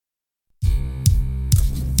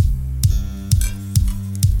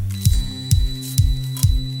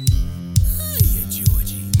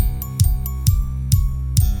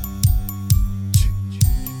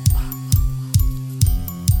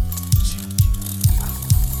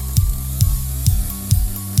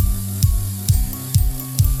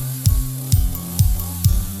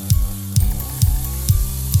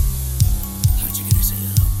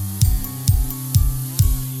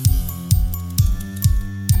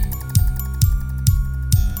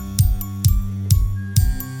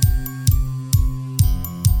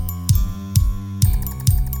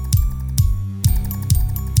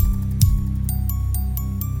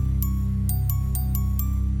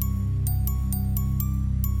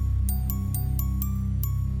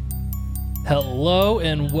Hello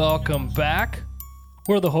and welcome back.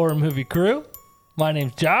 We're the Horror Movie Crew. My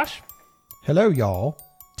name's Josh. Hello, y'all.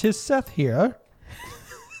 'Tis Seth here.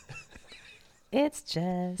 It's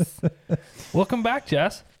Jess. Welcome back,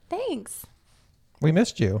 Jess. Thanks. We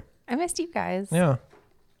missed you. I missed you guys. Yeah.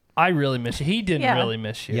 I really miss you. He didn't Yeah. really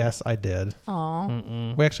miss you. Yes, I did.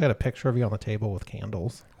 Aw. We actually had a picture of you on the table with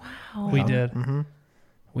candles. Wow. We did. Mm-hmm.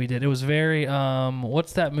 We did. It was very,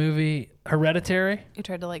 what's that movie? Hereditary? You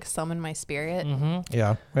tried to like summon my spirit. Mm-hmm.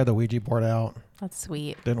 Yeah. We had the Ouija board out. That's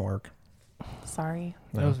sweet. Didn't work. Sorry.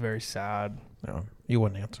 That was very sad. No. You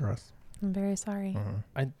wouldn't answer us. I'm very sorry.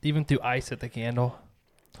 I even threw ice at the candle.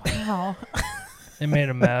 Wow. It made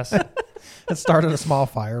a mess. It started a small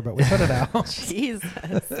fire, but we put it out. Jesus.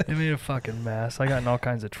 It made a fucking mess. I got in all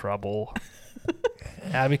kinds of trouble.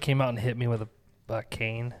 Abby came out and hit me with a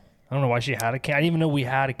cane. I don't know why she had a cane. I didn't even know we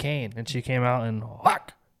had a cane. And she came out and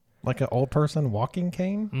whack. Like an old person walking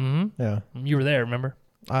cane? Mm-hmm. Yeah. You were there, remember?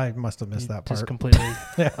 I must have missed You that just part. completely,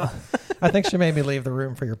 Yeah. I think she made me leave the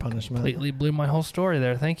room for your punishment. completely blew my whole story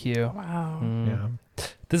there. Thank you. Wow. Yeah.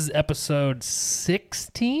 This is episode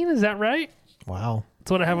 16. Is that right? Wow.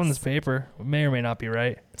 That's what I have on this paper. It may or may not be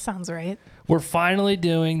right. Sounds right. We're finally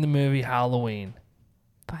doing the movie Halloween.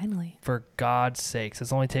 Finally. For God's sakes.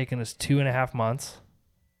 It's only taken us 2.5 months.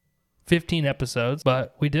 15 episodes,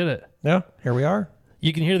 but we did it. Yeah. Here we are.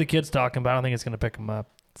 You can hear the kids talking, but I don't think it's going to pick them up.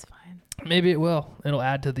 It's fine. Maybe it will. It'll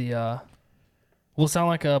add to the... We'll sound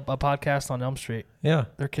like a podcast on Elm Street. Yeah.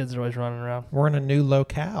 Their kids are always running around. We're in a new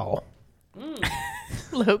locale.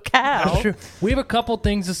 Locale. That's true. We have a couple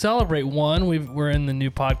things to celebrate. One, we're in the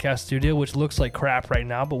new podcast studio, which looks like crap right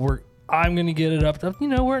now, but I'm going to get it up to,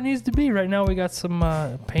 where it needs to be. Right now we got some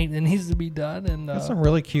paint that needs to be done. And Got some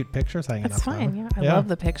really cute pictures hanging That's up. fine. though. Yeah. I love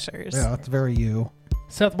the pictures. Yeah, it's very you.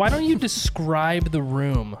 Seth, why don't you describe the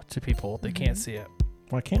room to people that can't see it?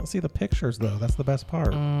 Well, I can't see the pictures, though. That's the best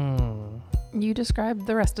part. You describe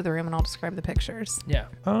the rest of the room and I'll describe the pictures. Yeah.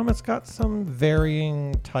 It's got some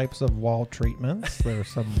varying types of wall treatments. There's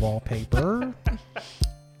some wallpaper,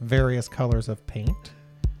 various colors of paint,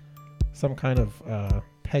 some kind of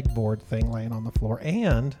pegboard thing laying on the floor,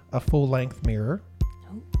 and a full-length mirror.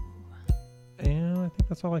 Oh. And I think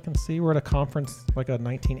that's all I can see. We're at a conference, like a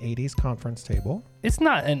 1980s conference table. It's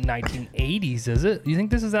not in 1980s, is it? You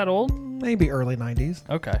think this is that old? Maybe early 90s.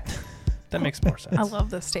 Okay. That makes more sense. I love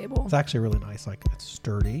this table. It's actually really nice. Like, it's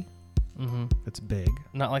sturdy. Mm-hmm. It's big.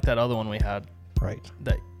 Not like that other one we had. Right.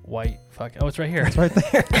 That white fuck. Oh, it's right here. It's right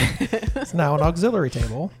there. It's now an auxiliary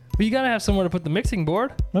table. But you got to have somewhere to put the mixing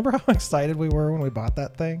board. Remember how excited we were when we bought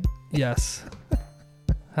that thing? Yes.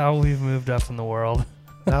 How we've moved up in the world.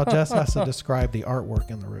 Now Jess has to describe the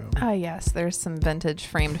artwork in the room. Yes, there's some vintage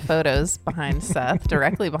framed photos behind Seth,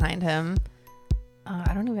 directly behind him.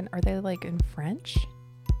 Are they like in French?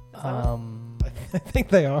 I think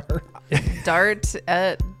they are. Dart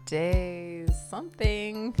et de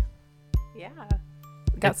something. Yeah.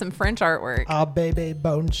 Got some French artwork. Ah, bébé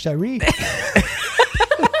bon chéri.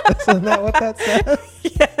 Isn't that what that says?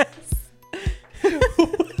 Yes.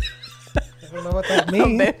 I don't know what that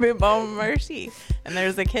means. Baby bon merci. And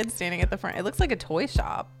there's a kid standing at the front. It looks like a toy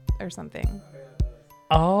shop or something.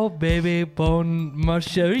 Oh, baby, bon ma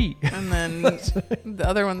chérie. And then the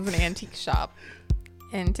other one's an antique shop.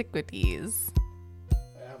 Antiquities.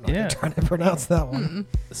 Yeah. Trying to pronounce that one.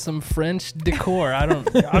 Some French decor.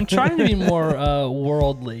 I'm trying to be more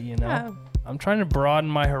worldly, Yeah. I'm trying to broaden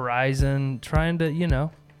my horizon, trying to,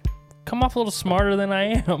 come off a little smarter than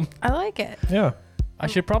I am. I like it. Yeah. I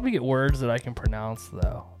should probably get words that I can pronounce,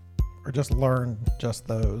 though. Or just learn just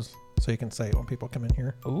those so you can say it when people come in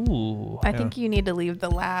here. Ooh. I think you need to leave the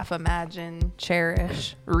laugh, imagine,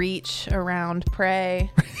 cherish, reach, around, pray,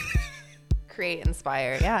 create,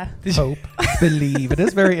 inspire. Yeah. Hope, believe. It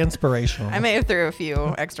is very inspirational. I may have threw a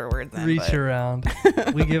few extra words in. Reach but around.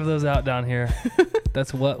 We give those out down here.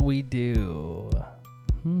 That's what we do.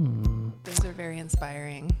 those are very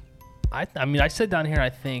inspiring. I said down here, I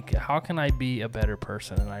think, how can I be a better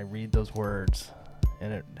person? And I read those words,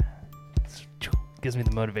 and it gives me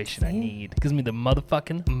the motivation I need. Gives me the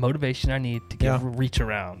motherfucking motivation I need to give reach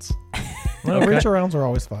arounds. Well, reach arounds are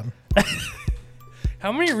always fun.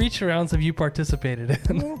 How many reach arounds have you participated I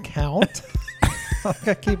in? don't count.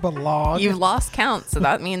 I keep a log. You've lost count, so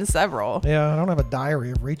that means several. Yeah, I don't have a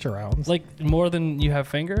diary of reach arounds. Like more than you have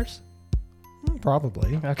fingers?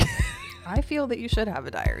 Probably. Okay. I feel that you should have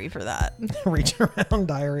a diary for that. Reach around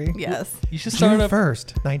diary. Yes. You should start June a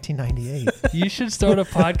 1st, 1998. You should start a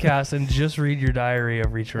podcast and just read your diary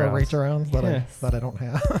of reach Or arounds. reach arounds that, Yeah. that I don't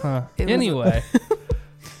have. Huh. It was- Anyway,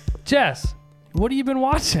 Jess, what have you been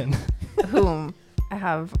watching? Whom? I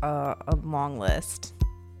have a long list.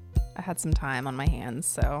 I had some time on my hands,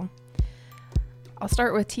 so I'll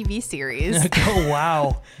start with TV series. Oh,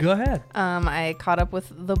 wow. Go ahead. I caught up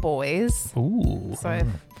with The Boys. Ooh. So I've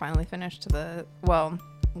finally finished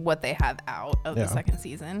what they have out of the second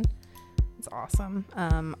season. It's awesome.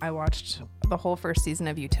 I watched the whole first season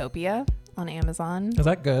of Utopia on Amazon. Is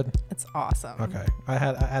that good? It's awesome. Okay. I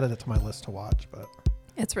added it to my list to watch, but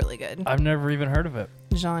It's really good. I've never even heard of it.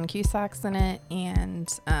 John Cusack's in it, and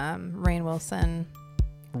Rainn Wilson,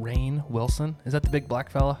 Rainn Wilson? Is that the big black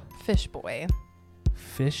fella? Fish Boy,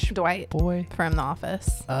 Fish Dwight Boy? from The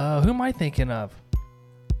Office. Who am I thinking of?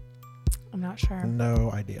 I'm not sure. no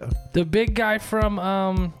idea. The big guy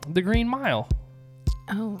from The Green Mile.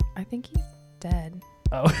 Oh, I think he's dead.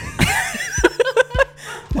 Oh.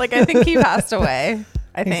 Like, I think he passed away.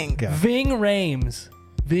 I think. Yeah. Ving Rhames.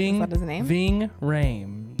 Ving. Is that his name? Ving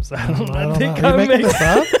Rhames. I don't I know. think Are you I'm making making this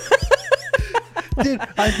up? Dude,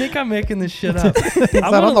 I think I'm making this shit up. Is that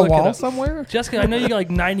on the wall somewhere? Jessica, I know you got like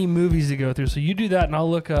 90 movies to go through, so you do that and I'll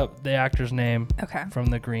look up the actor's name Okay. from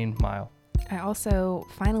The Green Mile. I also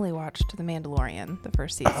finally watched The Mandalorian, the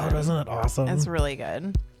first season. Oh, isn't it awesome? It's really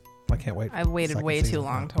good. I can't wait. I waited Second way too season.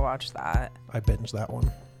 long to watch that. I binged that one.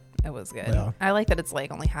 It was good. Yeah. I like that it's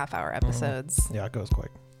like only half-hour episodes. Yeah, it goes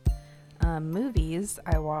quick. Movies,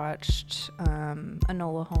 I watched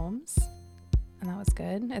Enola Holmes, and that was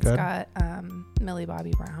good. It's Good. got Millie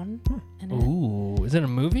Bobby Brown in it. Ooh, is it a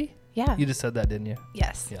movie? Yeah. You just said that, didn't you?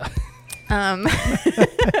 Yes. Yeah.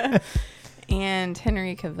 And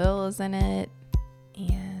Henry Cavill is in it,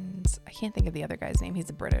 and I can't think of the other guy's name.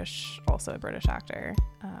 He's also a British actor.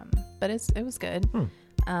 But it was good.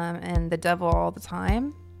 And The Devil All the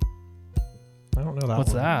Time I don't know that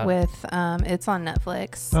What's one. that? with it's on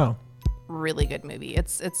Netflix. Oh, Really good movie.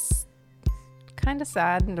 It's kind of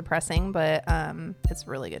sad and depressing, but it's a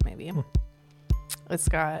really good movie. It's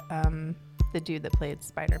got the dude that played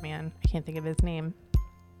Spider-Man. I can't think of his name.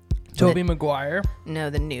 Tobey Maguire. No,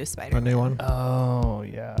 the new a Spider-Man. new one. Oh,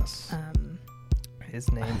 yes. His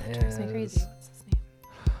name It drives me crazy. is... What's his name?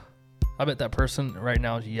 I bet that person right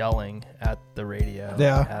now is yelling at the radio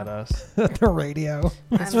Yeah. at us. The radio.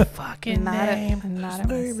 I'm Fucking mad name. I'm mad at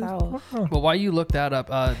myself. Well, while you look that up,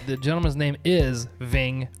 the gentleman's name is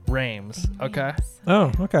Ving Rhames. Okay,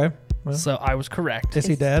 Oh, okay. Well, so I was correct. is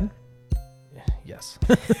he dead? Yes.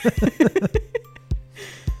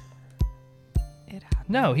 It happens.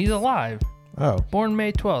 No, he's alive. Oh. Born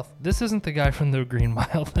May 12th. This isn't the guy from The Green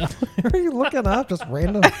Mile, though. What are you looking up? Just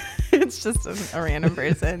random. It's just a random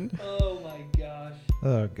person. Oh my gosh.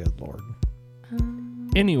 Oh, good Lord.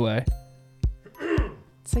 Anyway,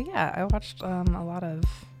 So yeah, I watched a lot of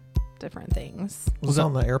different things. Was it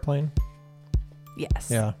on the airplane? Yes.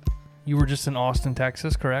 Yeah. you were just in Austin,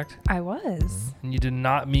 Texas, correct? I was. And you did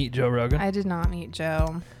not meet Joe Rogan? I did not meet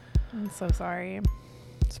Joe. I'm so sorry.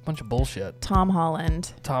 It's a bunch of bullshit. Tom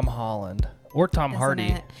Holland. Tom Holland. Or Tom is Hardy.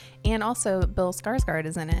 in it. And also Bill Skarsgård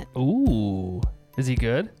is in it. Ooh. Is he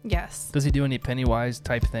good? Yes. Does he do any Pennywise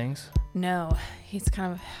type things? No, he's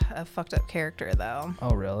kind of a fucked up character though. Oh,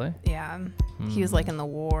 really? Yeah. He was like in the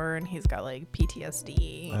war and he's got like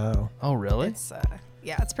PTSD. Oh. Oh, really? It's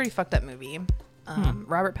it's a pretty fucked up movie.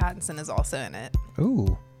 Robert Pattinson is also in it.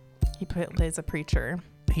 Ooh. He plays a preacher.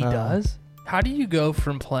 He does? How do you go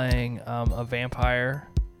from playing a vampire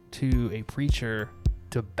to a preacher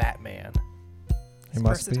to Batman? He He's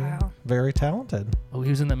must versatile. be very talented. Oh, he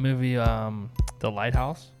was in that movie, The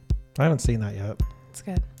Lighthouse. I haven't seen that yet. It's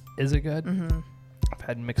good. Is it good? Mm-hmm. I've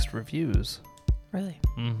had mixed reviews. Really?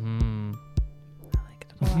 Mm-hmm. I like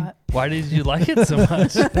it a lot. Why did you like it so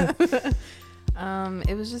much?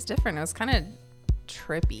 It was just different. It was kind of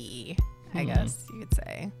trippy, I guess you could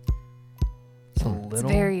say. It's a It's little.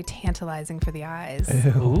 very tantalizing for the eyes.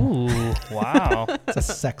 Ooh, wow. It's a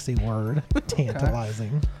sexy word.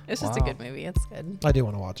 Tantalizing. It's just Wow. a good movie. It's good. I do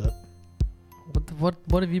want to watch it.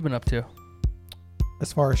 What have you been up to?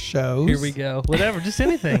 As far as shows, Here we go. Whatever, just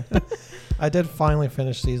anything. I did finally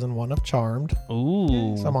finish season 1 of Charmed.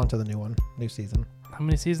 Ooh. So I'm on to the new season. How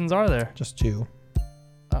many seasons are there? Just 2.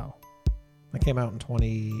 Oh. It came out in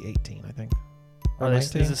 2018, I think. Or Are they,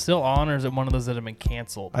 19? is it still on, or is it one of those that have been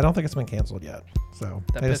canceled? I don't think it's been canceled yet. So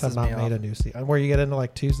That they just have pisses not me made off. a new season. Where you get into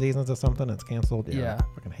like 2 seasons of something, it's canceled. Yeah.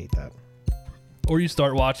 I fucking hate that. Or you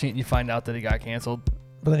start watching it and you find out that it got canceled.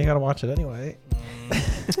 But then you got to watch it anyway.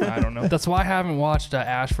 I don't know. That's why I haven't watched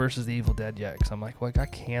Ash versus the Evil Dead yet, because I'm like, well, it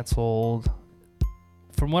got canceled.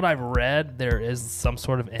 From what I've read, there is some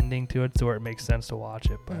sort of ending to it to where it makes sense to watch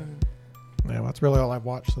it. But Yeah, that's really all I've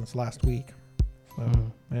watched since last week. So,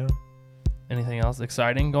 yeah. Anything else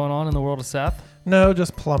exciting going on in the world of Seth? No,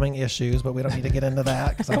 just plumbing issues, but we don't need to get into that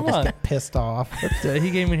because I'll Come just on. get pissed off.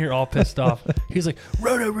 He came in here all pissed off. He's like,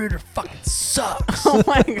 Roto-Rooter fucking sucks. Oh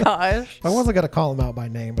my gosh. I wasn't going to call them out by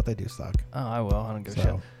name, but they do suck. Oh, I will. I don't give a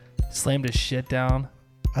So shit. Slammed his shit down.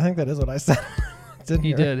 I think that is what I said.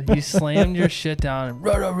 You did. You slammed your shit down and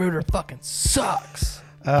Roto-Rooter fucking sucks.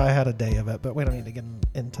 I had a day of it, but we don't need to get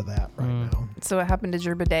into that right now. So what happened? Did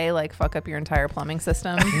your bidet like fuck up your entire plumbing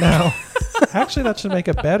system? No. Actually, that should make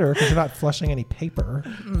it better because you're not flushing any paper.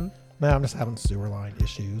 No, I'm just having sewer line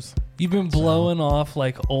issues. You've been blowing off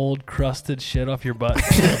like old crusted shit off your butt.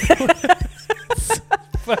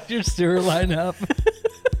 Fuck your sewer line up.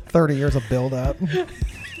 30 years of buildup.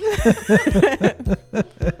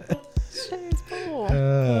 Shit's full.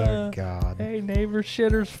 Oh, God. Hey, neighbor,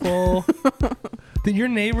 shitter's full. Then your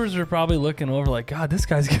neighbors are probably looking over like, God, this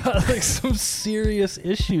guy's got like some serious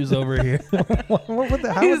issues over here. What would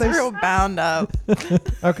the, how He's would they? real bound up. Oh,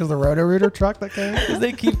 because the Roto-Rooter truck that came? Because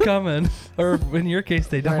they keep coming. Or in your case,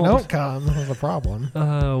 they They don't. don't come. That's the problem.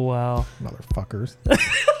 Oh, wow. Motherfuckers.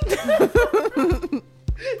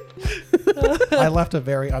 I left a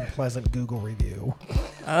very unpleasant Google review.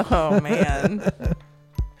 Oh man.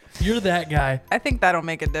 You're that guy. I think that'll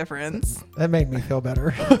make a difference. That made me feel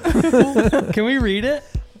better. Can we read it?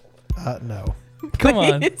 No. Come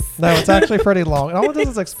on. Please. No, it's actually pretty long. And all it does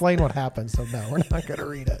is explain what happened, so no, we're not going to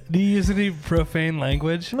read it. Do you use any profane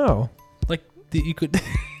language? No. Like, that you could...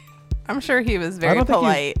 I'm sure he was I very don't think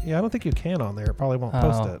polite. I don't think you can on there. It probably won't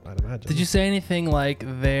post Oh. it, I'd imagine. Did you say anything like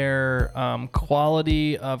their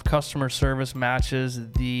quality of customer service matches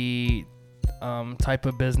the type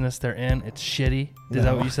of business they're in? It's shitty. Is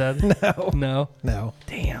that what you said? No. No. No.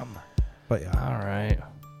 Damn. But yeah. All right.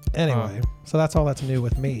 Anyway, so that's all that's new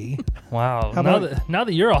with me. Wow. How Now about-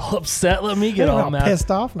 that you're all upset, let me get I'm all all mad.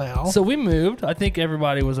 pissed off now. So we moved. I think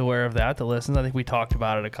everybody was aware of that. That listens. I think we talked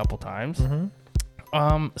about it a couple times. Mm-hmm.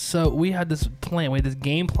 So we had this plan, we had this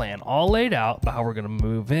game plan all laid out about how we're gonna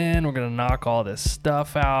move in, we're gonna knock all this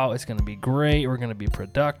stuff out, it's gonna be great, we're gonna be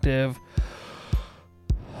productive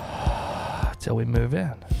till we move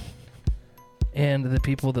in. And the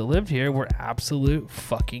people that lived here were absolute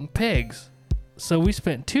fucking pigs. So we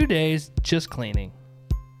spent 2 days just cleaning.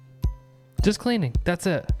 Just cleaning. That's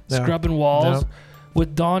it. Yeah. Scrubbing walls No.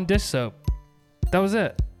 with Dawn dish soap. That was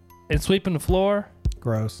it. And sweeping the floor.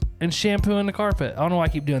 Gross. And shampooing the carpet. I don't know why I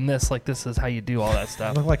keep doing this. Like, this is how you do all that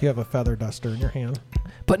stuff. Look like you have a feather duster in your hand.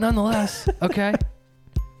 But nonetheless, okay?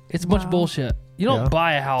 It's a bunch of Wow. bullshit. You don't Yeah.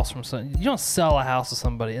 buy a house from some. You don't sell a house to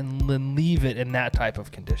somebody and then leave it in that type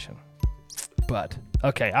of condition. But,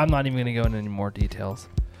 okay, I'm not even going to go into any more details.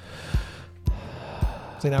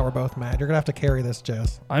 See, now we're both mad. You're going to have to carry this,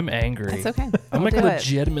 Jess. I'm angry. It's okay. I'm We'll like do it.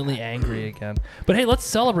 legitimately angry again. But hey, let's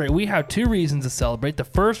celebrate. We have 2 reasons to celebrate. The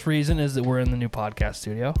first reason is that we're in the new podcast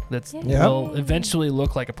studio. That's Yeah. will eventually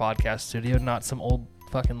look like a podcast studio, not some old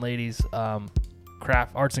fucking ladies'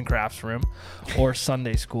 arts and crafts room or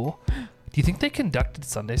Sunday school. Do you think they conducted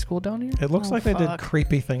Sunday school down here? It looks Oh, like they did fuck.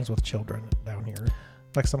 creepy things with children down here.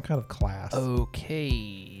 Like some kind of class.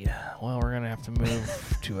 Okay. Well, we're going to have to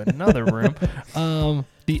move to another room.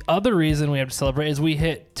 The other reason we have to celebrate is we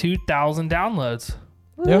hit 2,000 downloads.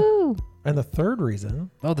 Yeah. Woo. And the third reason,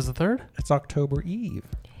 Oh, there's a third? it's October Eve.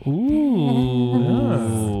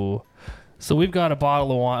 Ooh. So we've got a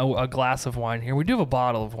bottle of wine, a glass of wine here. We do have a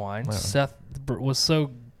bottle of wine. Wow. Seth was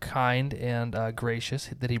so kind and gracious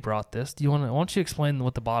that he brought this. Why don't you explain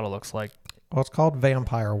what the bottle looks like? Well, it's called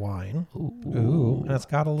Vampire Wine. Ooh. And it's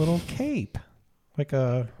got a little cape. Like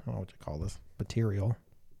a, I don't know what you call this material.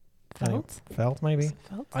 Felt? Felt, maybe?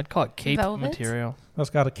 Felt? I'd call it cape Velvet? material. Oh, it's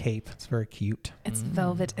got a cape. It's very cute. It's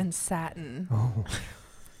velvet and satin. Oh,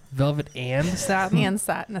 Velvet and satin. And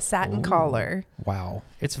satin, a satin Ooh. collar. wow.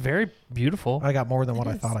 It's very beautiful. I got more than what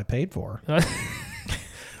It I is. thought I paid for.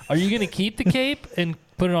 Are you going to keep the cape and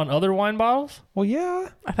put it on other wine bottles? Well, yeah.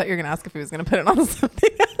 I thought you were going to ask if he was going to put it on something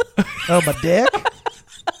else. Oh, my dick?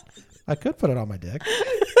 I could put it on my dick.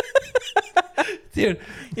 Dude,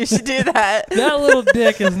 You should do that. that little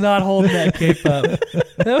dick is not holding that cape up.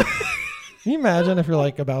 Can you imagine if you're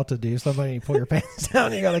like about to do something and you pull your pants down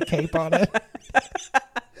and you got a cape on it?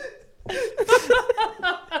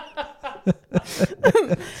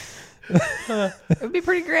 It would be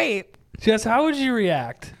pretty great. Jess, how would you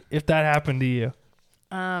react if that happened to you?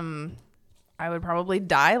 I would probably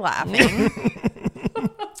die laughing.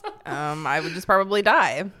 I would just probably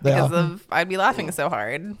die because of I'd be laughing so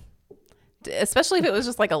hard. Especially if it was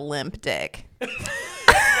just like a limp dick.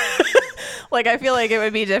 Like I feel like it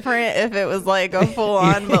would be different if it was like a full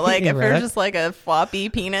on, but like if it was Right. just like a floppy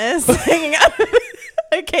penis hanging out of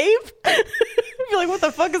a cape, it'd be like, what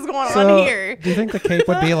the fuck is going So, on here? do you think the cape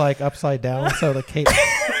would be like upside down, so the cape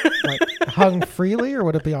like hung freely, or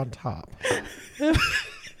would it be on top?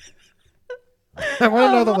 I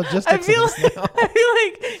want to know the logistics I feel of this now. I feel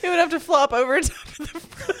like it would have to flop over top of the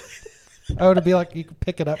front. Oh, would it be like you could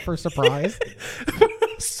pick it up for surprise?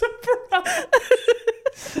 Surprise.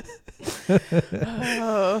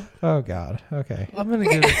 Oh God. Okay. I'm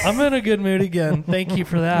in a good mood again. Thank you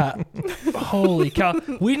for that. Holy cow.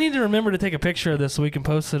 We need to remember to take a picture of this so we can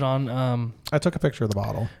post it on I took a picture of the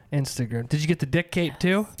bottle. Instagram. Did you get the dick cape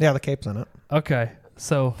too? Yeah, the cape's in it. Okay.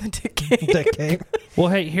 So, Dick cape. well,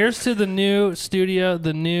 hey, here's to the new studio,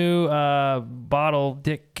 the new bottle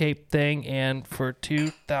dick cape thing, and for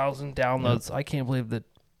 2,000 downloads. I can't believe that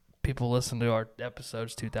people listen to our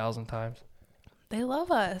episodes 2,000 times. They love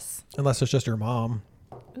us. Unless it's just your mom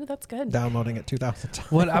Ooh, that's good. downloading it 2,000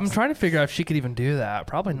 times. What I'm trying to figure out if she could even do that.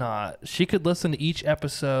 Probably not. She could listen to each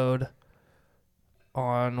episode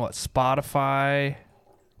on Spotify,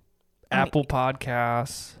 Apple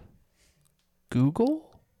Podcasts,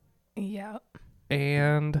 Google, Yeah.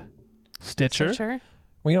 and Stitcher.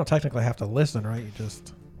 Well, you don't technically have to listen, right? You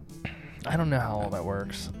just I don't know how all that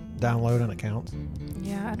works. download and it counts.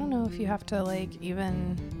 Yeah, I don't know if you have to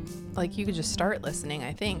even you could just start listening,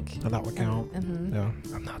 I think. And that would count. Mm-hmm. Yeah.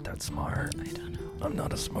 I'm not that smart. I don't know. I'm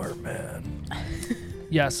not a smart man.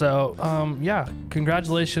 Yeah, so yeah,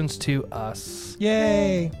 congratulations to us.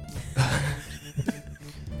 Yay.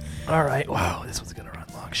 All right. Wow, this one's gonna run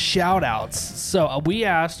long. Shout outs. So we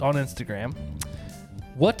asked on Instagram,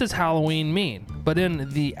 what does Halloween mean? But in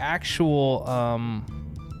the actual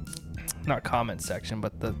not comment section,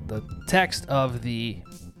 but the text of the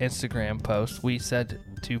Instagram post, we said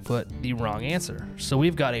to put the wrong answer. So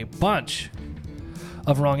we've got a bunch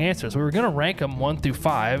of wrong answers. We were going to rank them 1 through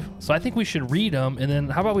 5. So I think we should read them, and then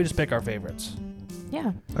how about we just pick our favorites?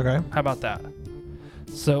 Yeah. Okay. How about that?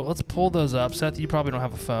 So let's pull those up. Seth, you probably don't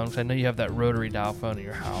have a phone, because I know you have that rotary dial phone in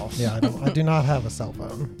your house. Yeah, I do not have a cell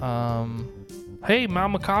phone. Hey,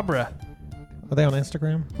 Mama Cabra. Are they on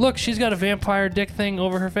Instagram? Look, she's got a vampire dick thing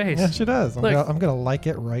over her face. Yeah, she does. I'm Look. gonna like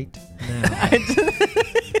it right now.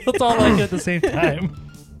 Let's all like it at the same time.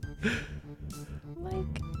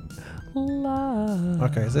 Like, Love.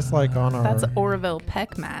 Okay, is this like on our that's Orville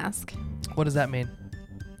Peck mask. What does that mean?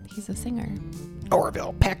 He's a singer.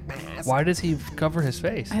 Orville Peck mask? Why does he cover his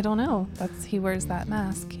face? I don't know. He wears that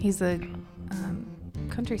mask. He's a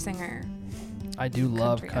country singer. I do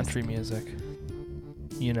love Country-esque. country music.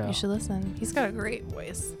 You know. You should listen. He's got a great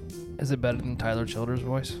voice. Is it better than Tyler Childers'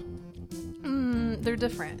 voice? They're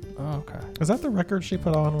different. Oh, okay. Is that the record she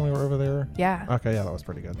put on when we were over there? Yeah. Okay, yeah, that was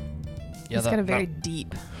pretty good. He's got a very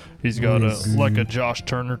deep. He's got a Josh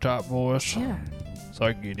Turner type voice. Yeah. So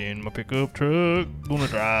I get in my pickup truck, gonna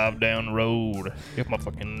drive down the road. If my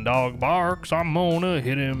fucking dog barks, I'm gonna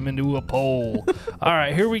hit him into a pole. All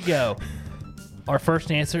right, here we go. Our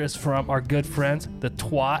first answer is from our good friends, the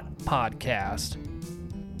Twat Podcast.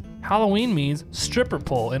 Halloween means stripper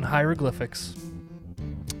pole in hieroglyphics.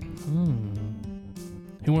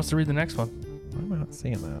 Who wants to read the next one? Why am I not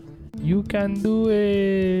seeing that? You can do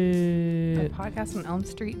A it. podcast on Elm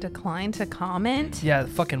Street declined to comment. Yeah,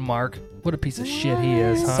 fucking Mark. What a piece of shit he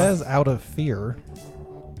is, It huh? says out of fear.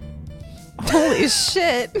 Holy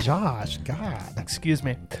shit. Josh, God. Excuse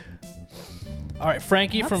me. All right,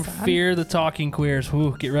 Frankie That's from sad. Fear the Talking Queers.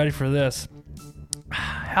 Woo, get ready for this.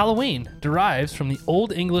 Halloween derives from the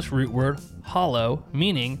Old English root word hollow,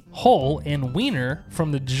 meaning hole, and wiener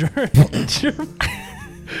from the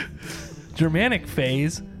Germanic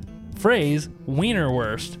phrase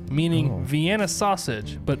Wienerwurst, meaning Vienna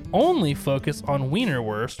sausage, but only focus on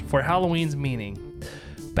Wienerwurst for Halloween's meaning.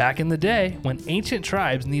 Back in the day, when ancient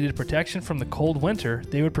tribes needed protection from the cold winter,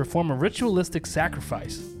 they would perform a ritualistic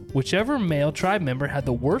sacrifice. Whichever male tribe member had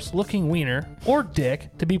the worst looking wiener, or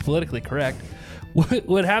dick, to be politically correct,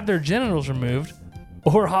 would have their genitals removed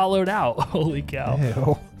or hollowed out. Holy cow.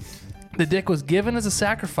 Ew. The dick was given as a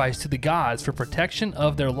sacrifice to the gods for protection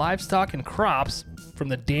of their livestock and crops from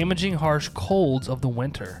the damaging harsh colds of the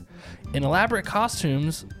winter. In elaborate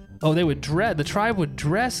costumes, the tribe would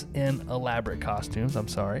dress in elaborate costumes,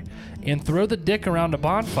 and throw the dick around a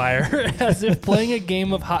bonfire as if playing a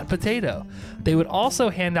game of hot potato. They would also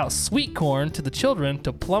hand out sweet corn to the children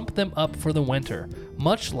to plump them up for the winter,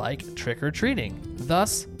 much like trick-or-treating.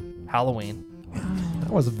 Thus, Halloween.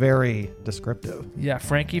 That was very descriptive. Yeah,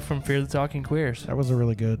 Frankie from Fear the Talking Queers. That was a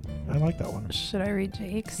really good. I like that one. Should I read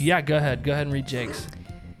Jake's? Yeah, go ahead. Go ahead and read Jake's.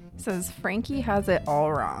 It says Frankie has it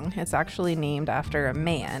all wrong. It's actually named after a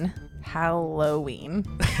man. Halloween.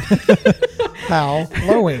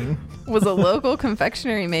 Halloween. was a local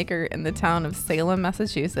confectionery maker in the town of Salem,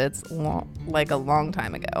 Massachusetts, like a long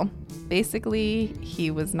time ago. Basically,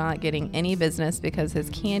 he was not getting any business because his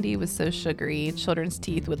candy was so sugary, children's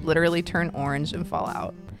teeth would literally turn orange and fall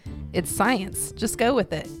out. It's science. Just go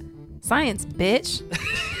with it. Science, bitch.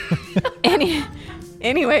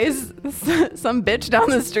 Anyways, some bitch down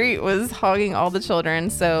the street was hogging all the children,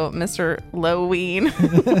 so Mr. Loween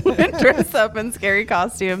would dress up in scary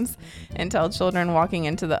costumes and tell children walking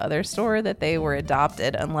into the other store that they were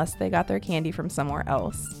adopted unless they got their candy from somewhere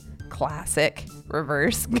else. Classic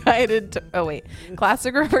reverse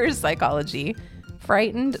psychology.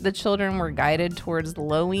 Frightened, the children were guided towards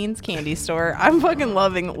Loween's candy store. I'm fucking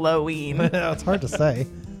loving Loween. It's hard to say.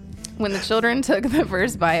 When the children took the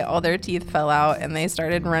first bite, all their teeth fell out and they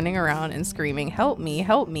started running around and screaming, help me,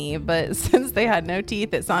 help me. But since they had no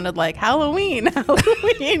teeth, it sounded like Halloween,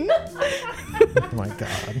 Halloween. Oh my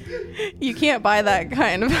God. You can't buy that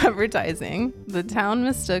kind of advertising. The town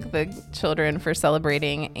mistook the children for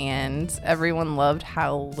celebrating, and everyone loved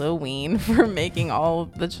Halloween for making all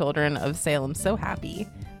the children of Salem so happy.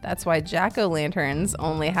 That's why jack-o'-lanterns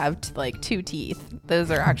only have two teeth. Those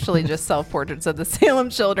are actually just self-portraits of the Salem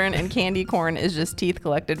children, and candy corn is just teeth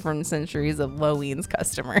collected from centuries of Loween's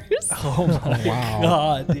customers. Oh my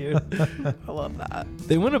God, dude. I love that.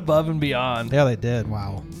 They went above and beyond. Yeah, they did.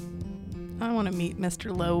 Wow. I want to meet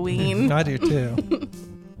Mr. Loween. I do too.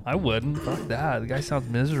 I wouldn't. Fuck that. The guy sounds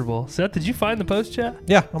miserable. Seth, did you find the post chat?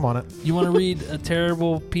 Yeah, I'm on it. You want to read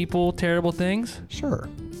terrible people, terrible things? Sure.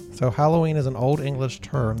 So Halloween is an Old English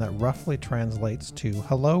term that roughly translates to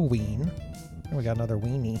Halloween. And we got another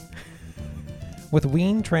weenie. With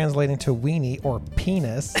ween translating to weenie or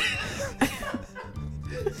penis.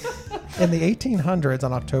 In the 1800s,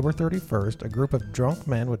 on October 31st, a group of drunk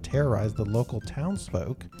men would terrorize the local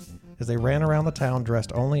townsfolk as they ran around the town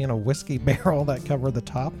dressed only in a whiskey barrel that covered the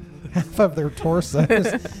top half of their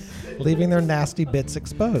torsos, leaving their nasty bits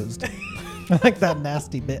exposed. I like that,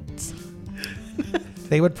 nasty bits.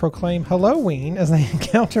 They would proclaim Halloween as they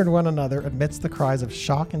encountered one another amidst the cries of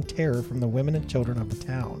shock and terror from the women and children of the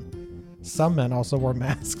town. Some men also wore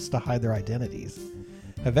masks to hide their identities.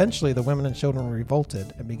 Eventually, the women and children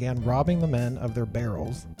revolted and began robbing the men of their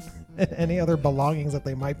barrels and any other belongings that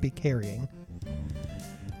they might be carrying.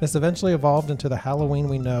 This eventually evolved into the Halloween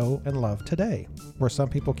we know and love today, where some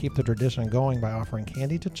people keep the tradition going by offering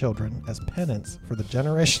candy to children as penance for the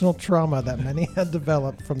generational trauma that many had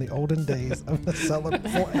developed from the olden days of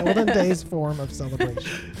the olden days form of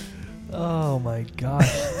celebration. Oh my God.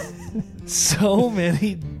 So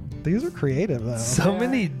many. These are creative, though. So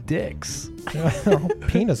many dicks.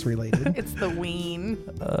 Penis related. It's the ween.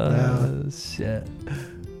 Shit.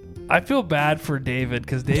 I feel bad for David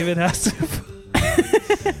because David has to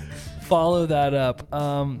follow that up.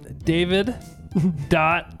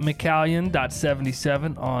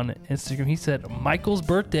 David.McCallion.77 on Instagram. He said, Michael's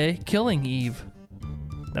birthday, Killing Eve.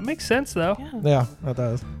 That makes sense, though. Yeah, that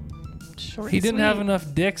does. Short Oh, He and didn't sweet. have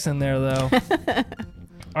enough dicks in there, though.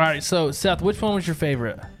 All right, so Seth, which one was your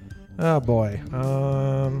favorite? Oh, boy.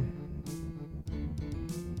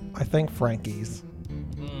 I think Frankie's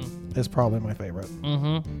is probably my favorite.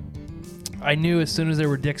 Mm-hmm. I knew as soon as there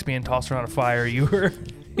were dicks being tossed around a fire, you were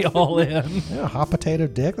all in. Yeah, hot potato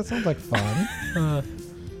dick. That sounds like fun.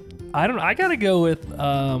 I gotta go with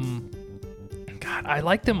God, I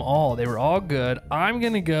like them all. They were all good. I'm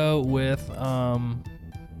gonna go with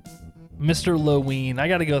Mr. Loween. I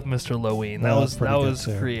gotta go with Mr. Loween. That Yeah, was that's pretty good,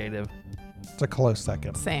 too. creative. It's a close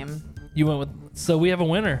second. Same. You went with, so we have a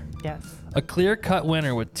winner. Yes. A clear-cut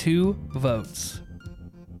winner with 2 votes.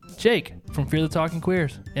 Jake from Fear the Talking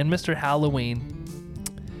Queers and Mr. Halloween.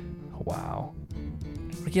 Wow.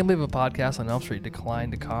 I can't believe a podcast on Elm Street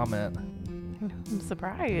declined to comment. I'm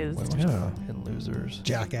surprised. Yeah. And losers.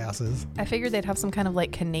 Jackasses. I figured they'd have some kind of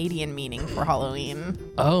Canadian meaning for Halloween.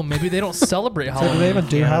 Oh, maybe they don't celebrate So Halloween. do they even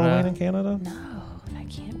do in Canada. Halloween in Canada? No, that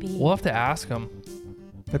can't be. We'll have to ask them.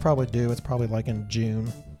 They probably do. It's probably like in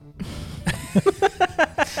June.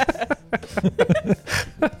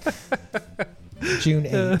 June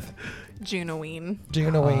 8th. Junoween.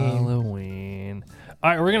 Junoween. Halloween.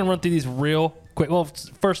 All right, we're going to run through these real quick. Well,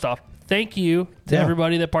 first off, thank you to Yeah.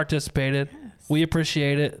 everybody that participated. We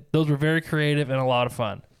appreciate it. Those were very creative and a lot of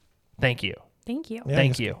fun. Thank you. Thank you. Yeah,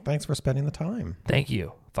 Thank you. Thanks for spending the time. Thank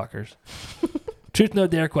you, fuckers. Truth, no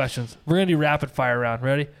dare questions. We're going to do rapid fire round.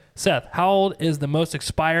 Ready? Seth, how old is the most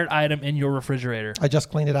expired item in your refrigerator? I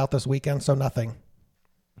just cleaned it out this weekend, so nothing.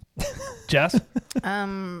 Jess?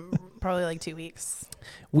 Probably 2 weeks.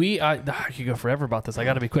 I could go forever about this. I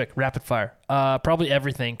got to be quick. Rapid fire. Probably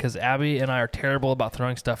everything, because Abby and I are terrible about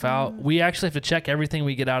throwing stuff out. We actually have to check everything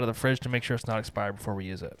we get out of the fridge to make sure it's not expired before we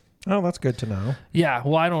use it. Oh, that's good to know. Yeah,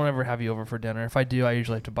 well, I don't ever have you over for dinner. If I do, I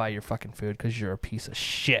usually have to buy your fucking food because you're a piece of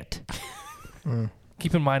shit.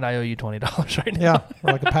 Keep in mind, I owe you $20 right now. Yeah,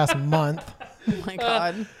 for like the past month. Oh my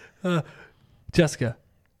God. Jessica,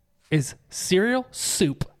 is cereal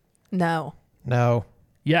soup? No. No.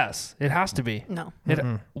 Yes, it has to be. No.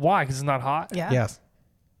 Why? Because it's not hot? Yeah. Yes.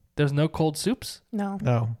 There's no cold soups? No.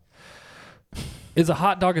 No. Is a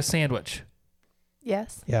hot dog a sandwich?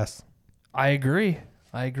 Yes. Yes. I agree.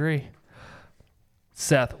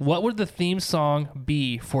 Seth, what would the theme song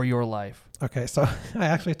be for your life? Okay, so I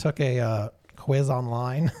actually took a quiz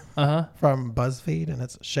online from BuzzFeed, and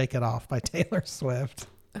it's "Shake It Off" by Taylor Swift.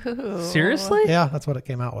 Ooh. Seriously? Yeah, that's what it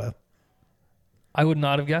came out with. I would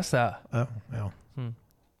not have guessed that. Oh, well.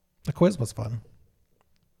 The quiz was fun.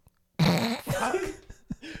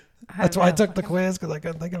 That's why I took the quiz, because I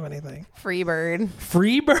couldn't think of anything. Freebird.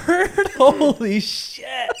 Freebird? Holy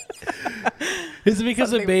shit. Is it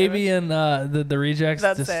because Something of Baby and the rejects?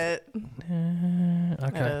 That's just, it.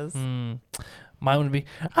 Okay. It is. Mine would be,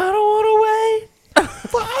 I don't want to wait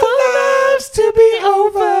for our lives to be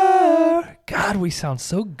over. God, we sound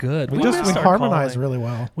so good. We better start harmonize calling. really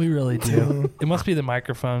well. We really do. It must be the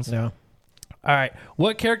microphones. Yeah. All right.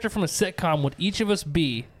 What character from a sitcom would each of us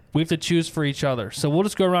be? We have to choose for each other. So we'll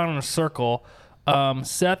just go around in a circle.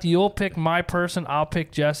 Seth, you'll pick my person. I'll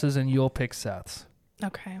pick Jess's, and you'll pick Seth's.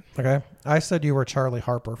 Okay. Okay. I said you were Charlie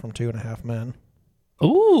Harper from 2.5 Men.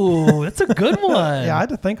 Ooh, that's a good one. Yeah, I had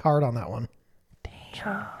to think hard on that one.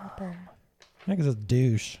 Charlie Harper. I think it's a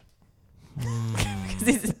douche. Because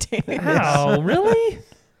he's a dude. Wow, really?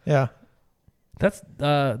 Yeah. That's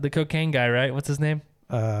the cocaine guy, right? What's his name?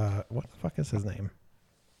 What the fuck is his name?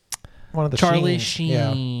 One of the Charlie Sheens.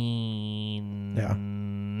 Yeah. Sheen. Yeah.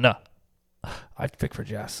 No. I'd pick for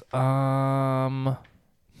Jess. Hurry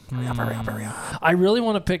up. I really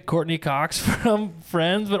want to pick Courtney Cox from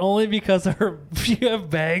Friends, but only because she have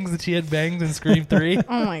bangs and she had bangs in Scream 3.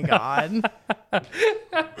 Oh my God.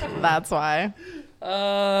 That's why.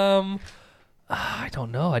 I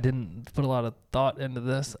don't know. I didn't put a lot of thought into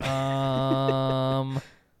this.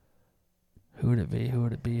 Who would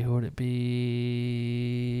it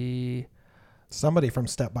be? Somebody from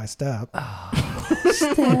Step by Step.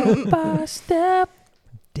 Step by step,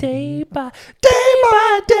 day by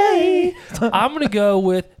day. I'm going to go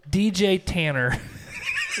with DJ Tanner.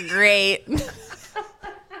 Great.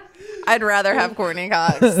 I'd rather have Courtney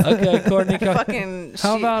Cox. Okay, Courtney Cox. Fucking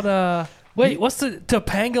How about, wait, what's the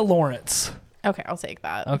Topanga Lawrence? Okay, I'll take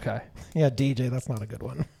that. Okay. Yeah, DJ. That's not a good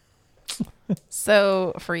one.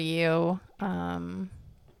 So for you, damn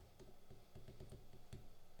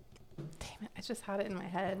it, I just had it in my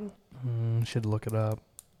head. Should look it up.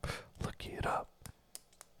 Look it up.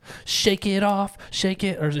 Shake it off. Shake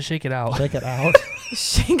it. Or is it shake it out? Shake it out.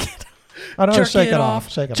 Shake it. I don't know. Jerk Shake it it off.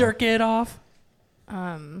 off. Shake it Jerk it off.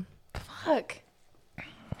 Fuck. off.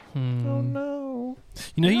 Oh no.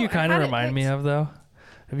 You know who No, you I kind of had it remind me picked. of, though?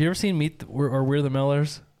 Have you ever seen Meet or We're the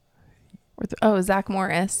Millers? Zach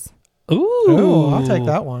Morris. Ooh. Oh, I'll take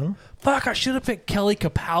that one. Fuck, I should have picked Kelly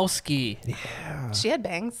Kapowski. She had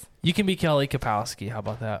bangs. You can be Kelly Kapowski. How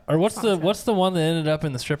about that? Or what's the one that ended up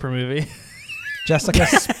in the stripper movie? Jessica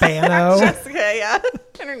Spano. Jessica, yeah.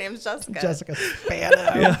 And her name's Jessica. Jessica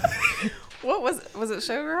Spano. What was it?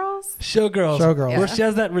 Showgirls? Showgirls. Showgirls. Where she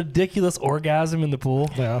has that ridiculous orgasm in the pool.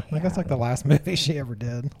 Yeah, I think that's like the last movie she ever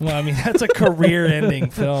did. Well, I mean, that's a career-ending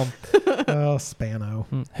film. Oh, Spano.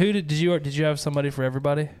 Who did you have somebody for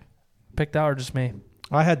everybody picked out, or just me?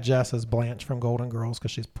 I had Jess as Blanche from Golden Girls because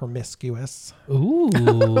she's promiscuous. Ooh.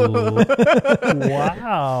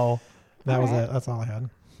 Wow. That was it. That's all I had.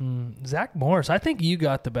 Zach Morris. I think you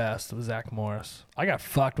got the best with Zach Morris. I got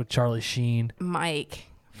fucked with Charlie Sheen. Mike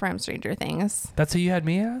from Stranger Things. That's who you had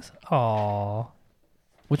me as? Aw.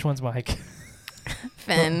 Which one's Mike?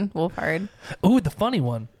 Finn Wolfhard. Ooh, the funny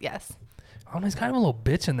one. Yes. Oh, he's kind of a little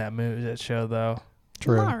bitch in that show, though.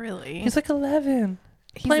 True. Not really. He's like 11.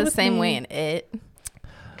 He's Play the with same me. way in It.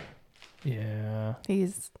 Yeah.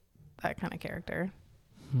 He's that kind of character.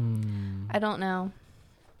 I don't know.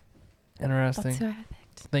 Interesting. That's who I picked.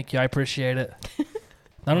 Thank you. I appreciate it.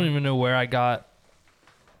 I don't even know where I got.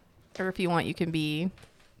 Or if you want, you can be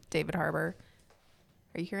David Harbour.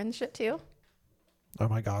 Are you hearing the shit too? Oh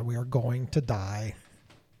my God, we are going to die.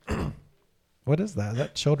 What is that? Is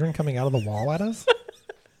that children coming out of the wall at us?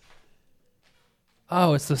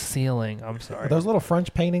 Oh, it's the ceiling. I'm sorry. Are those little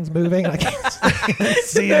French paintings moving? I can't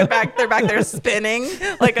see They're them. back there spinning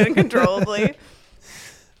like uncontrollably.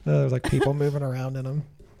 There's like people moving around in them.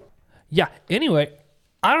 Yeah. Anyway,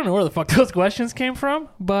 I don't know where the fuck those questions came from,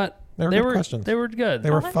 but They were good questions. They were good.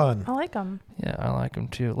 They were fun. I like them. Yeah, I like them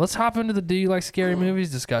too. Let's hop into the Do You Like Scary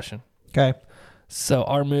Movies discussion. Okay. So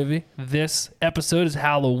our movie, this episode is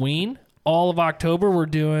Halloween. All of October, we're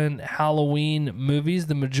doing Halloween movies.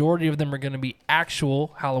 The majority of them are going to be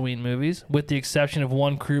actual Halloween movies, with the exception of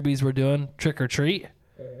one Kruby's we're doing, Trick or Treat,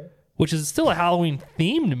 which is still a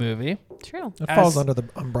Halloween-themed movie. True. It falls under the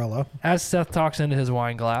umbrella. As Seth talks into his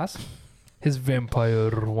wine glass, his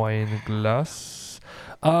vampire wine glass.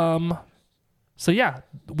 So yeah,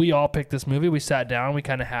 we all picked this movie. We sat down, we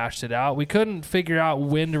kind of hashed it out. We couldn't figure out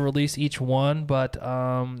when to release each one, but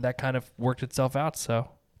that kind of worked itself out. So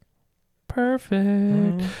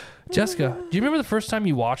perfect. Jessica, do you remember the first time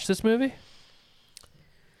you watched this movie?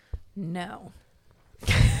 No.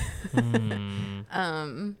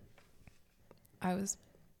 I was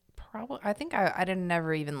I think I didn't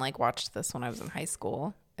never even like watch this when I was in high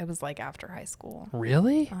school. It was like after high school.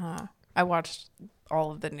 Really? I watched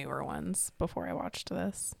all of the newer ones before I watched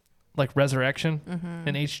this. Like Resurrection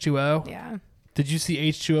and H2O? Yeah. Did you see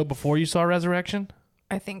H2O before you saw Resurrection?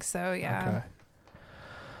 I think so, yeah. Okay.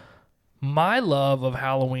 My love of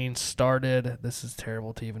Halloween started, this is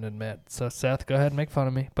terrible to even admit. So Seth, go ahead and make fun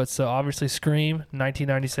of me. But so obviously Scream,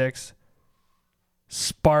 1996,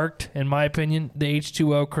 sparked, in my opinion, the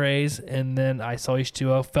H2O craze. And then I saw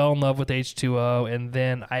H2O, fell in love with H2O. And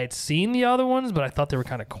then I had seen the other ones, but I thought they were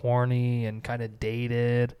kind of corny and kind of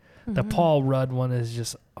dated. The Paul Rudd one is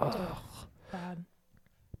just, Bad.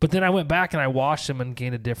 But then I went back and I watched them and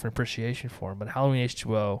gained a different appreciation for them. But Halloween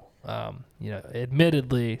H2O,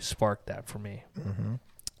 admittedly sparked that for me.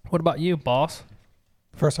 What about you, boss?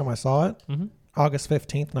 First time I saw it, August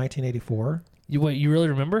 15th, 1984. You really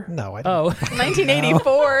remember? No, I don't. Oh,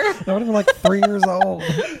 1984. I would have been like 3 years old.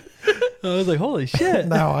 I was like, holy shit.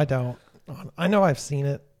 No, I don't. I know I've seen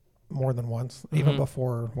it more than once, even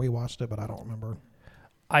before we watched it, but I don't remember.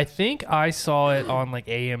 I think I saw it on like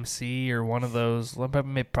AMC or one of those,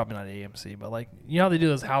 maybe probably not AMC, but like, you know how they do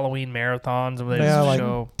those Halloween marathons where they just like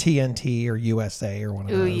show TNT or USA or one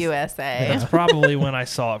of Ooh, those. USA. That's probably when I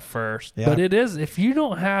saw it first. Yeah. But it is, if you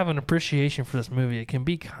don't have an appreciation for this movie, it can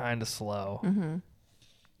be kind of slow. I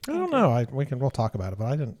don't know. We'll talk about it, but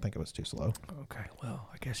I didn't think it was too slow. Okay, well,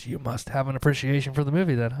 I guess you must have an appreciation for the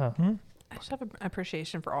movie then, huh? I should have an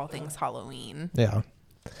appreciation for all things Halloween. Yeah.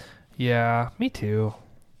 Yeah, me too.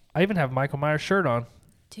 I even have Michael Myers' shirt on.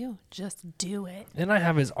 Just do it. And I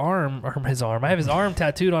have his arm. I have his arm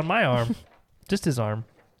tattooed on my arm. Just his arm.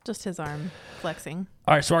 Just his arm flexing.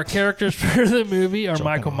 All right, so our characters for the movie are Jumping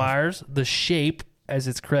Michael off. Myers, the Shape, as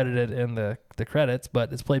it's credited in the credits,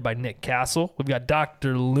 but it's played by Nick Castle. We've got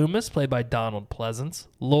Dr. Loomis, played by Donald Pleasance.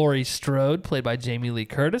 Laurie Strode, played by Jamie Lee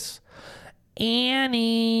Curtis.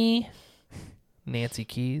 Annie, Nancy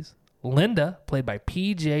Keys. Linda, played by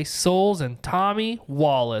PJ Souls, and Tommy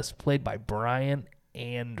Wallace, played by Brian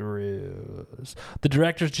Andrews. The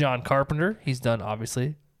director's John Carpenter. He's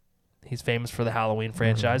famous for the Halloween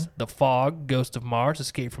franchise. The Fog, Ghost of Mars,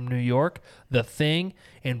 Escape from New York, The Thing,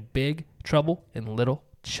 and Big Trouble in Little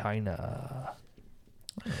China.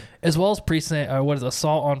 As well as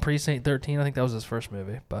Assault on Precinct 13. I think that was his first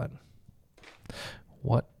movie, but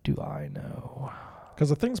what do I know? Because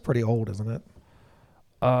the thing's pretty old, isn't it?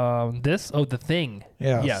 The Thing.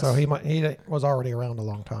 Yeah. Yes. So he was already around a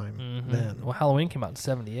long time then. Well, Halloween came out in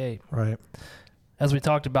 1978. Right. As we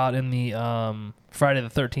talked about in the Friday the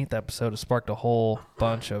 13th episode, it sparked a whole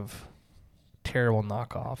bunch of terrible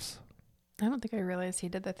knockoffs. I don't think I realized he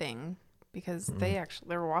did The Thing because they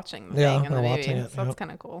were watching The Yeah, Thing in the they're movie. watching it, So that's yep.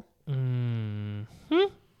 kind of cool.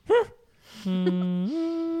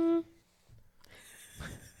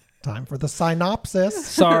 Time for the synopsis.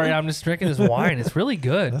 Sorry, I'm just drinking this wine. It's really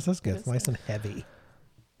good. This is good. It's nice and heavy.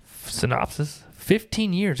 Synopsis.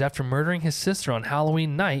 15 years after murdering his sister on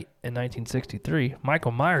Halloween night in 1963,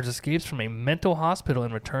 Michael Myers escapes from a mental hospital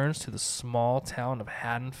and returns to the small town of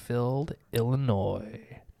Haddonfield,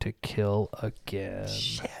 Illinois, to kill again.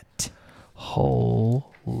 Shit.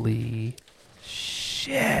 Holy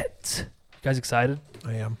shit. You guys excited?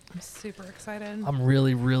 I am. I'm super excited. I'm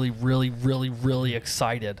really, really, really, really, really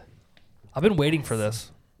excited. I've been waiting for this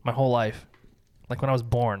my whole life. Like when I was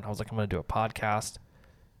born, I was like, I'm going to do a podcast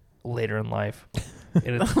later in life.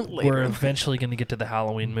 And we're eventually going to get to the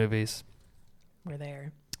Halloween movies. We're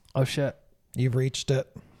there. Oh, shit. You've reached it.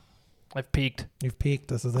 I've peaked. You've peaked.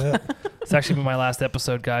 This is it. It's actually been my last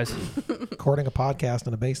episode, guys. Recording a podcast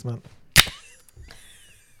in a basement.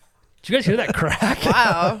 Did you guys hear that crack?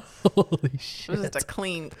 Wow. Holy It was shit. just a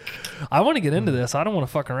clean. I want to get into this. I don't want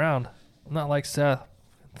to fuck around. I'm not like Seth,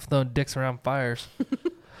 throwing dicks around fires.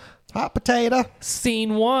 Hot potato.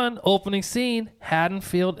 Scene 1, opening scene,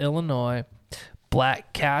 Haddonfield, Illinois.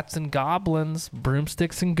 Black cats and goblins,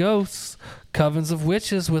 broomsticks and ghosts, covens of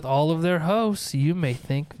witches with all of their hosts. You may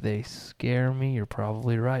think they scare me. You're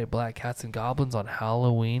probably right. Black cats and goblins on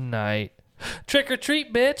Halloween night. Trick or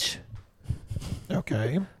treat, bitch.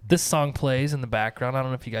 Okay. This song plays in the background. I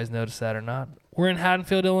don't know if you guys noticed that or not. We're in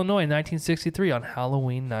Haddonfield, Illinois, 1963 on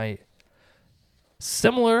Halloween night.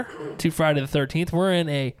 Similar to Friday the 13th, we're in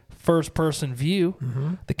a first-person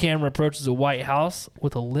view. The camera approaches a White House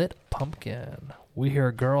with a lit pumpkin. We hear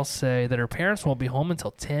a girl say that her parents won't be home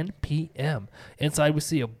until 10 p.m. Inside, we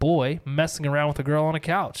see a boy messing around with a girl on a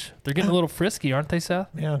couch. They're getting a little frisky, aren't they, Seth?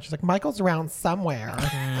 Yeah, she's like, Michael's around somewhere.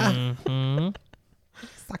 Mm-hmm.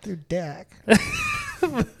 Suck your dick.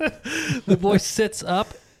 The boy sits up,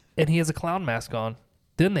 and he has a clown mask on.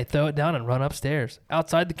 Then they throw it down and run upstairs.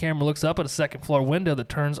 Outside, the camera looks up at a second-floor window that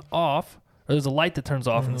turns off. Or there's a light that turns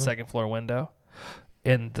off in the second-floor window.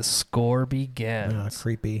 And the score begins.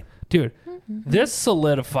 Creepy. Dude, this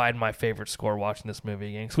solidified my favorite score watching this movie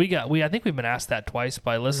again. So I think we've been asked that twice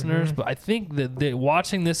by listeners, but I think that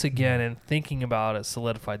watching this again and thinking about it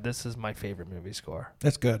solidified this is my favorite movie score.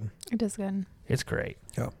 It's good. It is good. It's great.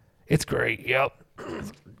 Yep. It's great. Yep.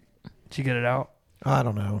 Did you get it out? I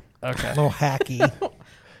don't know. Okay. A little hacky.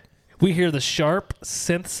 We hear the sharp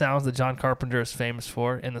synth sounds that John Carpenter is famous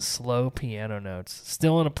for and the slow piano notes.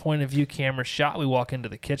 Still in a point-of-view camera shot, we walk into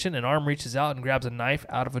the kitchen. An arm reaches out and grabs a knife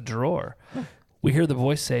out of a drawer. We hear the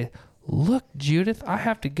voice say, "Look, Judith, I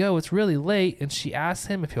have to go. It's really late." And she asks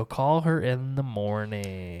him if he'll call her in the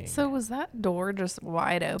morning. So was that door just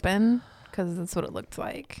wide open? Because that's what it looked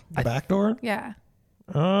like. The back door? Yeah.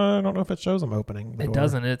 I don't know if it shows them opening. The It door.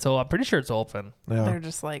 doesn't. I'm pretty sure it's open. Yeah. They're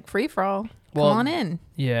just like, free for all. Well, Come on in.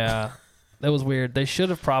 Yeah. That was weird. They should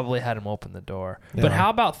have probably had him open the door. Yeah. But how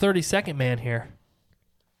about 30-Second Man here?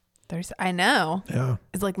 I know. Yeah.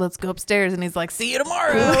 He's like, let's go upstairs. And he's like, see you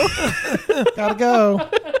tomorrow. Gotta go.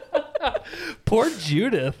 Poor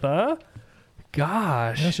Judith, huh?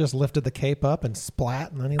 Gosh. He just lifted the cape up and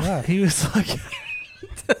splat, and then he left. He was like...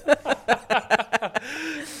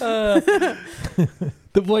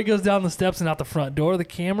 The boy goes down the steps and out the front door. The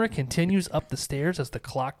camera continues up the stairs as the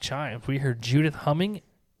clock chimes. We hear Judith humming,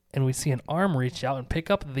 and we see an arm reach out and pick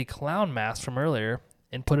up the clown mask from earlier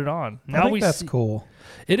and put it on. I think that's cool.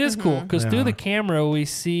 It is cool because through Yeah. the camera we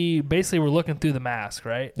see basically we're looking through the mask,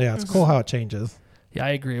 right? Yeah, it's cool how it changes. Yeah, I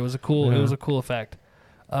agree. It was a cool. Yeah. It was a cool effect.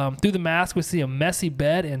 Through the mask, we see a messy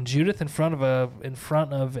bed and Judith in front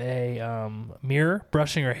of a mirror,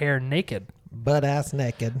 brushing her hair naked, Butt ass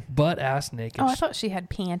naked. butt ass naked. Oh, I thought she had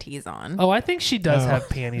panties on. Oh, I think she does Oh. have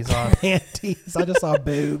panties on. Panties. I just saw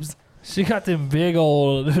boobs. She got them big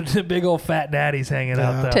old fat natties hanging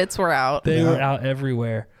out Yeah. though. Tits were out. They Yeah. were out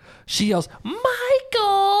everywhere. She yells,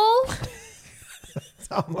 "Michael!"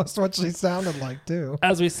 That's almost what she sounded like, too.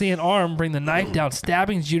 as we see an arm bring the knife down,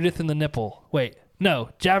 stabbing Judith in the nipple. Wait, no,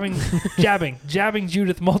 jabbing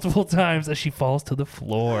Judith multiple times as she falls to the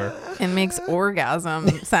floor. It makes orgasm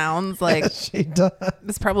sounds like She does.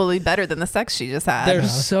 it's probably better than the sex she just had.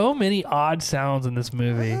 There's so many odd sounds in this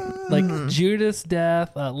movie, like Judith's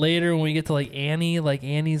death. Later, when we get to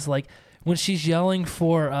Annie's like when she's yelling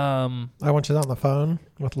for I want you on the phone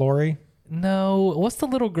with Lori. no, what's the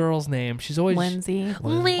little girl's name? She's always Lindsay.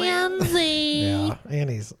 Yeah.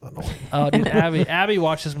 Annie's annoying. Oh, dude, Abby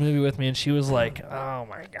watched this movie with me, and she was like, "Oh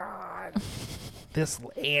my god, this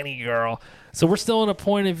Annie girl." So we're still in a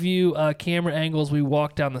point of view camera angle as we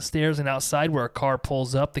walk down the stairs and outside where a car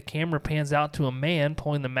pulls up. The camera pans out to a man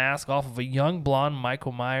pulling the mask off of a young blonde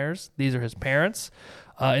Michael Myers. These are his parents,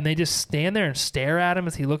 and they just stand there and stare at him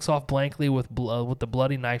as he looks off blankly with the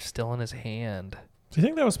bloody knife still in his hand. Do you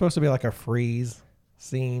think that was supposed to be like a freeze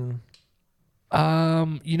scene?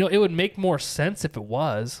 It would make more sense if it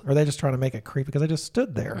was. Or are they just trying to make it creepy? Because they just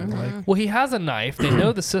stood there. And like, Well, he has a knife. They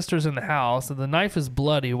know the sister's in the house, and the knife is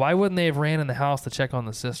bloody. Why wouldn't they have ran in the house to check on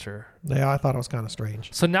the sister? yeah, I thought it was kind of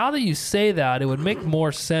strange. So now that you say that, it would make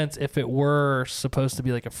more sense if it were supposed to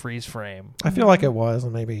be like a freeze frame. I feel like it was,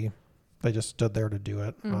 and maybe they just stood there to do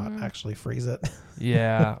it, not actually freeze it.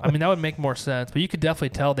 Yeah. I mean, that would make more sense. But you could definitely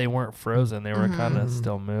tell they weren't frozen. They were kind of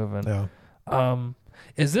still moving. Yeah.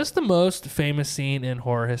 Is this the most famous scene in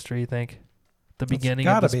horror history, you think? The beginning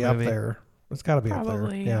of this be movie? up there. It's got to be up there.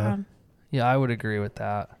 Probably, Yeah. yeah. Yeah, I would agree with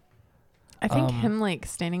that. I think him like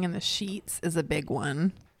standing in the sheets is a big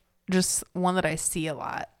one. Just one that I see a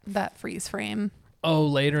lot. That freeze frame. Oh,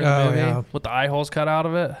 later in the Oh, movie? yeah. With the eye holes cut out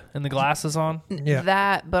of it and the glasses on? Yeah.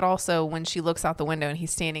 That, but also when she looks out the window and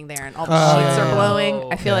he's standing there and all the Oh, sheets yeah. are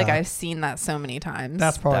blowing. I feel like Yeah. I've seen that so many times.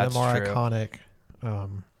 That's probably That's the more true. iconic.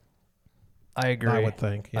 I agree. I would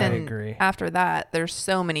think. Yeah. I And agree. After that, there's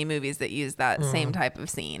so many movies that use that same type of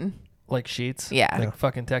scene. Like Sheets? Yeah. Like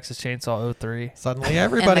fucking Texas Chainsaw 03. Suddenly And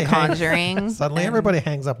everybody The Conjuring. Suddenly and- everybody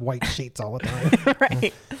hangs up white sheets all the time.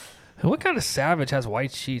 right. What kind of savage has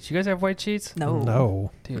white sheets? You guys have white sheets?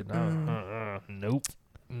 No. Dude, no. Nope.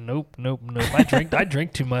 Nope. I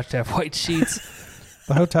drink too much to have white sheets.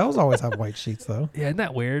 The hotels always have white sheets though. Yeah, isn't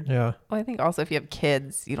that weird? Yeah. Well, I think also if you have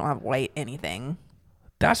kids, you don't have white anything.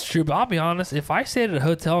 That's true, but I'll be honest. If I stayed at a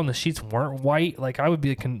hotel and the sheets weren't white, like I would be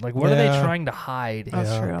like, what are they Yeah. trying to hide That's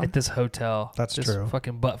Yeah. true. at this hotel? That's this true.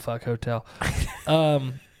 Fucking buttfuck hotel.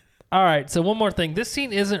 All right. So one more thing. This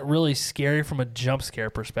scene isn't really scary from a jump scare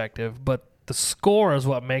perspective, but the score is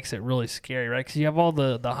what makes it really scary, right? Because you have all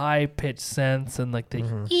the high pitched synths and like the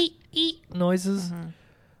eat noises.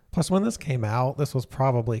 Plus, when this came out, this was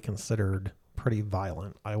probably considered pretty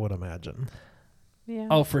violent, I would imagine. Yeah.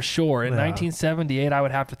 Oh, for sure. In Yeah. 1978, I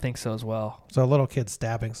would have to think so as well. So a little kid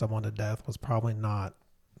stabbing someone to death was probably not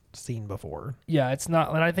seen before. Yeah, it's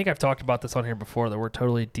not. And I think I've talked about this on here before that we're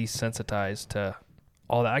totally desensitized to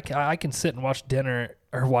all that. I can sit and watch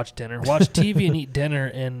TV and eat dinner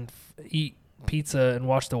and eat pizza and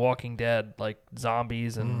watch The Walking Dead, like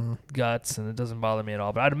zombies and guts, and it doesn't bother me at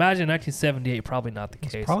all. But I'd imagine in 1978, probably not the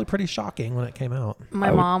case. Probably pretty shocking when it came out.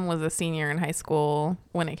 My mom was a senior in high school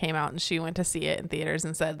when it came out, and she went to see it in theaters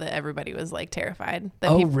and said that everybody was like terrified.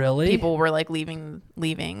 That Oh, really? People were like leaving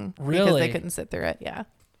because Really? they couldn't sit through it. Yeah.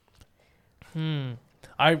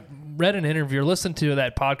 I read an interview or listened to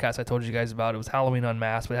that podcast I told you guys about. It was Halloween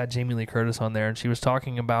Unmasked, but it had Jamie Lee Curtis on there, and she was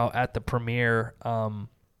talking about at the premiere,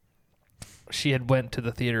 she had went to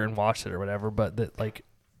the theater and watched it or whatever, but that like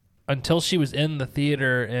until she was in the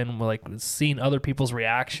theater and like seeing other people's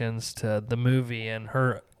reactions to the movie and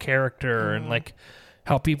her character and like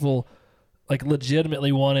how people like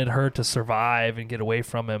legitimately wanted her to survive and get away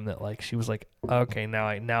from him, that like she was like, okay, now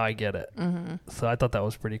I get it. So I thought that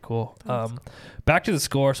was pretty cool. Back to the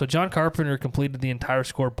score. So John Carpenter completed the entire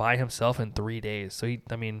score by himself in 3 days. So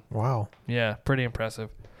Wow. yeah, pretty impressive.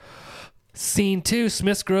 Scene 2,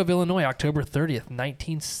 Smiths Grove, Illinois, October 30th,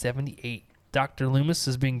 1978. Dr. Loomis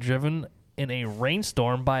is being driven in a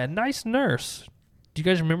rainstorm by a nice nurse. Do you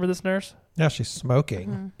guys remember this nurse? Yeah, she's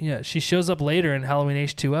smoking. Yeah, she shows up later in Halloween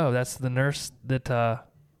H2O. That's the nurse that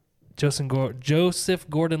Joseph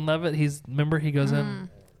Gordon-Levitt, remember he goes in?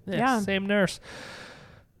 Yeah. Same nurse.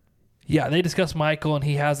 Yeah, they discuss Michael, and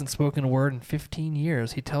he hasn't spoken a word in 15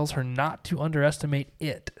 years. He tells her not to underestimate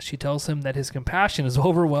it. She tells him that his compassion is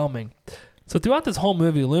overwhelming. So throughout this whole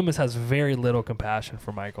movie, Loomis has very little compassion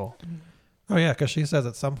for Michael. Oh, yeah, because she says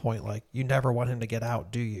at some point, like, you never want him to get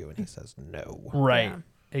out, do you? And he says, no. Right. Yeah.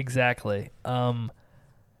 Exactly.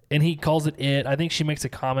 And he calls it it. I think she makes a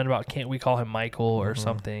comment about can't we call him Michael or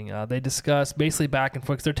something. They discuss basically back and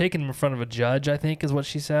forth. 'Cause they're taking him in front of a judge, I think is what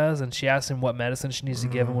she says. And she asks him what medicine she needs to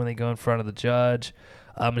give him when they go in front of the judge.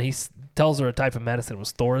 And he tells her a type of medicine. It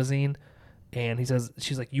was Thorazine. And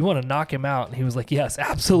she's like, you want to knock him out? And he was like, yes,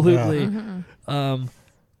 absolutely.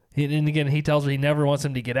 And again, he tells her he never wants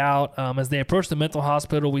him to get out. As they approach the mental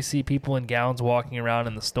hospital, we see people in gowns walking around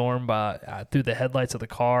in the storm through the headlights of the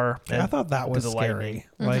car. Yeah, I thought that was the scary.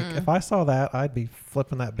 lightning. Like, if I saw that, I'd be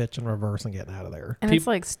flipping that bitch in reverse and getting out of there. And it's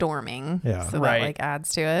like storming. Yeah. So Right. that like adds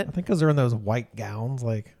to it. I think because they're in those white gowns,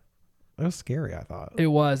 like, it was scary, I thought. It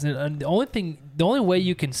was. And the only way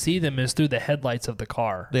you can see them is through the headlights of the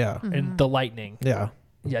car. Yeah. And the lightning. Yeah.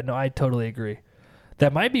 Yeah, no, I totally agree.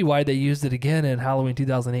 That might be why they used it again in Halloween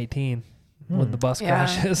 2018 when the bus Yeah.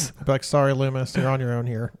 crashes. Be like, sorry, Loomis, you're on your own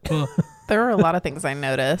here. There were a lot of things I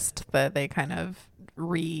noticed that they kind of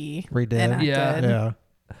Redid. enacted. Yeah.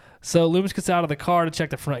 So Loomis gets out of the car to check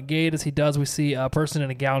the front gate. As he does, we see a person in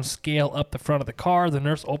a gown scale up the front of the car. The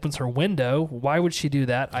nurse opens her window. Why would she do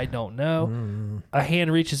that? I don't know. A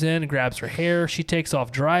hand reaches in and grabs her hair. She takes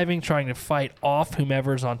off driving, trying to fight off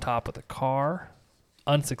whomever's on top of the car,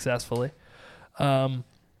 unsuccessfully.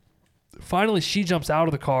 Finally, she jumps out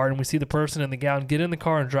of the car, and we see the person in the gown get in the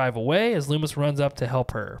car and drive away as Loomis runs up to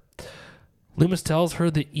help her. Loomis tells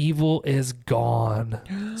her the evil is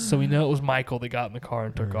gone. So we know it was Michael that got in the car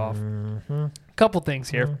and took off. Couple things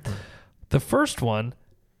here. The first one,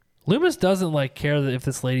 Loomis doesn't like care that if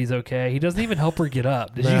this lady's okay. He doesn't even help her get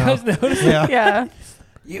up. Did you No. guys notice? Yeah. Yeah.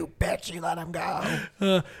 You bet you let him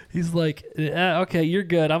go. He's like, okay, you're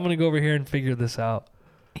good. I'm going to go over here and figure this out.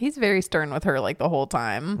 He's very stern with her like the whole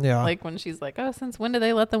time. Yeah. Like when she's like, oh, since when do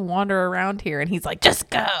they let them wander around here? And he's like, just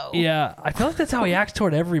go. Yeah, I feel like that's how he acts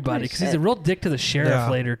toward everybody because he's a real dick to the sheriff Yeah.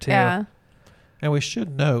 later, too. Yeah. And we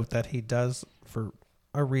should note that he does, for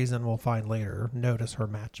a reason we'll find later, notice her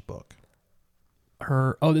matchbook.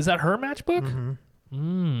 Is that her matchbook?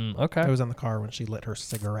 Okay. It was in the car when she lit her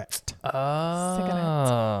cigarette.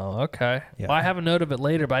 Oh, okay. Yeah. Well, I have a note of it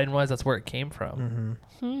later, but I didn't realize that's where it came from.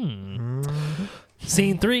 Mm-hmm.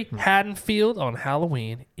 Scene 3, Haddonfield on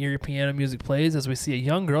Halloween. Eerie piano music plays as we see a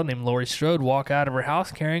young girl named Laurie Strode walk out of her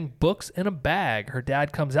house carrying books in a bag. Her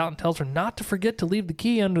dad comes out and tells her not to forget to leave the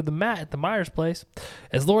key under the mat at the Myers place.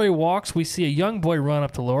 As Laurie walks, we see a young boy run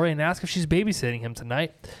up to Laurie and ask if she's babysitting him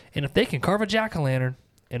tonight and if they can carve a jack-o'-lantern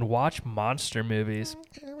and watch monster movies.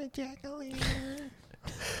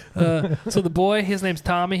 So the boy, his name's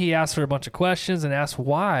Tommy, he asks her a bunch of questions and asks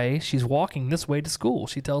why she's walking this way to school.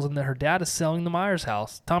 She tells him that her dad is selling the Myers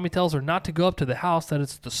house. Tommy tells her not to go up to the house, that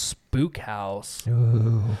it's the spook house.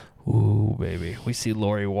 Ooh, baby. We see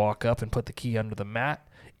Laurie walk up and put the key under the mat.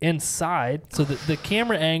 Inside, so the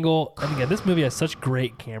camera angle, and again, this movie has such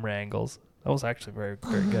great camera angles. That was actually very,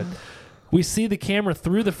 very good. We see the camera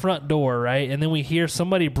through the front door, right? And then we hear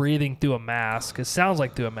somebody breathing through a mask. It sounds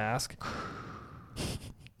like through a mask.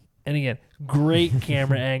 And again, great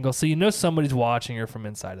camera angle. So you know somebody's watching her from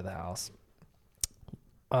inside of the house.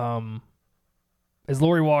 As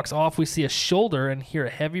Laurie walks off, we see a shoulder and hear a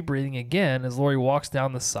heavy breathing again as Laurie walks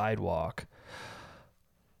down the sidewalk.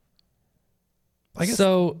 I guess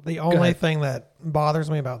so the go only ahead. thing that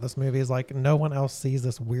bothers me about this movie is like no one else sees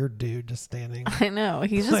this weird dude just standing. I know.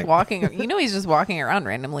 He's just Like- walking. You know, he's just walking around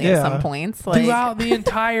randomly Yeah. at some points. Like, Throughout the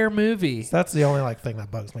entire movie. So that's the only like thing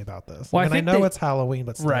that bugs me about this. Well, I I mean, I think know they- it's Halloween,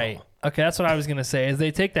 but still. Right. Okay, that's what I was going to say, is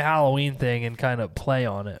they take the Halloween thing and kind of play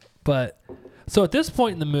on it. But, so at this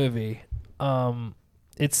point in the movie,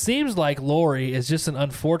 it seems like Laurie is just an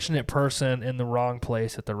unfortunate person in the wrong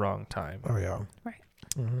place at the wrong time. Oh yeah. Right.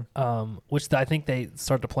 Which I think they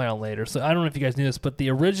start to play on later. So I don't know if you guys knew this, but the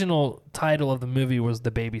original title of the movie was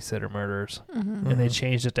The Babysitter Murders. And they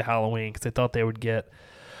changed it to Halloween because they thought they would get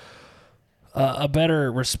a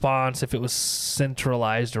better response if it was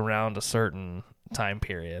centralized around a certain time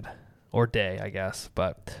period or day, I guess.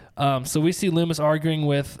 But so we see Loomis arguing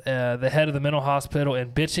with the head of the mental hospital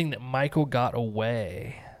and bitching that Michael got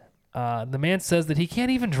away. The man says that he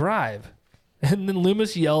can't even drive. And then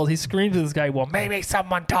Loomis yells, he screams at this guy, well, maybe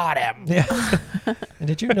someone taught him. Yeah. And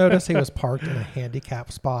did you notice he was parked in a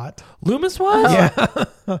handicap spot? Loomis was? Yeah.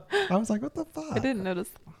 I was like, what the fuck? I didn't notice.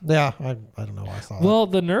 Yeah, I don't know why I saw that. Well,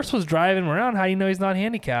 the nurse was driving him around. How do you know he's not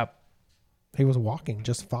handicapped? He was walking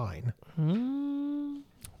just fine.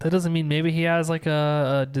 That doesn't mean maybe he has like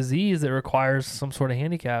a disease that requires some sort of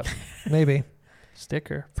handicap Maybe.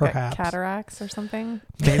 sticker. Perhaps. Cataracts or something.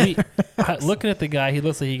 Maybe. Looking at the guy, he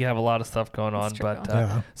looks like he can have a lot of stuff going on. That's true. But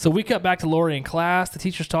Yeah. so we cut back to Laurie in class. The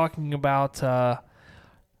teacher's talking about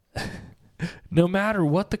no matter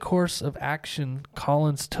what the course of action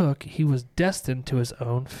Collins took, he was destined to his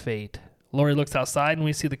own fate. Laurie looks outside and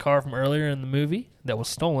we see the car from earlier in the movie that was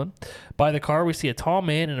stolen. By the car, we see a tall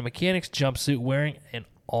man in a mechanic's jumpsuit wearing an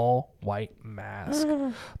all-white mask.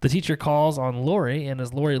 The teacher calls on Laurie, and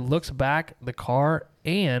as Laurie looks back, the car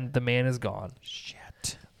and the man is gone.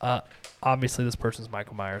 Shit. Obviously, this person's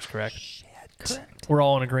Michael Myers, correct? Correct. We're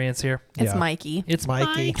all in agreement here. It's Yeah. Mikey. It's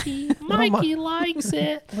Mikey. Mikey likes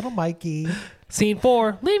it. Little Mikey. Scene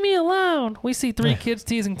 4, leave me alone. We see 3 kids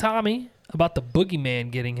teasing Tommy about the boogeyman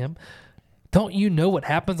getting him. Don't you know what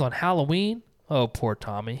happens on Halloween? Oh, poor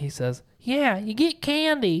Tommy. He says, yeah, you get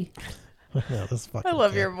candy. Yeah, this fucking I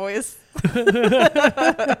love kid. your voice. I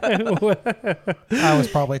was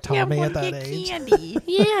probably Tommy at that age. Candy.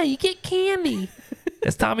 Yeah, you get candy.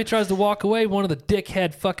 As Tommy tries to walk away, one of the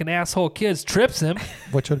dickhead fucking asshole kids trips him.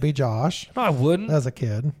 Which would be Josh No, I wouldn't. as a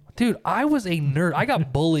kid. Dude, I was a nerd. I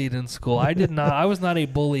got bullied in school. I was not a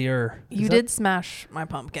bullier. You did smash my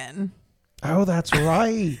pumpkin. Oh, that's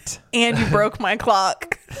right. And you broke my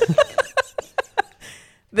clock.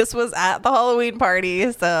 This was at the Halloween party,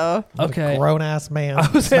 so Okay. Grown ass man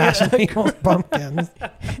smashing people's pumpkins.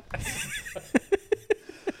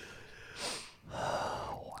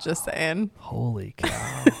 just saying. Holy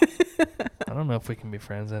cow. I don't know if we can be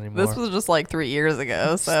friends anymore. This was just like 3 years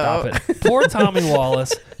ago, so Stop it. Poor Tommy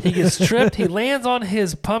Wallace. He gets tripped. He lands on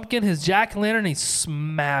his pumpkin, his jack-o'-lantern, and he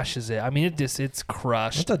smashes it. I mean, it's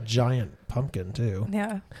crushed. It's a giant pumpkin, too.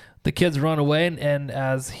 yeah. The kids run away, and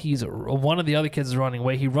as one of the other kids is running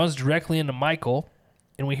away, he runs directly into Michael,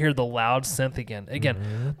 and we hear the loud synth again.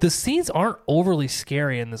 Again, the scenes aren't overly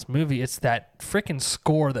scary in this movie. It's that freaking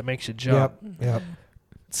score that makes you jump. Yep.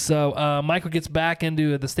 So Michael gets back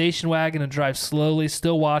into the station wagon and drives slowly,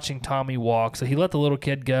 still watching Tommy walk. So he let the little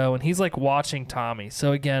kid go, and he's like watching Tommy.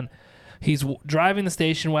 So again, he's driving the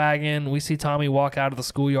station wagon. We see Tommy walk out of the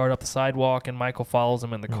schoolyard up the sidewalk, and Michael follows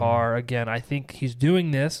him in the car. Again, I think he's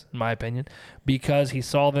doing this, in my opinion, because he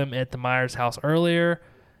saw them at the Myers house earlier,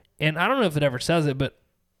 And I don't know if it ever says it, but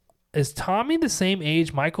is Tommy the same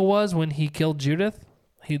age Michael was when he killed Judith?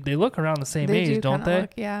 They look around the same age, don't they?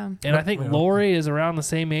 Yeah. And I think Yeah. Lori is around the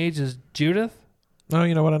same age as Judith. Oh,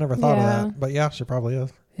 you know what? I never thought Yeah. of that. But yeah, she probably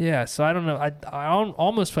is. Yeah, so I don't know. I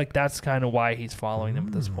almost feel like that's kind of why he's following them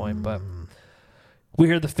at this point. But we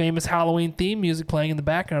hear the famous Halloween theme music playing in the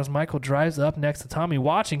background as Michael drives up next to Tommy,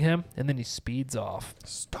 watching him, and then he speeds off.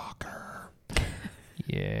 Stalker.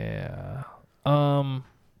 Yeah.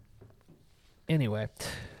 Anyway,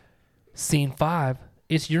 scene 5.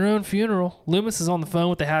 It's your own funeral. Loomis is on the phone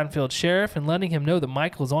with the Haddonfield sheriff and letting him know that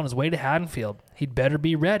Michael is on his way to Haddonfield. He'd better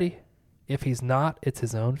be ready. If he's not, it's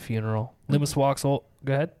his own funeral. Loomis walks. Go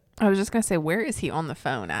ahead. I was just gonna say, where is he on the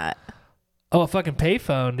phone at? Oh, a fucking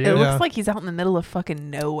payphone, dude. It Yeah. looks like he's out in the middle of fucking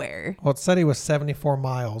nowhere. Well, it said he was 74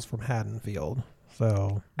 miles from Haddonfield.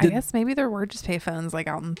 So, I guess maybe there were just payphones like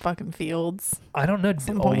out in fucking fields. I don't know.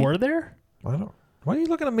 Some Oh, point. were there? I don't. What are you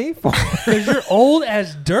looking at me for? Because you're old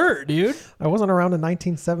as dirt, dude. I wasn't around in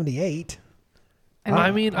 1978.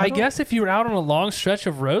 I mean, I don't- guess if you were out on a long stretch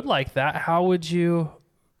of road like that, how would you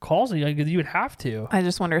call somebody? Like, you would have to. I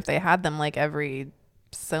just wonder if they had them like every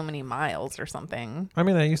so many miles or something. I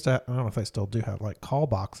mean, they used to. I don't know if they still do have like call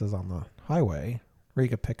boxes on the highway where you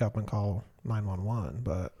could pick up and call 911.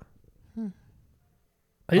 But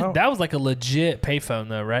Oh. That was like a legit payphone,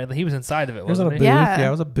 though, right? Like, he was inside of it, it was in a wasn't booth. he? Yeah. Yeah,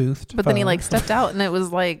 it was a booth. But then he phone. like stepped out and it was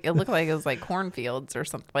like it looked like it was like cornfields or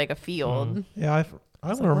something, like a field. Yeah, I don't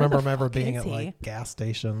like, where remember the him ever fuck being is at he? like gas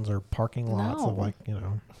stations or parking lots of No. like, you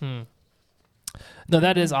know. No,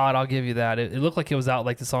 that is odd. I'll give you that. It looked like it was out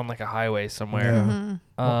like this on like a highway somewhere. Yeah. Mm-hmm.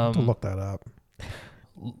 I'll have to look that up.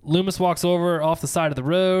 Loomis walks over off the side of the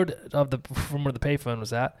road from where the payphone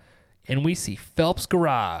was at, and we see Phelps'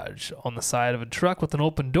 garage on the side of a truck with an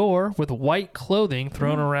open door with white clothing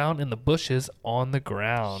thrown around in the bushes on the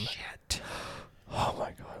ground. Shit. Oh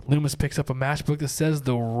my God. Loomis picks up a matchbook that says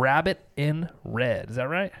The Rabbit in Red. Is that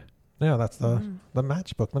right? Yeah, that's the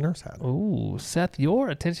matchbook the nurse had. Ooh, Seth, your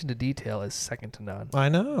attention to detail is second to none. I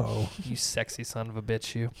know. You sexy son of a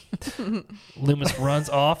bitch, you. Loomis runs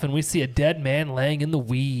off, and we see a dead man laying in the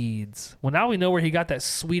weeds. Well, now we know where he got that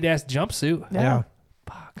sweet-ass jumpsuit. Yeah.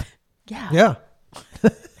 Fuck. Yeah. Yeah.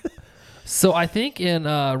 So I think in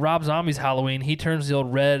Rob Zombie's Halloween, he turns the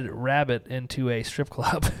old Red Rabbit into a strip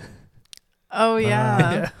club. Oh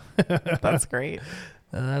yeah. That's great.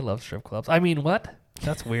 I love strip clubs. I mean, what?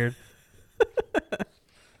 That's weird.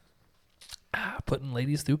 Putting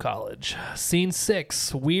ladies through college. Scene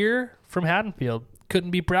 6. We're from Haddonfield.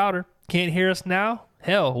 Couldn't be prouder. Can't hear us now?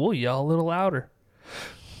 Hell, we'll yell a little louder.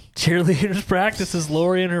 Cheerleaders practice as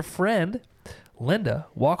Lori and her friend, Linda,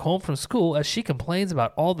 walk home from school as she complains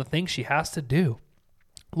about all the things she has to do.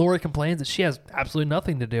 Lori complains that she has absolutely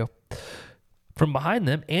nothing to do. From behind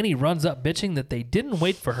them, Annie runs up bitching that they didn't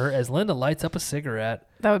wait for her as Linda lights up a cigarette.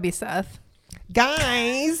 That would be Seth.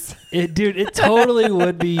 Guys, Dude, it totally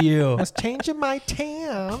would be I you. was changing my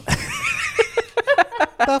tam.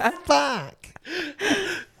 The fuck?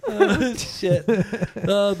 Shit.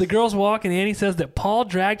 The girls walk and Annie says that Paul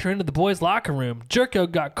dragged her into the boys' locker room. Jerko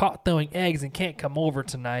got caught throwing eggs and can't come over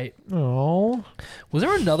tonight. Oh. Was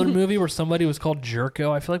there another movie where somebody was called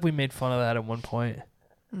Jerko? I feel like we made fun of that at one point.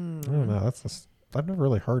 I don't know. I've never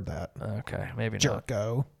really heard that. Okay, maybe not.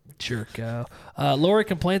 Jerko. Jerko. Lori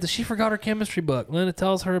complains that she forgot her chemistry book. Linda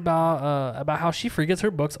tells her about how she forgets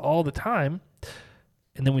her books all the time.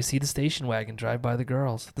 And then we see the station wagon drive by the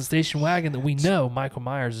girls. The station wagon that we know Michael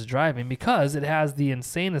Myers is driving because it has the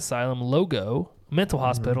insane asylum logo, mental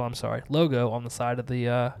hospital, logo on the side of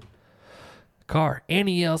the car.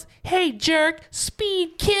 Annie yells, "Hey, jerk,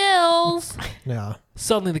 speed kills!" Yeah.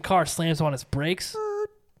 Suddenly the car slams on its brakes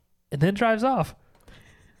and then drives off.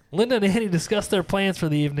 Linda and Annie discuss their plans for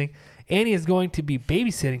the evening. Annie is going to be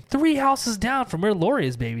babysitting 3 houses down from where Lori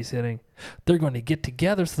is babysitting. They're going to get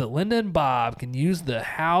together so that Linda and Bob can use the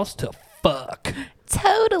house to fuck.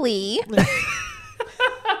 Totally.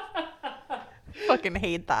 Fucking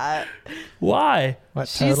hate that. Why? What,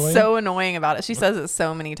 She's totally? so annoying about it. She says it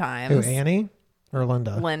so many Who, times. Annie or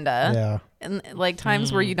Linda? Linda. Yeah. And like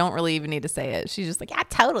times where you don't really even need to say it. She's just like, yeah,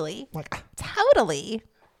 totally. Like, Totally.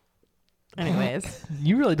 Anyways,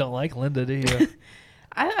 You really don't like Linda, do you?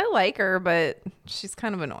 I like her, but she's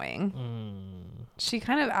kind of annoying. She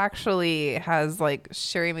kind of actually has like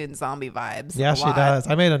Sherry Moon zombie vibes. yeah, a she lot. does.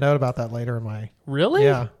 I made a note about that later in my. Really?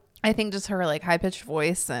 Yeah. I think just her like high pitched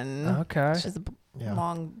voice and Okay. she's Yeah.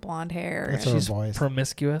 long blonde hair. That's and- her She's voice.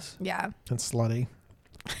 promiscuous. yeah. And slutty.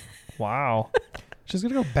 Wow. She's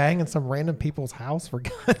going to go bang in some random people's house for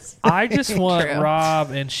God's I just want True.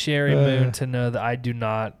 Rob and Sherry Moon to know that I do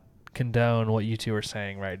not condone what you two are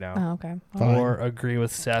saying right now. Oh, okay. Fine. Or agree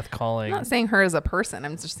with Seth I'm calling. not saying her as a person.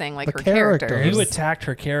 I'm just saying like The her characters. characters. You attacked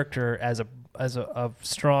her character as a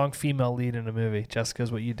strong female lead in a movie.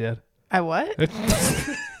 Jessica's what you did. I what?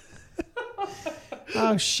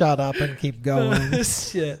 Oh, shut up and keep going.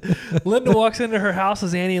 Shit. Linda walks into her house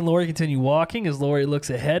as Annie and Lori continue walking. As Lori looks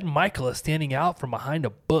ahead, Michael is standing out from behind a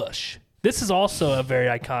bush. This is also a very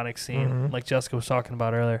iconic scene, like Jessica was talking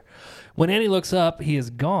about earlier. When Annie looks up, he is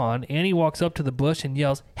gone. Annie walks up to the bush and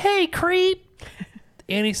yells, "Hey, creep!"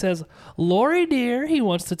 Annie says, "Lori, dear, he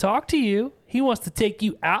wants to talk to you. He wants to take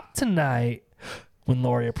you out tonight." When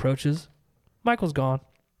Lori approaches, Michael's gone.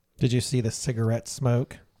 Did you see the cigarette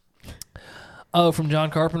smoke? Oh, from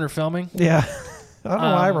John Carpenter filming? Yeah. I don't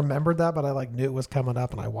know why I remembered that, but I like knew it was coming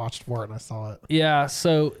up and I watched for it and I saw it. Yeah,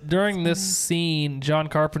 so during this scene, John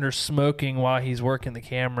Carpenter's smoking while he's working the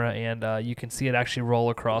camera, and you can see it actually roll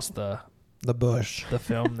across the bush. The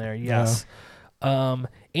film there, yes.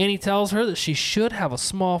 Annie tells her that she should have a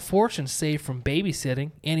small fortune saved from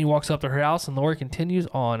babysitting. Annie walks up to her house, and Lori continues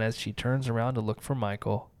on as she turns around to look for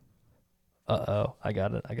Michael. Uh-oh, I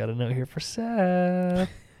got a note here for Seth.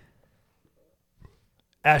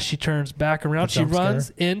 As she turns back around, she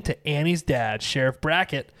runs into Annie's dad, Sheriff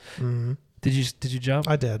Brackett. Mm-hmm. Did you jump?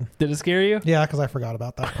 I did. Did it scare you? Yeah, because I forgot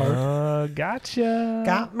about that part. Gotcha.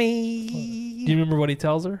 Got me. Do you remember what he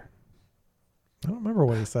tells her? I don't remember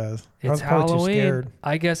what he says. I It's was probably too Halloween. scared.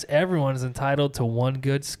 I guess everyone's entitled to one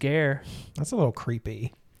good scare. That's a little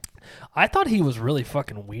creepy. I thought he was really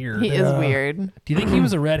fucking weird. He is weird. Do you think he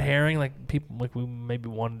was a red herring? Like people, like we maybe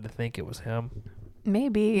wanted to think it was him.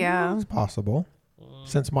 Maybe, yeah. It's possible.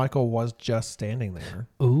 Since Michael was just standing there.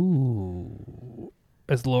 Ooh.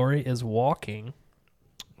 As Lori is walking,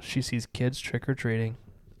 she sees kids trick-or-treating.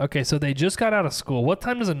 Okay, so they just got out of school. What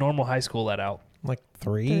time does a normal high school let out? Like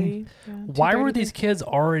 3? Yeah, Why were these kids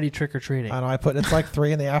already trick-or-treating? I don't know. I put it's like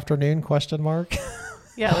 3 in the afternoon, question mark.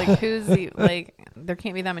 Yeah, like who's the, like, there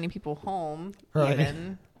can't be that many people home, Right.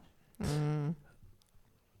 even.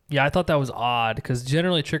 Yeah, I thought that was odd because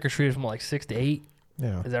generally trick-or-treaters from like 6 to 8.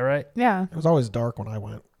 Yeah. Is that right? Yeah. It was always dark when I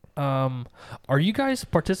went. Are you guys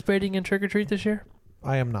participating in trick-or-treat this year?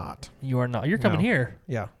 I am not. You are not. You're coming No. here.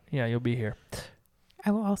 Yeah. Yeah, you'll be here. I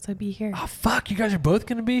will also be here. Oh, fuck. You guys are both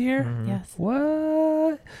going to be here? Mhm. Yes.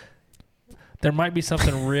 What? There might be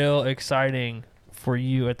something real exciting for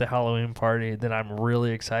you at the Halloween party that I'm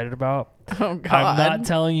really excited about. Oh, God. I'm not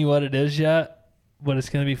telling you what it is yet, but it's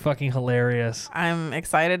going to be fucking hilarious. I'm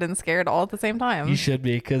excited and scared all at the same time. You should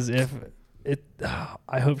be, because if it,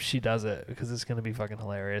 I hope she does it, because it's going to be fucking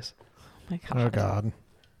hilarious. Oh, my God. Oh, God.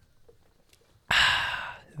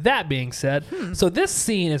 That being said, so this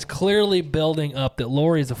scene is clearly building up that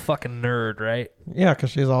Lori's a fucking nerd, right? Yeah, because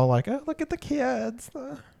she's all like, oh, look at the kids.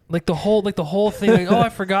 Like the whole thing, like, oh, I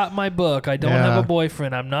forgot my book. I don't have Yeah. a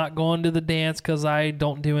boyfriend. I'm not going to the dance because I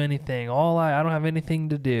don't do anything. I don't have anything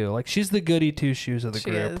to do. Like, she's the goody two shoes of the She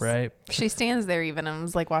group, is. right? She stands there even and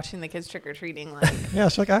was like watching the kids trick or treating. Like, Yeah,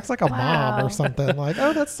 she like acts like a mom Wow. or something. Like,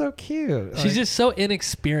 oh, that's so cute. She's Like, just so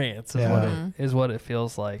inexperienced, is, Yeah. what it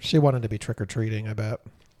feels like. she wanted to be trick or treating. I bet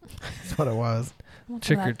that's what it was.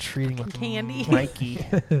 Trick or treating with candy. Mikey,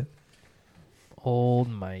 old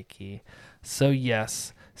Mikey. So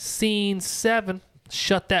yes, scene 7.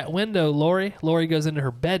 Shut that window, Lori. Lori goes into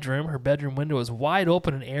her bedroom. Her bedroom window is wide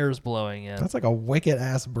open and air is blowing in. That's like a wicked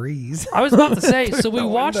ass breeze. I was about to say, so we the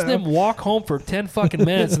watched window. them walk home for 10 fucking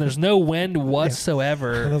minutes and there's no wind And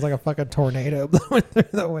whatsoever. there's like a fucking tornado blowing through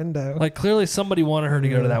the window. Like, clearly somebody wanted her to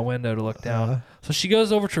go to that window to look down. So she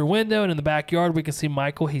goes over to her window, and in the backyard we can see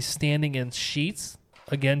Michael. He's standing in sheets.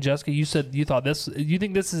 Again, Jessica, you said you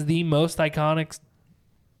think this is the most iconic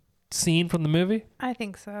scene from the movie? I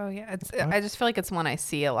think so. Yeah. I just feel like it's one I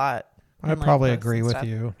see a lot. I in, like, probably posts agree and with stuff.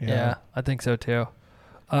 you. Yeah, I think so too.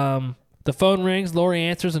 The phone rings. Lori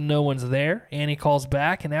answers and no one's there. Annie calls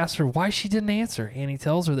back and asks her why she didn't answer. Annie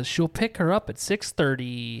tells her that she'll pick her up at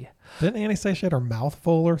 6:30. Didn't Annie say she had her mouth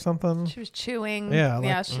full or something? She was chewing. Yeah, like-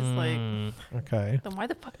 yeah. She's like, Okay. then why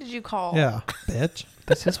the fuck did you call? Yeah, bitch.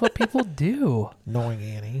 This is what people do. Knowing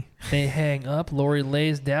Annie. They hang up. Lori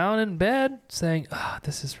lays down in bed saying,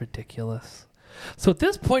 this is ridiculous. So at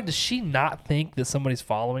this point, does she not think that somebody's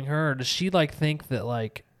following her? Or does she like think that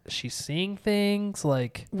like she's seeing things?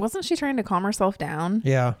 Like, Wasn't she trying to calm herself down?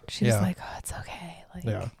 Yeah. She yeah. was like, oh, it's okay. Like,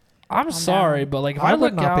 yeah. I'm Calm sorry, down. but like if I I would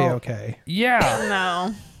look not be out, okay.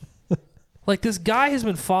 yeah, no. like this guy has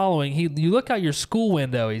been following. You look out your school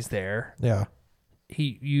window, he's there. Yeah.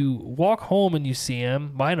 You walk home and you see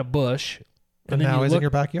him behind a bush, And then now you he's look. in your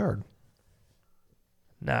backyard.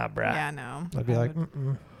 Nah, bruh. Yeah, no. I'd be I like, would-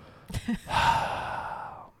 mm-mm.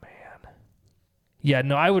 Oh man. Yeah,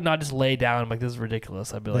 no, I would not just lay down and be like, this is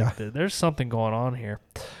ridiculous. I'd be like, there's something going on here.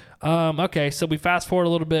 Okay, so we fast forward a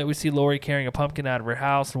little bit. We see Lori carrying a pumpkin out of her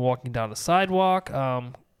house and walking down the sidewalk.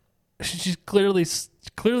 She's clearly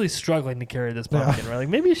struggling to carry this pumpkin, right? Like,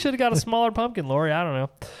 maybe you should have got a smaller pumpkin, Lori. I don't know.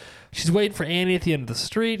 She's waiting for Annie at the end of the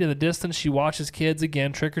street. In the distance, she watches kids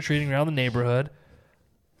again trick-or-treating around the neighborhood.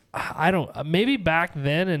 Maybe back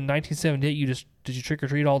then in 1978, did you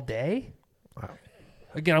trick-or-treat all day? Wow.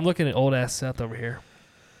 Again, I'm looking at old-ass Seth over here.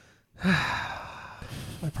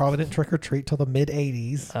 I probably didn't trick or treat till the mid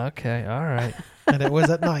 80s. Okay, all right. And it was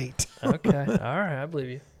at night. Okay, all right, I believe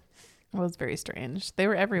you. It was very strange. They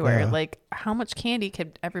were everywhere. Yeah. Like, how much candy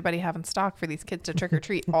could everybody have in stock for these kids to trick or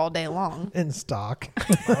treat all day long? In stock.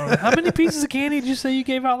 How many pieces of candy did you say you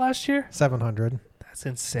gave out last year? 700. That's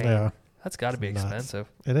insane. Yeah. That's got to be Nuts. expensive.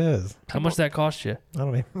 It is. How much did that cost you? I don't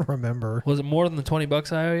even remember. Was it more than the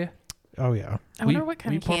 $20 I owe you? Oh, yeah. I wonder We- what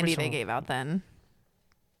kind we of pour me candy some- they gave out then.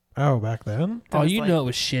 Oh, back then? There Oh, was you like- know it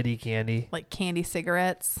was shitty candy. Like candy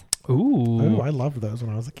cigarettes, Ooh. Oh, I loved those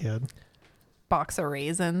when I was a kid. box of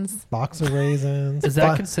raisins. Box of raisins. Is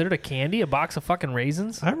that considered a candy? A box of fucking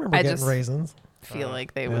raisins? I remember I getting just- raisins. Feel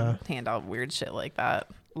like they Yeah. would hand out weird shit like that.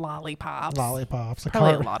 Lollipops. Lollipops.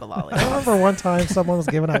 Probably a lot of I lollipops. remember one time someone was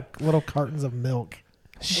giving out little cartons of milk.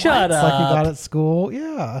 Shut It's like you got up. at school.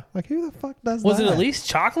 Yeah. Like, who the fuck does Was that? it at least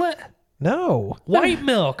chocolate? No. White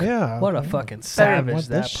milk. Yeah. What a fucking savage want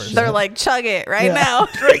that this person. shit. They're like, chug it right Yeah. now.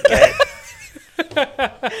 Drink it.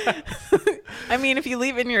 I mean, if you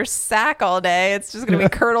leave it in your sack all day, it's just going to be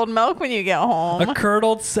curdled milk when you get home. A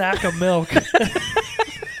curdled sack of milk.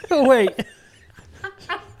 Wait.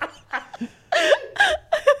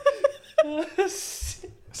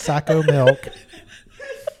 Sacco milk.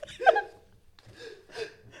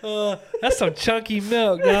 That's some chunky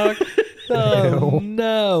milk, dog. Oh, Ew.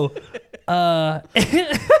 no. Oh,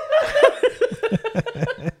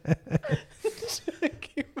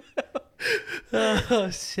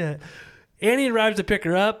 shit. Annie arrives to pick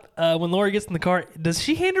her up. When Lori gets in the car, does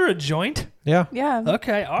she hand her a joint? Yeah. Yeah.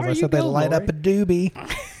 Okay, all 'Cause right, I you said they go, light Lori. up a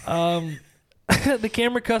doobie. The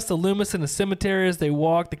camera cuts to Loomis in the cemetery as they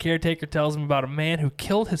walk. The caretaker tells him about a man who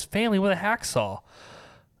killed his family with a hacksaw.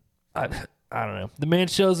 I don't know. The man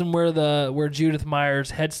shows him where Judith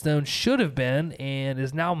Meyer's headstone should have been and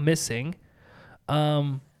is now missing.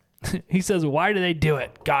 He says, "Why do they do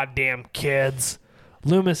it? Goddamn kids."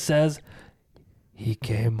 Loomis says, "He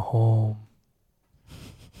came home."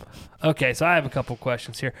 Okay, so I have a couple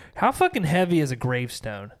questions here. How fucking heavy is a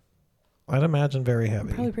gravestone? I'd imagine very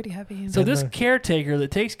heavy. Probably pretty heavy. So this then caretaker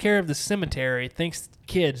that takes care of the cemetery thinks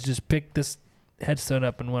kids just picked this headstone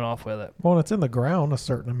up and went off with it. Well, it's in the ground a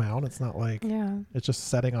certain amount. It's not like yeah. it's just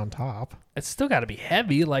setting on top. It's still got to be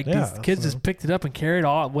heavy. Like Yeah, these kids so- just picked it up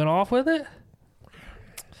and went off with it.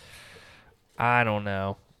 I don't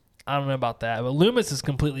know. I don't know about that. But Loomis is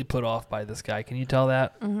completely put off by this guy. Can you tell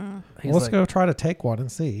that? Mm-hmm. He's Let's like, go try to take one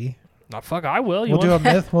and see. "Nah, fuck, I will." We'll do a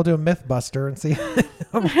myth. We'll do a myth buster and see if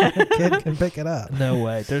a kid can pick it up. No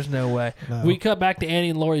way. There's no way. No. We cut back to Annie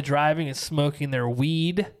and Lori driving and smoking their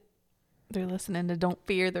weed. They're listening to Don't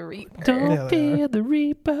Fear the Reaper. Don't Yeah, they are. fear the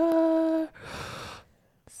Reaper.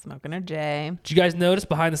 Smoking a J. Did you guys notice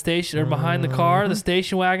behind the station or behind the car, the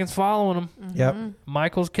station wagon's following them? Yep.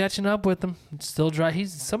 Michael's catching up with them. Still drive.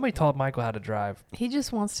 Somebody taught Michael how to drive. He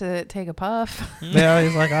just wants to take a puff. Yeah,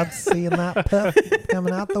 he's like, I'm seeing that puff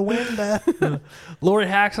coming out the window. Lori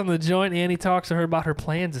hacks on the joint. Annie talks to her about her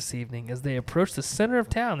plans this evening. As they approach the center of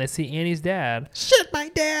town, they see Annie's dad, Shit, my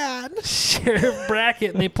dad. Sheriff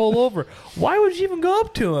Brackett, and they pull over. Why would you even go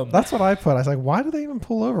up to him? That's what I put. I was like, why do they even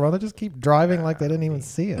pull over? Why don't they just keep driving like they didn't even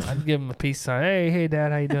see it? I'd give him a peace sign. Hey,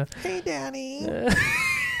 Dad, how you doing? Hey, Daddy.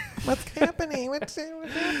 What's happening? What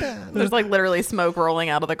happened? There's like literally smoke rolling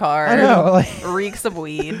out of the car. I know. Like, Reeks of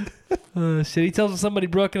weed. Shit, he tells them somebody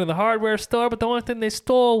broke into the hardware store, but the only thing they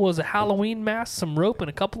stole was a Halloween mask, some rope, and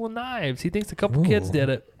a couple of knives. He thinks a couple kids Ooh. did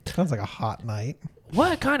it. sounds like a hot night.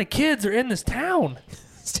 What kind of kids are in this town?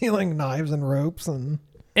 Stealing knives and ropes and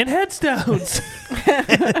And headstones.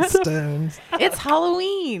 stones. It's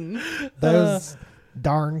Halloween. Those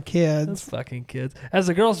darn Those kids. fucking kids. As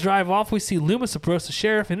the girls drive off, we see Loomis approach the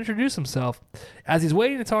sheriff and introduce himself. As he's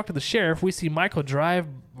waiting to talk to the sheriff, we see Michael drive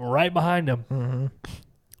right behind him. Mm-hmm.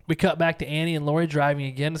 We cut back to Annie and Lori driving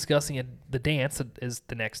again, discussing the dance that is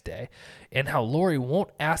the next day, and how Lori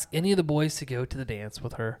won't ask any of the boys to go to the dance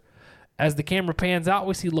with her. As the camera pans out,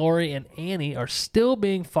 we see Lori and Annie are still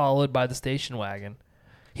being followed by the station wagon.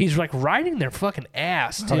 He's like riding their fucking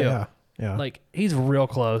ass too. Oh, yeah. Yeah. Like he's real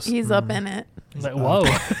close. He's up in it. Like, whoa.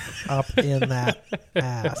 Up in that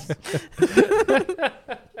ass.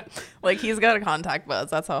 Like he's got a contact buzz.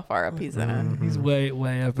 That's how far up he's in it. He's way,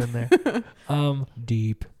 way up in there.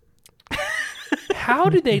 Deep. How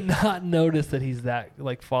did they not notice that he's that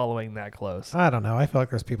like following that close? I don't know. I feel like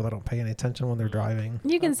there's people that don't pay any attention when they're driving.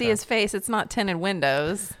 You can see his face. It's not tinted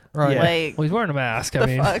windows. Right. Yeah. Like, Well, he's wearing a mask. I the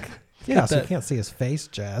mean, fuck? Yeah, so you that- can't see his face,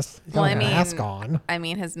 Jess. He's Well, got I a mean- mask on. I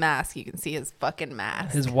mean, his mask. You can see his fucking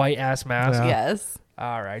mask. his white ass mask. Yeah. Yes.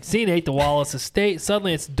 All right. Scene 8, the Wallace estate.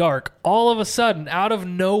 Suddenly it's dark. All of a sudden, out of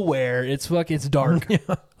nowhere, it's dark.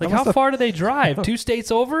 Like, how far do they drive? 2 states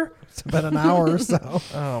over? It's been an hour or so.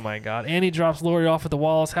 Oh, my God. Annie drops Lori off at the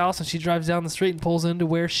Wallace house, and she drives down the street and pulls into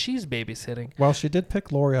where she's babysitting. Well, she did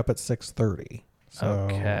pick Lori up at 6:30. So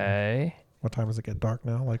Okay. what time does it get dark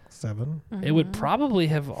now? Like 7? It would probably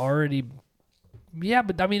have already... Yeah,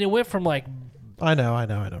 but, I mean, it went from, like... I know.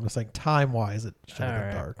 I'm just saying time-wise it should have All been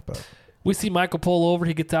right. dark. But We see Michael pull over.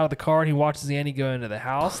 He gets out of the car, and he watches Annie go into the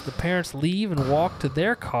house. The parents leave and walk to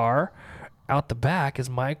their car out the back as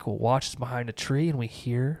Michael watches behind a tree, and we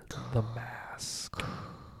hear the mask.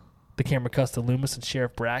 The camera cuts to Loomis and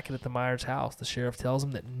Sheriff Brackett at the Myers house. The sheriff tells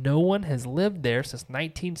him that no one has lived there since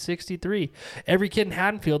 1963. Every kid in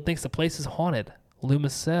Haddonfield thinks the place is haunted.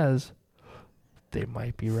 Loomis says they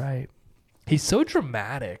might be right. He's so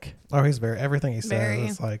dramatic. oh, he's everything he says Very.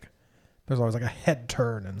 is like there's always like a head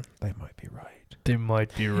turn and they might be right. They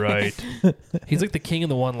might be right. He's like the king of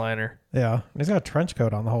the one-liner. Yeah, and he's got a trench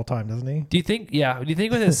coat on the whole time, doesn't he? Do you think? Yeah. Do you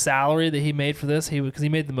think with his salary that he made for this, because he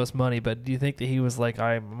made the most money? But do you think that he was like,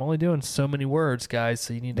 I'm only doing so many words, guys,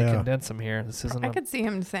 so you need to Yeah. condense them here. This isn't. I could see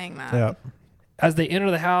him saying that. Yeah. As they enter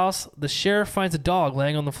the house, the sheriff finds a dog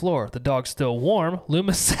laying on the floor. The dog's still warm.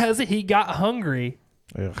 Loomis says that he got hungry.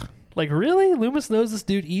 Ugh. Like, really? Loomis knows this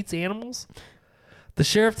dude eats animals? The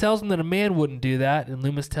sheriff tells him that a man wouldn't do that, and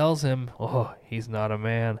Loomis tells him, oh, he's not a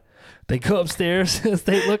man. They go upstairs. As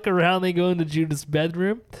they look around, they go into Judith's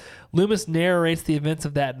bedroom. Loomis narrates the events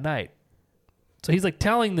of that night. So he's like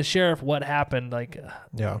telling the sheriff what happened. Like,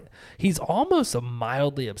 Yeah. he's almost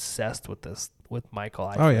mildly obsessed with Michael.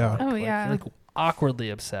 I Oh, feel yeah. like. Oh, Like, yeah. like awkwardly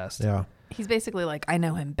obsessed. Yeah. He's basically like, I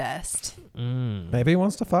know him best. Maybe he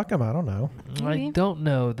wants to fuck him. I don't know. I Maybe. don't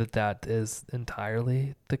know that is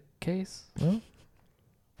entirely the case. Well,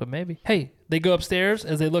 But maybe. Hey, they go upstairs.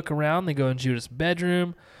 As they look around, they go in Judith's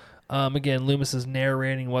bedroom. Again, Loomis is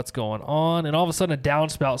narrating what's going on. And all of a sudden, a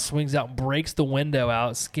downspout swings out and breaks the window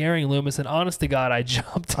out, scaring Loomis. And honest to God, I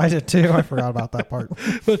jumped. I did too. I forgot about that part.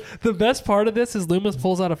 But the best part of this is Loomis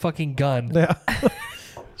pulls out a fucking gun. Yeah.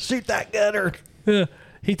 Shoot that gunner.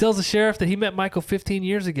 He tells the sheriff that he met Michael 15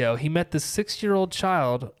 years ago. He met this 6-year-old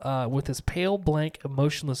child with his pale, blank,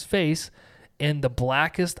 emotionless face and the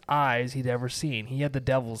blackest eyes he'd ever seen. He had the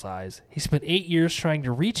devil's eyes. He spent 8 years trying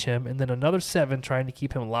to reach him and then another 7 trying to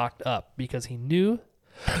keep him locked up because he knew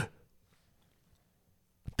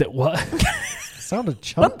that Sounded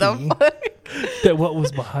What chunky. the fuck? that what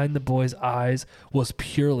was behind the boy's eyes was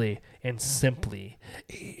purely and simply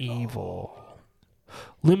evil.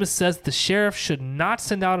 Loomis says the sheriff should not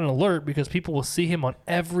send out an alert because people will see him on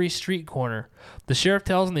every street corner. The sheriff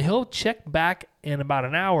tells him that he'll check back in about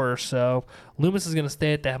an hour or so. Loomis is going to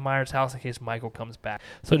stay at the Myers house in case Michael comes back.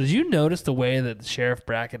 So did you notice the way that Sheriff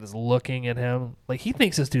Brackett is looking at him? Like, he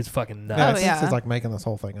thinks this dude's fucking nuts. Yeah, Oh, it seems yeah. he's like making this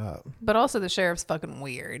whole thing up. But also the sheriff's fucking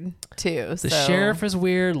weird too. The sheriff is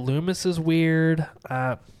weird. Loomis is weird.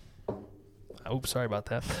 Oops, sorry about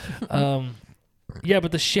that. Yeah,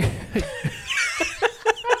 but the sheriff...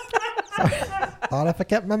 Thought if I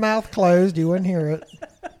kept my mouth closed, you wouldn't hear it.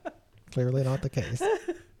 Clearly not the case.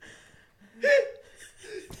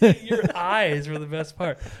 Your eyes were the best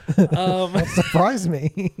part. That surprised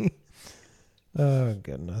me. Oh,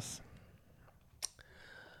 goodness.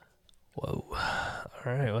 Whoa.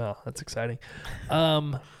 All right, well, that's exciting.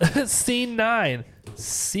 Scene 9,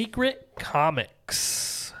 Secret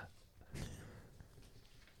Comics.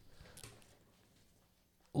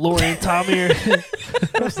 Lori and Tommy are...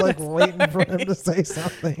 I was like waiting for him to say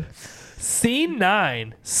something. Scene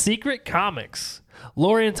 9, Secret Comics.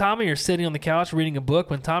 Lori and Tommy are sitting on the couch reading a book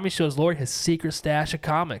when Tommy shows Lori his secret stash of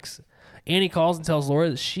comics. Annie calls and tells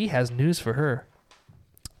Lori that she has news for her.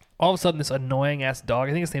 All of a sudden, this annoying-ass dog,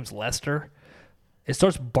 I think his name's Lester, it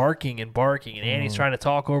starts barking, and Annie's trying to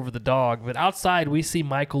talk over the dog. But outside, we see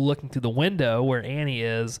Michael looking through the window where Annie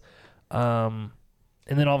is, and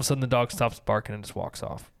then all of a sudden, the dog stops barking and just walks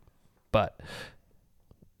off. But...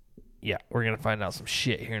 yeah, we're going to find out some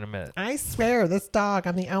shit here in a minute. I swear, this dog,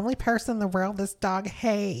 I'm the only person in the world this dog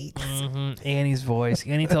hates. Annie's voice.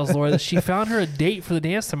 Annie tells Laura that she found her a date for the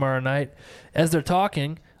dance tomorrow night. As they're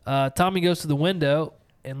talking, Tommy goes to the window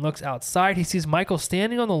and looks outside. He sees Michael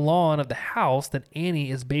standing on the lawn of the house that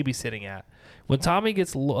Annie is babysitting at. When Tommy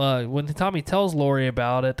tells Lori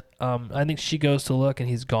about it, I think she goes to look and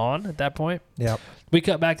he's gone at that point. Yep. We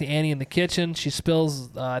cut back to Annie in the kitchen. She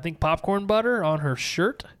spills, I think, popcorn butter on her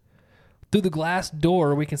shirt. Through the glass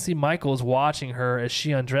door, we can see Michael is watching her as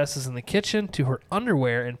she undresses in the kitchen to her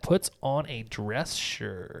underwear and puts on a dress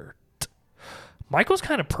shirt. Michael's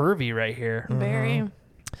kind of pervy right here. Very.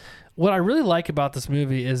 What I really like about this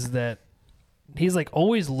movie is that he's like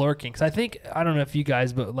always lurking. Because I don't know if you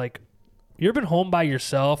guys, but like, you ever been home by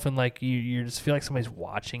yourself and like you just feel like somebody's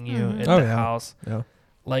watching you in the house? Yeah.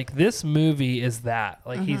 Like this movie is that.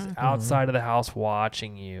 Like he's outside of the house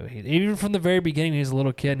watching you. Even from the very beginning, he's a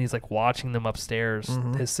little kid and he's like watching them upstairs,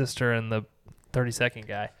 his sister and the 30-second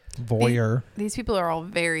guy. Voyeur. These people are all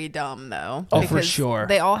very dumb, though. Oh, for because sure.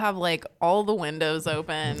 They all have like all the windows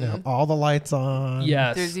open. Yeah, all the lights on.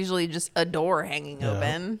 Yes. There's usually just a door hanging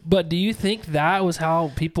open. But do you think that was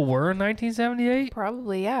how people were in 1978?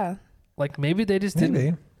 Probably, yeah. Like maybe they just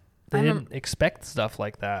Maybe. didn't expect stuff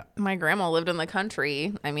like that. My grandma lived in the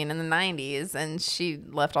country, I mean, in the 90s, and she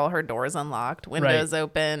left all her doors unlocked, windows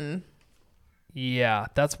open. Yeah,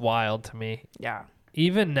 that's wild to me. Yeah.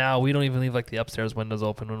 Even now, we don't even leave like the upstairs windows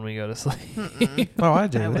open when we go to sleep. Oh, I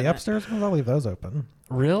do. I The wouldn't. upstairs ones, I'll leave those open.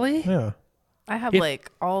 Really? Yeah. I have like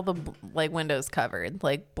all the like windows covered,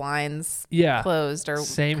 like blinds Yeah. closed or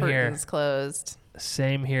Same here. curtains closed.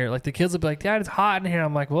 Same here. Like the kids will be like, "Dad, it's hot in here."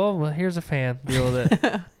 I'm like, well, here's a fan. Deal with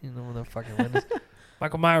it. You know, with the fucking windows.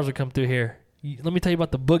 Michael Myers would come through here. Let me tell you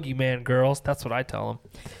about the boogeyman, girls. That's what I tell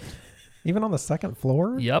them. Even on the second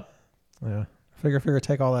floor? Yep. Yeah. Figure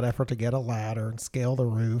take all that effort to get a ladder and scale the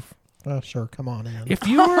roof. Oh, sure. Come on in. If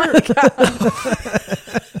you were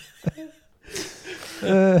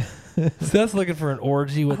Seth's looking for an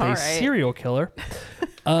orgy with All a right. serial killer.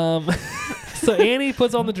 So Annie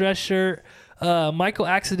puts on the dress shirt. Michael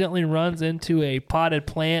accidentally runs into a potted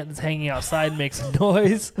plant that's hanging outside and makes a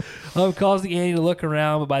noise, causing Annie to look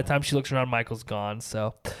around. But by the time she looks around, Michael's gone.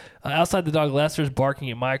 So outside, the dog Lester's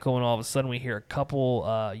barking at Michael, and all of a sudden we hear a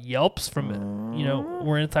couple yelps from,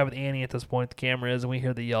 we're inside with Annie at this point. The camera is, and we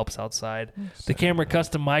hear the yelps outside. The camera cuts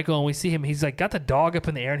to Michael, and we see him. He's like got the dog up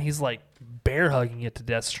in the air, and he's like bear hugging it to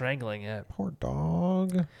death, strangling it. Poor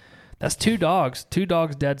dog. That's 2 dogs. 2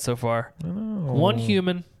 dogs dead so far. Oh. 1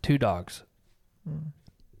 human, 2 dogs.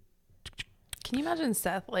 Can you imagine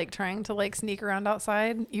Seth like trying to like sneak around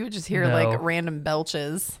outside? You would just hear No. like random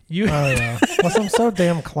belches. You Oh, yeah. Plus, I'm so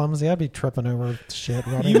damn clumsy. I'd be tripping over shit.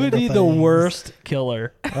 Running you would into be the things. worst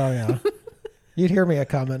killer. Oh, yeah. You'd hear me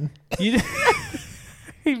a-coming. You'd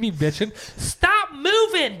be bitching. Stop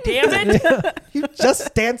moving, damn it! You just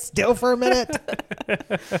stand still for a minute.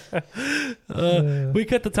 We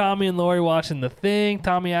cut to Tommy and Lori watching The Thing.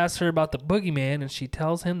 Tommy asks her about the boogeyman, and she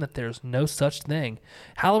tells him that there's no such thing.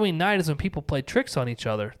 Halloween night is when people play tricks on each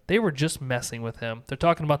other. They were just messing with him. They're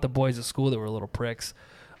talking about the boys at school that were little pricks.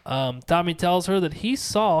 Tommy tells her that he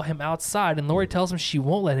saw him outside, and Lori tells him she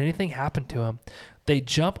won't let anything happen to him. They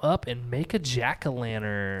jump up and make a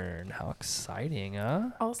jack-o'-lantern. How exciting, huh?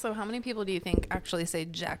 Also, how many people do you think actually say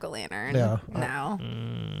jack-o'-lantern Yeah. now?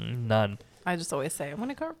 None. I just always say, I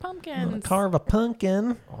want to carve pumpkins. Carve a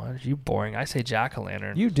pumpkin. Why are you boring? I say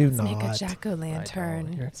jack-o'-lantern. You do Let's not. make a I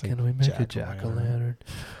jack-o'-lantern. don't. It's a Can we make a jack-o'-lantern. jack-o'-lantern?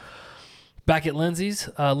 Back at Lindsay's.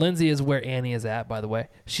 Lindsay is where Annie is at, by the way.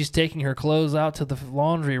 She's taking her clothes out to the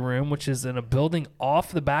laundry room, which is in a building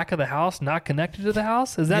off the back of the house, not connected to the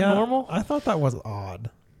house. Is that Yeah, normal? I thought that was odd.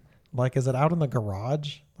 Like, is it out in the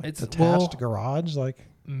garage? Like It's- detached garage? Like,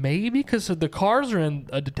 Maybe because the cars are in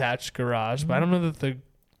a detached garage, but I don't know that the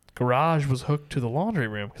garage was hooked to the laundry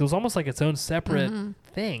room because it was almost like its own separate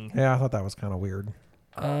thing. yeah, I thought that was kind of weird.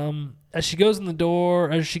 As she goes in the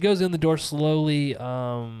door slowly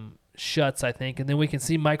shuts, I think, and then we can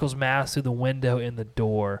see Michael's mask through the window in the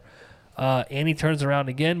door. Annie turns around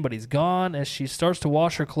again, but he's gone. As she starts to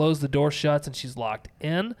wash her clothes, the door shuts and she's locked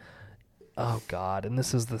in. Oh, God. And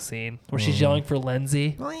this is the scene where she's yelling for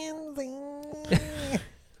Lindsay. Lindsay,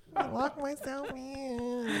 I locked myself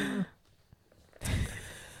in.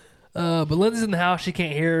 But Lindsay's in the house. She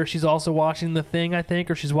can't hear her. She's also watching The Thing, I think,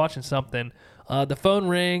 or she's watching something. The phone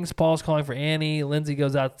rings. Paul's calling for Annie. Lindsay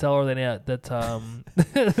goes out to tell her that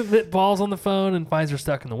that Paul's on the phone and finds her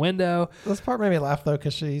stuck in the window. This part made me laugh though,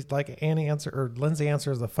 because she's like, Lindsay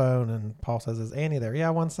answers the phone, and Paul says, "Is Annie there?"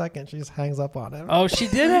 Yeah, 1 second. She just hangs up on him. Oh, she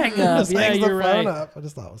did hang up. Just Yeah, hangs you're the phone right. up. I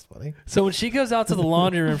just thought it was funny. So when she goes out to the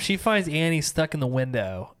laundry room, she finds Annie stuck in the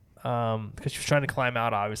window because she was trying to climb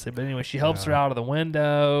out, obviously. But anyway, she helps her out of the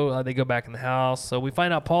window. They go back in the house. So we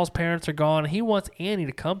find out Paul's parents are gone. He wants Annie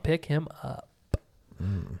to come pick him up.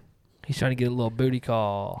 He's trying to get a little booty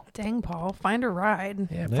call. Dang, Paul, find a ride.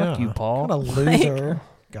 Yeah, fuck you, Paul. What a loser.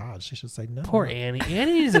 God, she should say no. Poor Annie.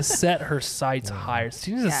 Annie needs to set her sights higher.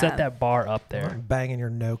 She needs to set that bar up there. Banging your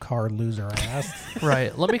no car loser ass.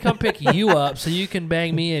 Right. Let me come pick you up so you can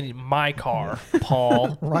bang me in my car,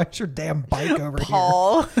 Paul. Ride your damn bike over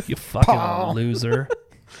Paul. You fucking Paul. loser.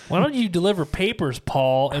 Why don't you deliver papers,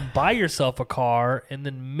 Paul, and buy yourself a car, and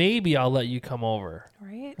then maybe I'll let you come over.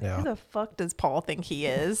 Right? Yeah. Who the fuck does Paul think he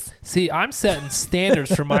is? See, I'm setting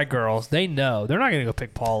standards for my girls. They know. They're not going to go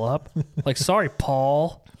pick Paul up. Like, sorry,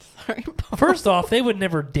 Paul. Sorry, Paul. First off, they would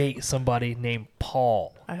never date somebody named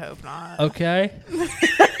Paul. I hope not. Okay?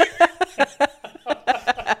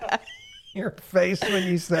 Your face when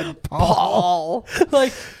you said Paul. Paul.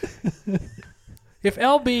 Like, if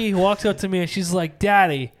LB walks up to me and she's like,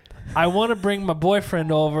 Daddy, I want to bring my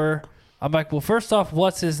boyfriend over. I'm like, well, first off,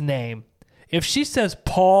 what's his name? If she says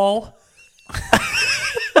Paul,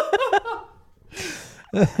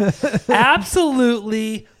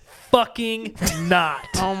 absolutely fucking not.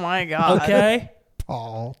 Oh my God. Okay?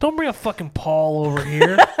 Paul. Don't bring a fucking Paul over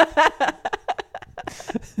here.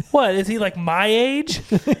 What, is he like my age?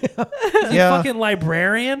 Is he Yeah. fucking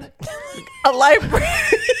librarian? A library.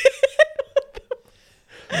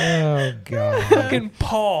 Oh, God. Fucking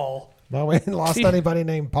Paul. Well, we ain't lost anybody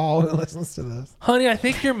named Paul who listens to this. Honey, I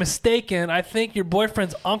think you're mistaken. I think your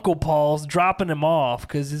boyfriend's Uncle Paul's dropping him off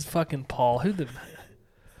because it's fucking Paul. Who the...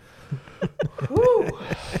 Whew.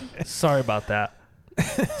 Sorry about that.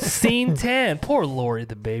 Scene 10. Poor Lori,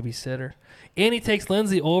 the babysitter. Annie takes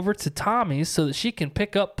Lindsay over to Tommy's so that she can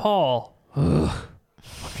pick up Paul. Ugh.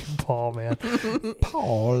 Fucking Paul, man.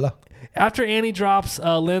 Paul. After Annie drops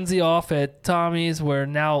Lindsay off at Tommy's, where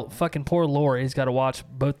now fucking poor Lori's got to watch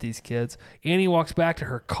both these kids, Annie walks back to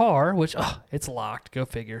her car, which it's locked. Go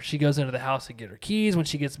figure. She goes into the house to get her keys. When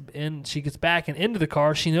she gets back and into the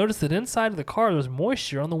car, she noticed that inside of the car there was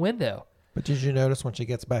moisture on the window. But did you notice when she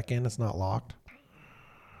gets back in, it's not locked?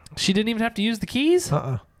 She didn't even have to use the keys?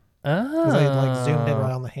 Uh-uh. Oh. Because they zoomed in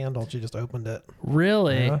right on the handle. She just opened it.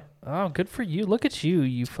 Really? Yeah. Oh, good for you. Look at you.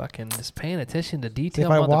 You fucking just paying attention to See, detail.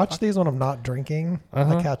 if I watch these when I'm not drinking,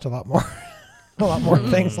 Uh-huh. I catch a lot more,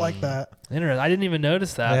 things like that. Interesting. I didn't even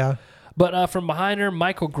notice that. Yeah. But from behind her,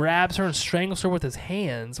 Michael grabs her and strangles her with his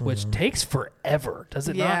hands, which takes forever. Does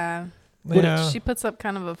it not? Yeah. Yeah. She puts up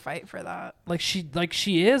kind of a fight for that. Like she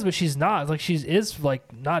is, but she's not. Like she is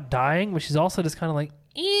like not dying, but she's also just kind of like,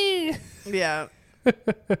 eh. Yeah.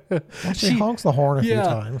 She honks the horn a few Yeah.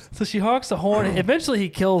 times. So she honks the horn. Eventually, he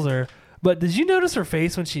kills her. But did you notice her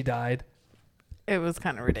face when she died? It was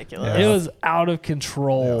kind of ridiculous. It was out of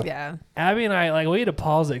control. Yeah. Abby and I, we had to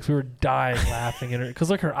pause it because we were dying laughing at her. Because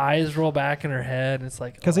her eyes roll back in her head. And it's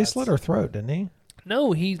like, Because he slit her throat, didn't he?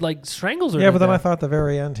 No, he strangles her. Yeah, to but then I death. thought at the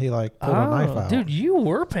very end he pulled a knife out. Dude, you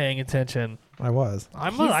were paying attention. I was.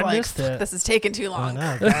 He's I like, missed it. this is taking too I long.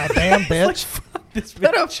 know. Goddamn bitch. This Put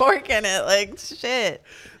a bitch. fork in it. Like, shit.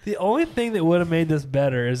 The only thing that would have made this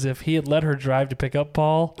better is if he had let her drive to pick up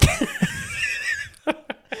Paul.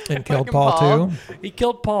 And killed Fucking Paul Paul. too. He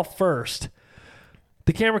killed Paul first.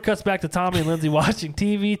 The camera cuts back to Tommy and Lindsay watching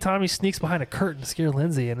TV. Tommy sneaks behind a curtain to scare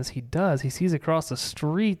Lindsay, and as he does, he sees across the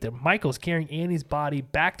street that Michael's carrying Annie's body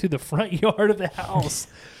back to the front yard of the house.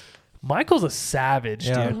 Michael's a savage,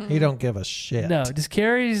 Yeah, dude. he don't give a shit. No, just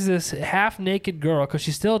carries this half-naked girl because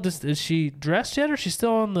she's still is she dressed yet or she's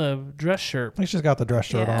still on the dress shirt? I think she's got the dress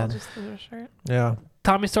shirt Yeah, on. just the shirt. Yeah.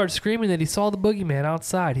 Tommy starts screaming that he saw the boogeyman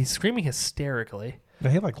outside. He's screaming hysterically.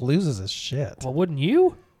 But he loses his shit. Well, wouldn't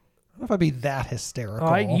you? I don't know if I'd be that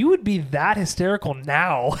hysterical. You would be that hysterical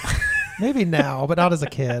now. Maybe now, but not as a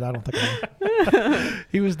kid. I don't think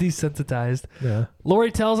He was desensitized. Yeah.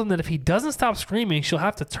 Lori tells him that if he doesn't stop screaming, she'll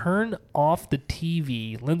have to turn off the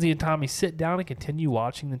TV. Lindsay and Tommy sit down and continue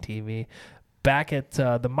watching the TV. Back at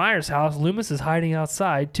the Myers house, Loomis is hiding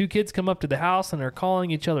outside. Two kids come up to the house and are calling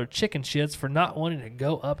each other chicken shits for not wanting to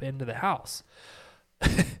go up into the house.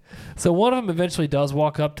 So one of them eventually does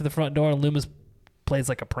walk up to the front door, and Loomis plays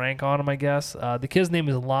like a prank on him, I guess. The kid's name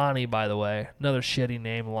is Lonnie, by the way. Another shitty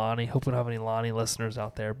name, Lonnie. Hope we don't have any Lonnie listeners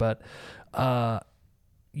out there. But,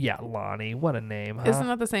 yeah, Lonnie. What a name, huh? Isn't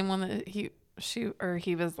that the same one that he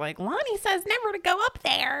was like, Lonnie says never to go up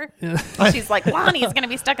there. She's like, Lonnie's going to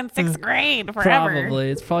be stuck in 6th grade forever. Probably.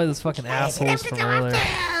 It's probably those fucking assholes from earlier.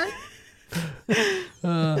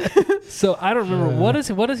 So I don't remember.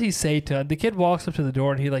 What does he say to him? The kid walks up to the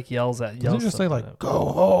door and he yells Doesn't he just say something at him. "Go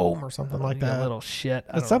home" or something like You that? little shit.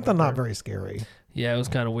 I It's don't something not remember. very scary. Yeah, it was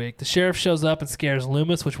kind of weak. The sheriff shows up and scares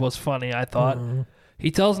Loomis, which was funny, I thought.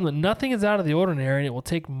 He tells him that nothing is out of the ordinary and it will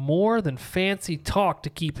take more than fancy talk to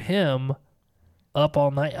keep him up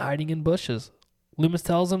all night hiding in bushes. Loomis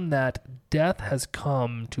tells him that death has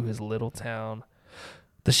come to his little town.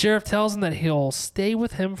 The sheriff tells him that he'll stay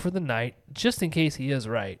with him for the night just in case he is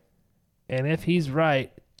right. And if he's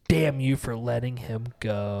right, damn you for letting him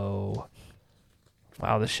go.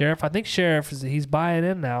 Wow, the sheriff, I think he's buying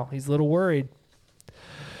in now. He's a little worried.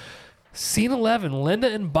 Scene 11, Linda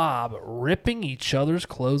and Bob ripping each other's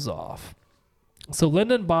clothes off. So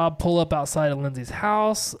Linda and Bob pull up outside of Lindsay's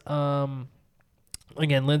house.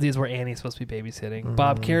 Again, Lindsay is where Annie's supposed to be babysitting.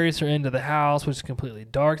 Bob carries her into the house, which is completely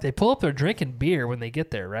dark. They pull up, they're drinking beer when they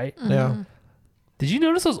get there, right? Yeah. Did you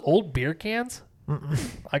notice those old beer cans?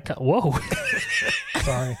 Whoa.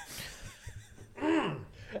 Sorry.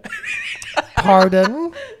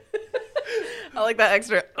 Pardon. I like that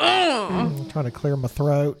extra. I'm trying to clear my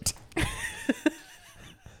throat.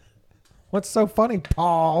 What's so funny,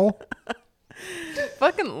 Paul?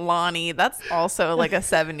 Fucking Lonnie. That's also like a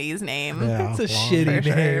 70s name. Yeah, It's a Lonnie. shitty For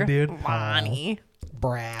name, sure. dude. Lonnie.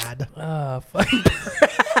 Brad. Fucking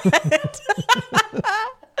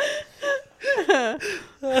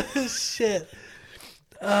shit.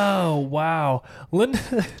 Oh, wow. Linda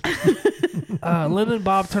and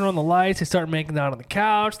Bob turn on the lights. They start making out on the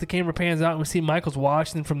couch. The camera pans out and we see Michael's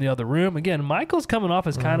watching them from the other room. Again, Michael's coming off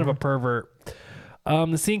as kind of a pervert.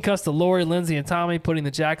 The scene cuts to Lori, Lindsay, and Tommy putting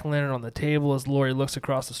the jack-o'-lantern on the table as Lori looks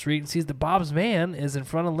across the street and sees that Bob's van is in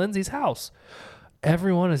front of Lindsay's house.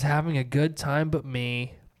 Everyone is having a good time but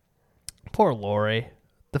me. Poor Lori.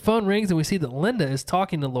 The phone rings and we see that Linda is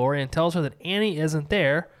talking to Lori and tells her that Annie isn't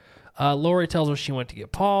there. Lori tells her she went to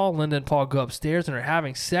get Paul. Linda and Paul go upstairs and are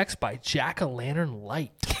having sex by jack-o'-lantern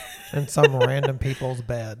light. In some random people's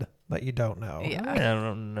bed that you don't know. Yeah. I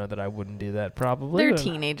don't know that I wouldn't do that probably. They're but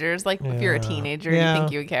teenagers. Like, if you're a Yeah. teenager, Yeah. you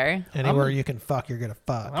think you would care? Anywhere you can fuck, you're going to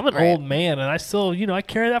fuck. I'm an Right. old man and I still, I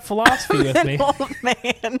carry that philosophy with me. Old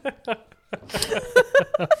man.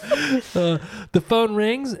 The phone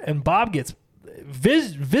rings and Bob gets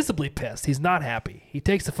visibly pissed. He's not happy. He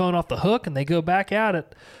takes the phone off the hook and they go back at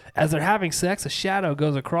it. As they're having sex, a shadow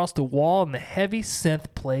goes across the wall and the heavy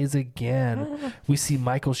synth plays again. We see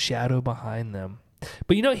Michael's shadow behind them.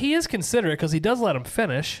 But he is considerate because he does let him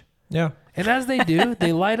finish. Yeah. And as they do,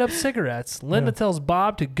 they light up cigarettes. Linda tells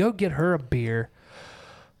Bob to go get her a beer.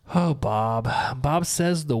 Oh, Bob. Bob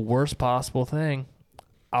says the worst possible thing.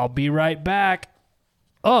 I'll be right back.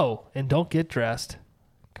 Oh, and don't get dressed.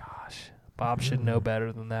 Gosh, Bob should know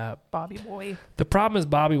better than that. Bobby boy. The problem is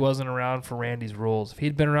Bobby wasn't around for Randy's rules. If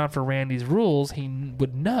he'd been around for Randy's rules, he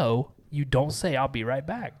would know you don't say, I'll be right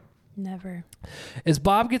back. Never. As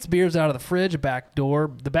Bob gets beers out of the fridge, the back door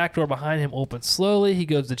behind him opens slowly. He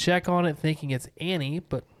goes to check on it, thinking it's Annie,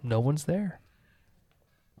 but no one's there.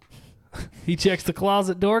 He checks the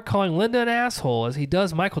closet door, calling Linda an asshole. As he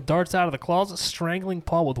does, Michael darts out of the closet, strangling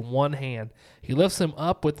Paul with one hand. He lifts him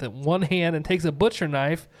up with the one hand and takes a butcher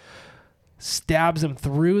knife, stabs him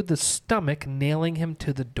through the stomach, nailing him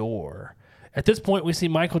to the door. At this point, we see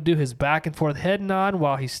Michael do his back and forth head nod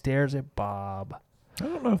while he stares at Bob. I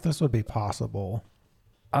don't know if this would be possible.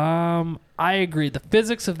 I agree. The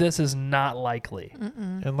physics of this is not likely.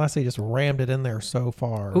 Unless he just rammed it in there so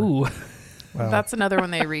far. Ooh, Well, That's another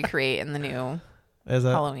one they recreate in the new is it?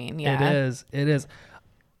 Halloween. Yeah. it is. It is.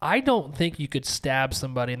 I don't think you could stab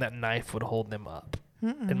somebody and that knife would hold them up,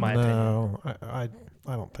 in my opinion. No, I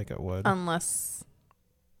don't think it would. Unless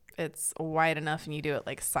it's wide enough and you do it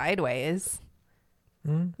like sideways.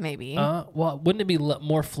 Maybe. Well, wouldn't it be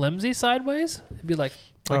more flimsy sideways? It'd be like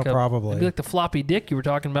probably. It'd be like the floppy dick you were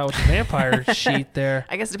talking about with the vampire sheet there.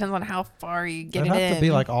 I guess it depends on how far you get It'd it have in. to be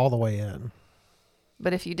like all the way in.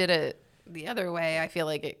 But if you did it the other way, I feel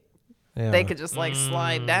like Yeah. they could just like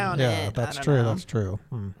slide down Yeah, it. that's I don't true. know. That's true.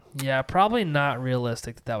 Yeah, probably not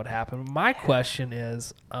realistic that would happen. My question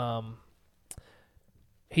is,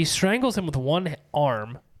 he strangles him with one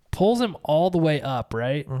arm, pulls him all the way up,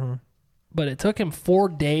 right? Mm-hmm. But it took him 4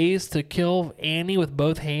 days to kill Annie with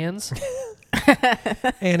both hands.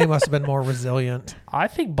 And he must have been more resilient. I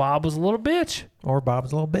think Bob was a little bitch. Or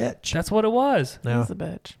Bob's a little bitch. That's what it was. Yeah. He's a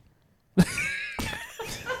bitch.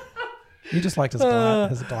 You just liked his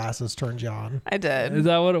glasses turned you on. I did. Is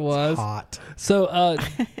that what it was? Hot. So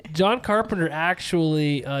John Carpenter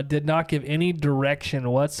actually did not give any direction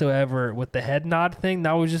whatsoever with the head nod thing.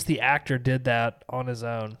 That was just the actor did that on his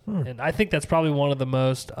own. And I think that's probably one of the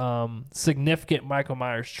most significant Michael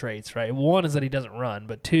Myers traits, right? One is that he doesn't run,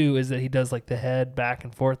 but two is that he does like the head back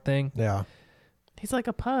and forth thing. Yeah. He's like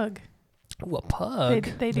a pug. Ooh, a pug.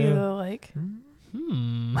 They do Yeah. like.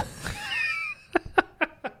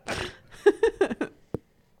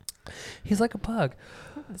 He's like a pug.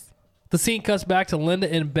 The scene cuts back to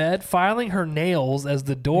Linda in bed, filing her nails as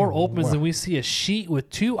the door opens and we see a sheet with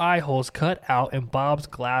 2 eye holes cut out and Bob's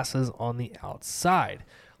glasses on the outside.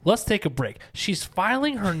 Let's take a break. She's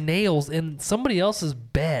filing her nails in somebody else's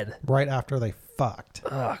bed. Right after they fucked.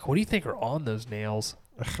 Ugh, what do you think are on those nails?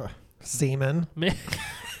 Semen. Man.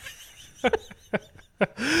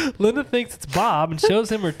 Linda thinks it's Bob and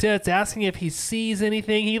shows him her tits, asking if he sees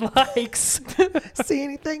anything he likes. See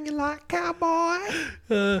anything you like, cowboy?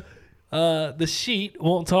 The sheet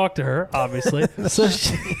won't talk to her, obviously. so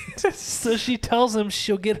she tells him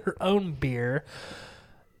she'll get her own beer.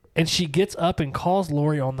 And she gets up and calls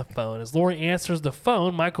Lori on the phone. As Lori answers the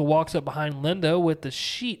phone, Michael walks up behind Linda with the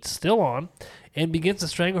sheet still on and begins to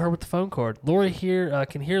strangle her with the phone cord. Lori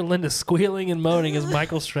can hear Linda squealing and moaning as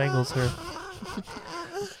Michael strangles her.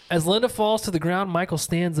 As Linda falls to the ground, Michael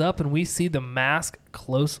stands up and we see the mask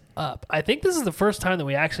close up. I think this is the first time that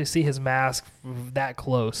we actually see his mask that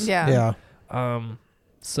close. Yeah.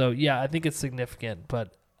 So, yeah, I think it's significant,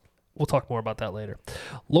 but we'll talk more about that later.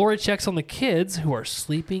 Lori checks on the kids who are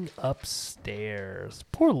sleeping upstairs.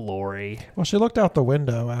 Poor Lori. Well, she looked out the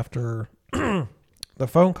window after the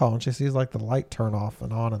phone call and she sees like the light turn off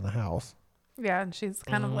and on in the house. Yeah, and she's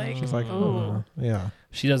kind of like, She's like, ooh. Yeah.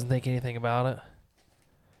 She doesn't think anything about it.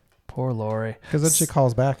 Poor Lori. Because then she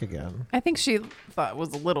calls back again. I think she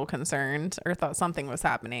was a little concerned or thought something was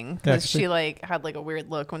happening Yeah, because 'cause she like had like a weird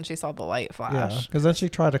look when she saw the light Yeah. flash. Because then she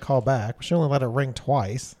tried to call back, but she only let it ring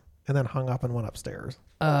twice and then hung up and went upstairs.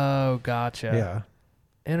 Oh, gotcha. Yeah.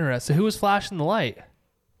 Interesting. So who was flashing the light?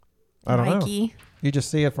 I don't know. Mikey. You just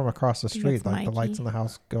see it from across the think street. it's Like the lights Mikey. in the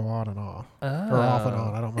house go on and off. Oh. Or off and on.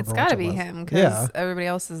 I don't remember. It's got to which it be was. him because Yeah. everybody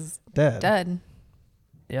else is Dead. dead.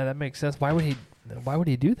 Yeah, that makes sense. Why would he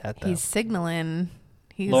do that, though? He's signaling.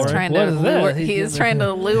 He's Lori, trying what to is that? lure, He's he's gonna- trying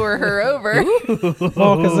to lure her over.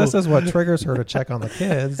 Well, because this is what triggers her to check on the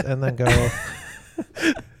kids and then go...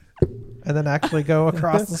 and then actually go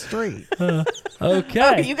across the street. Okay.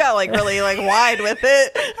 Oh, you got like really like wide with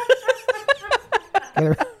it.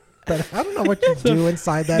 But I don't know what you do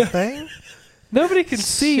inside that thing. Nobody can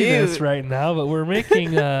see this Shoot. right now, but we're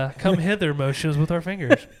making come hither motions with our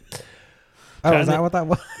fingers. Oh, is that what that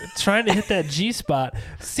was? Trying to hit that G spot.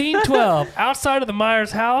 Scene 12. Outside of the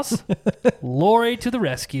Myers house. Lori to the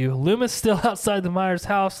rescue. Loomis, still outside the Myers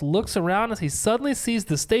house, looks around as he suddenly sees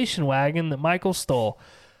the station wagon that Michael stole.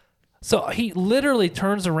 So he literally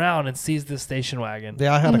turns around and sees the station wagon.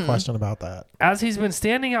 Yeah, I had a question about that. As he's been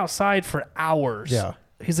standing outside for hours. Yeah.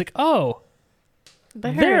 He's like, oh,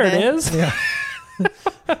 There it is. Yeah.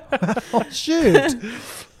 Oh, shoot.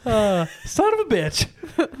 Son of a bitch.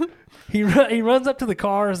 He runs up to the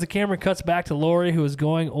car as the camera cuts back to Lori, who is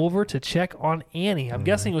going over to check on Annie. I'm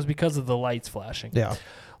guessing it was because of the lights flashing. Yeah.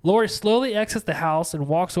 Lori slowly exits the house and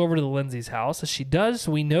walks over to the Lindsay's house. As she does,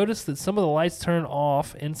 we notice that some of the lights turn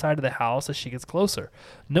off inside of the house as she gets closer.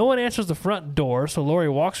 No one answers the front door, so Lori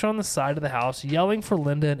walks around the side of the house, yelling for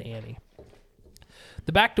Linda and Annie.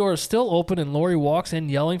 The back door is still open, and Lori walks in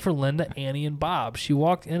yelling for Linda, Annie, and Bob. She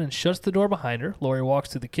walks in and shuts the door behind her. Lori walks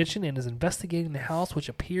to the kitchen and is investigating the house, which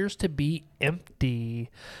appears to be empty.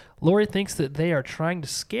 Lori thinks that they are trying to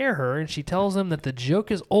scare her, and she tells them that the joke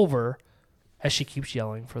is over as she keeps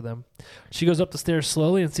yelling for them. She goes up the stairs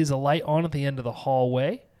slowly and sees a light on at the end of the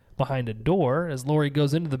hallway behind a door. As Lori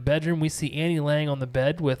goes into the bedroom, we see Annie laying on the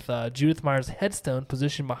bed with Judith Myers' headstone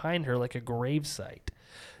positioned behind her like a gravesite.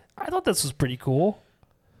 I thought this was pretty cool.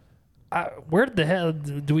 Where did the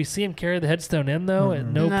head? Do we see him carry the headstone in though? At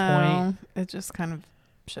no point. It just kind of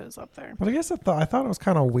shows up there. But I guess I thought it was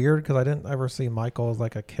kind of weird because I didn't ever see Michael as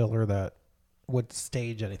like a killer that would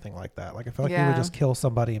stage anything like that. Like I feel like he would Yeah. just kill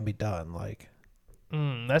somebody and be done. Like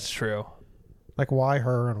That's true. why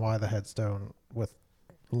her and why the headstone with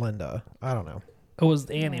Linda? I don't know. It was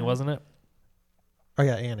Annie, wasn't it? Oh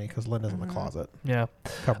yeah, Annie, because Linda's in the closet Yeah.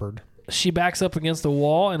 cupboard. She backs up against the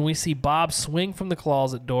wall, and we see Bob swing from the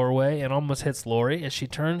closet doorway and almost hits Lori. As she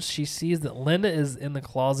turns, she sees that Linda is in the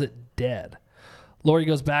closet dead. Lori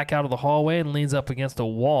goes back out of the hallway and leans up against a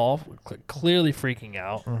wall, clearly freaking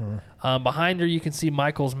out. Behind her, you can see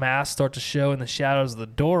Michael's mask start to show in the shadows of the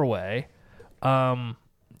doorway.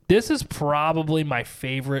 This is probably my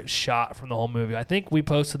favorite shot from the whole movie. I think we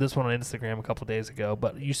posted this one on Instagram a couple days ago,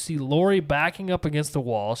 but you see Lori backing up against the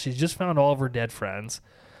wall. She's just found all of her dead friends.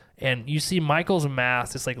 And you see Michael's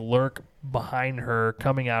mask just like lurk behind her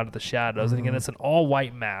coming out of the shadows. And again, it's an all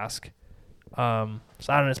white mask. So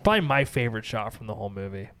I don't know. It's probably my favorite shot from the whole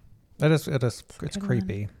movie. It's good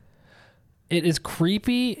creepy. It is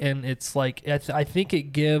creepy, and it's like I think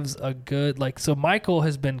it gives a good like. So Michael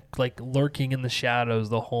has been like lurking in the shadows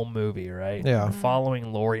the whole movie, right? Yeah.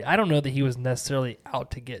 Following Lori. I don't know that he was necessarily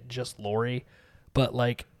out to get just Lori, but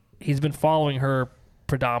like he's been following her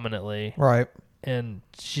predominantly. Right. and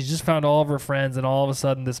she just found all of her friends, and all of a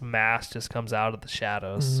sudden this mask just comes out of the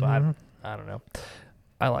shadows. So I don't know.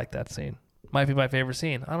 I like that scene. Might be my favorite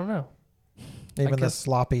scene. I don't know. Even the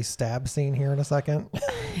sloppy stab scene here in a second.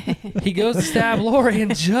 He goes to stab Lori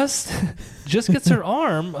and just gets her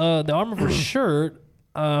arm, the arm of her shirt.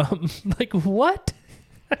 Like what?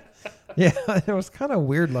 Yeah, it was kind of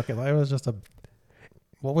weird looking. It was just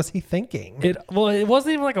what was he thinking? It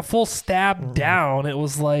wasn't even like a full stab down. It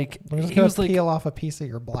was like he was like peel off a piece of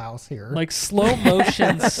your blouse here, like slow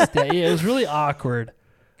motion. It was really awkward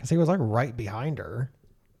because he was like right behind her.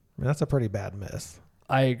 I mean, that's a pretty bad miss.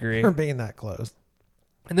 I agree. For being that close.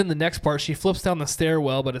 And then the next part, she flips down the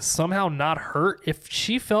stairwell, but is somehow not hurt. If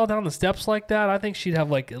she fell down the steps like that, I think she'd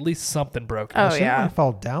have like at least something broken. Oh, she yeah. didn't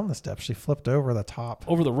fall down the steps. She flipped over the top.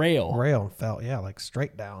 Over the rail. And fell, like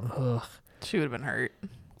straight down. Ugh. She would have been hurt.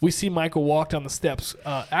 We see Michael walk down the steps.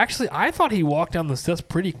 Actually, I thought he walked down the steps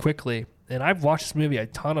pretty quickly. And I've watched this movie a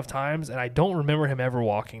ton of times, and I don't remember him ever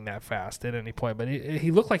walking that fast at any point. But he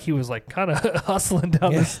looked like he was like kind of hustling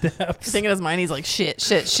down the steps. I think in his mind, he's like, shit.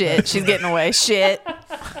 She's getting away. Shit.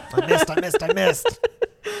 I missed.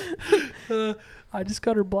 I just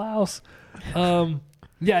got her blouse.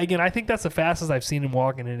 Yeah, again, I think that's the fastest I've seen him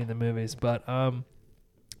walk in any of the movies. But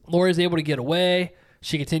Lori's able to get away.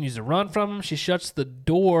 She continues to run from him. She shuts the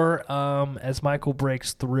door as Michael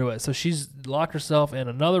breaks through it. So she's locked herself in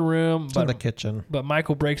another room. In the kitchen. But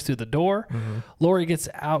Michael breaks through the door. Mm-hmm. Lori gets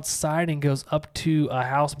outside and goes up to a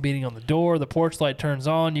house beating on the door. The porch light turns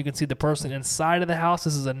on. You can see the person inside of the house.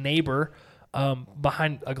 This is a neighbor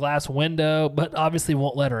behind a glass window, but obviously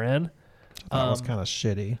won't let her in. That was kind of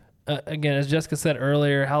shitty. Again, as Jessica said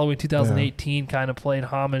earlier, Halloween 2018 kind of played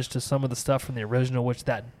homage to some of the stuff from the original, which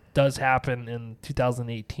that does happen in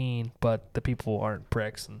 2018, but the people aren't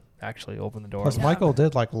pricks and actually open the door. Plus, Michael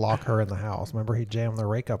did like lock her in the house. Remember, he jammed the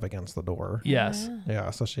rake up against the door. Yes.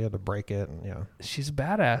 Yeah, so she had to break it, and she's a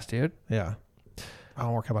badass, dude. Yeah.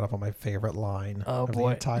 Oh, we're coming up on my favorite line of the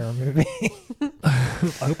boy. entire movie.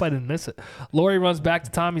 I hope I didn't miss it. Lori runs back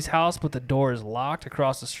to Tommy's house, but the door is locked.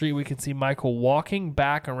 Across the street, we can see Michael walking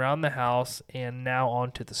back around the house and now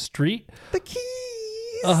onto the street. The keys.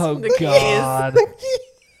 Oh, The God.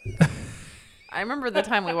 I remember the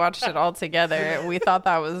time we watched it all together. We thought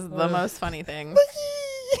that was the most funny thing.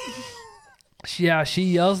 Yeah, she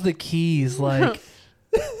yells the keys like,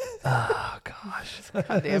 oh, gosh.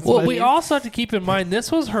 Goddamn Well, we keys. also have to keep in mind,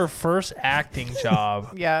 this was her first acting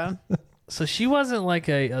job. Yeah. So she wasn't like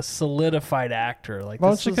a solidified actor. Like,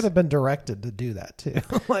 Well, she could have been directed to do that too.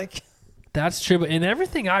 That's true. But in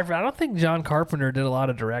everything I've read, I don't think John Carpenter did a lot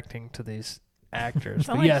of directing to these actors.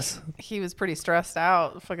 But Like, yes. He was pretty stressed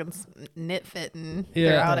out, fucking knit fitting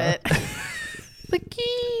Yeah. throughout it. The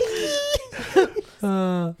key.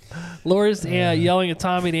 Laura's yelling at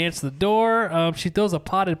Tommy to answer the door. She throws a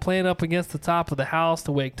potted plant up against the top of the house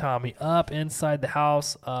to wake Tommy up. Inside the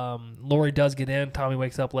house, Lori does get in. Tommy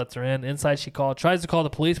wakes up, lets her in. Inside, she tries to call the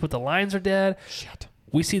police, but the lines are dead. Shit.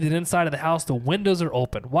 We see that inside of the house, the windows are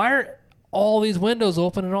open. Why are all these windows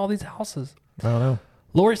open in all these houses? I don't know.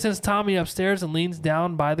 Lori sends Tommy upstairs and leans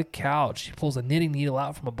down by the couch. She pulls a knitting needle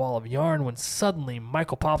out from a ball of yarn when suddenly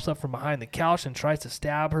Michael pops up from behind the couch and tries to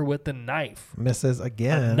stab her with the knife. Misses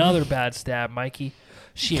again. Another bad stab, Mikey.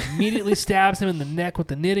 She immediately stabs him in the neck with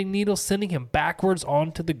the knitting needle, sending him backwards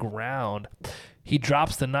onto the ground. He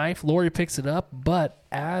drops the knife. Lori picks it up, but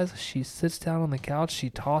as she sits down on the couch, she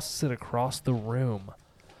tosses it across the room.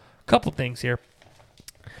 Couple things here.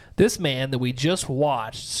 This man that we just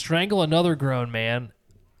watched strangle another grown man,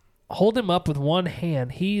 hold him up with one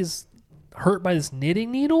hand. He's hurt by this knitting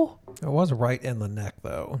needle. It was right in the neck,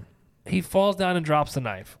 though. He falls down and drops the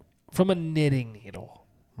knife from a knitting needle.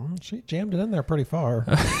 She jammed it in there pretty far.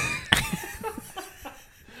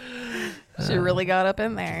 She really got up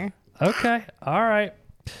in there. Okay. All right.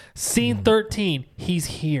 Scene 13. He's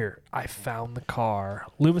here. I found the car.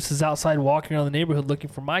 Loomis is outside walking around the neighborhood looking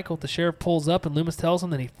for Michael. The sheriff pulls up and Loomis tells him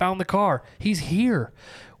that he found the car. He's here.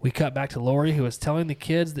 We cut back to Lori, who is telling the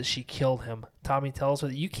kids that she killed him. Tommy tells her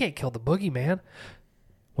that you can't kill the boogeyman.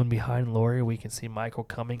 When behind Lori, we can see Michael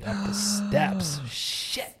coming up the steps.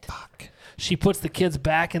 Shit. Fuck. She puts the kids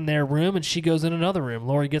back in their room and she goes in another room.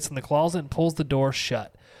 Lori gets in the closet and pulls the door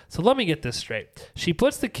shut. So let me get this straight. She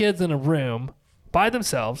puts the kids in a room by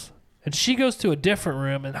themselves and she goes to a different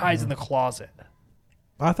room and hides in the closet.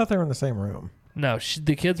 I thought they were in the same room. No,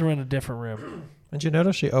 the kids were in a different room. Did you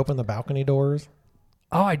notice she opened the balcony doors?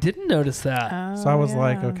 Oh, I didn't notice that. So I was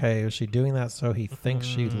like, yeah. okay, is she doing that so he thinks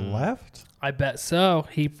she left? I bet so.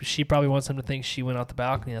 She probably wants him to think she went out the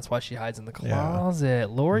balcony. That's why she hides in the closet.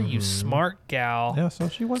 Lori, you smart gal. Yeah, so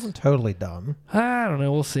she wasn't totally dumb. I don't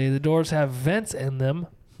know. We'll see. The doors have vents in them.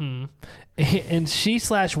 And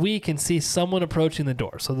she/we can see someone approaching the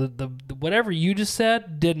door. So the whatever you just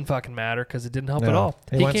said didn't fucking matter because it didn't help at all.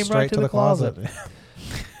 He went came straight right to the closet.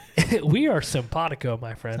 We are simpatico,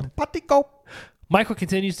 my friend. Simpatico. Michael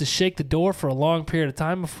continues to shake the door for a long period of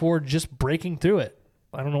time before just breaking through it.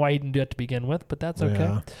 I don't know why he didn't do that to begin with, but that's okay.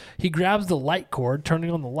 Yeah. He grabs the light cord,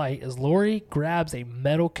 turning on the light, as Lori grabs a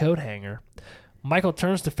metal coat hanger. Michael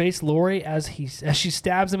turns to face Lori as she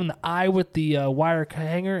stabs him in the eye with the wire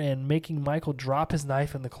hanger and making Michael drop his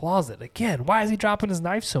knife in the closet. Again, why is he dropping his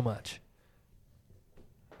knife so much?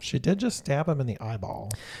 She did just stab him in the eyeball.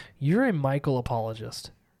 You're a Michael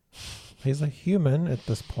apologist. He's a human at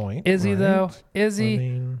this point. Is he, right? though? Is he? I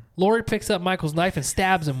mean, Lori picks up Michael's knife and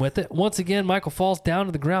stabs him with it. Once again, Michael falls down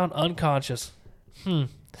to the ground unconscious.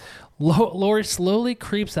 Lori slowly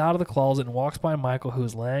creeps out of the closet and walks by Michael, who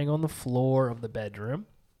is laying on the floor of the bedroom.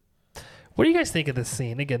 What do you guys think of this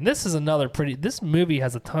scene? Again, this is another this movie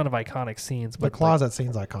has a ton of iconic scenes. the But closet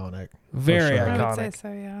scene's iconic. very sure. I would iconic. say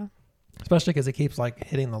so, yeah. Especially because it keeps like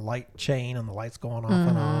hitting the light chain and the lights going off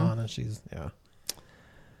and on. And she's,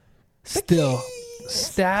 Still,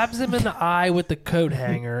 stabs him in the eye with the coat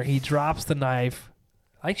hanger. He drops the knife.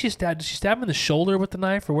 I think did she stab him in the shoulder with the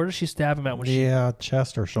knife, or where does she stab him at when she... Yeah,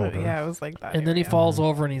 chest or shoulder. Yeah, it was like that. And then he area. falls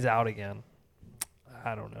over and he's out again.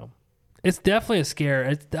 I don't know. It's definitely a scare.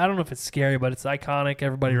 I don't know if it's scary, but it's iconic.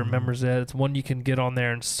 Everybody remembers it. It's one you can get on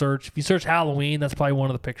there and search. If you search Halloween, that's probably one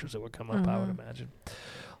of the pictures that would come up, I would imagine.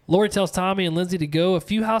 Lori tells Tommy and Lindsay to go a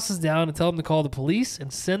few houses down and tell them to call the police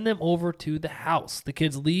and send them over to the house. The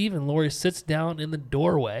kids leave and Lori sits down in the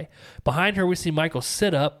doorway. Behind her, we see Michael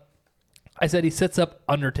sit up. I said he sits up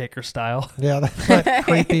Undertaker style. Yeah, that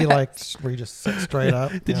creepy, like, where you just sit straight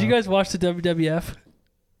up. Did you guys watch the WWF?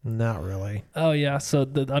 Not really. Oh, yeah. So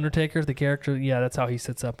the Undertaker, the character, yeah, that's how he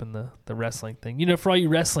sits up in the wrestling thing. You know, for all you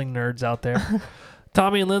wrestling nerds out there.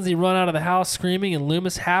 Tommy and Lindsay run out of the house screaming, and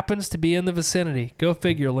Loomis happens to be in the vicinity. Go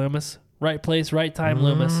figure, Loomis. Right place, right time,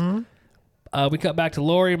 Loomis. We cut back to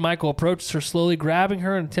Lori. Michael approaches her, slowly grabbing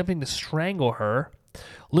her and attempting to strangle her.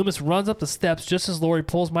 Loomis runs up the steps just as Lori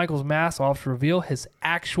pulls Michael's mask off to reveal his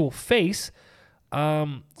actual face.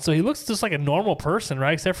 So he looks just like a normal person,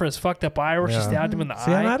 right? Except for his fucked up eye where she stabbed him in the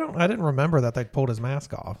See, eye. and I didn't remember that they pulled his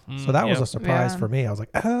mask off. So that was a surprise for me. I was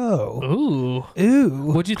like, oh. Ooh.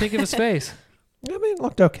 What'd you think of his face? I mean, it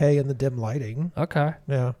looked okay in the dim lighting. Okay.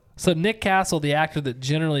 Yeah. So Nick Castle, the actor that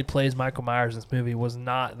generally plays Michael Myers in this movie, was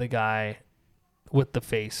not the guy with the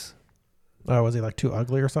face. Oh, was he like too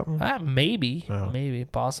ugly or something? Maybe,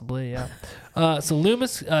 possibly, yeah. So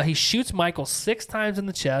Loomis, he shoots Michael 6 times in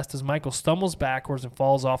the chest as Michael stumbles backwards and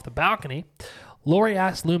falls off the balcony. Lori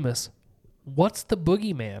asks Loomis, "What's the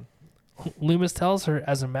boogeyman?" Loomis tells her,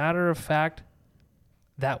 as a matter of fact,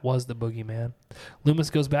 that was the boogeyman. Loomis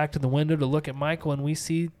goes back to the window to look at Michael, and we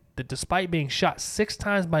see that despite being shot 6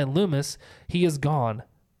 times by Loomis, he is gone,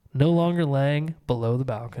 no longer laying below the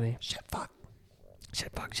balcony. Shit, fuck.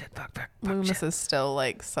 Loomis is still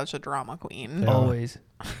like such a drama queen. Yeah. Always.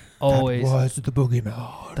 That was the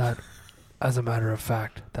boogeyman. That, as a matter of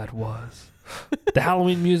fact, that was. The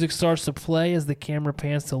Halloween music starts to play as the camera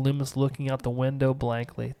pans to Loomis looking out the window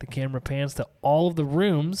blankly. The camera pans to all of the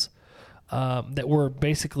rooms that were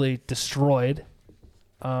basically destroyed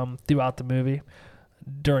throughout the movie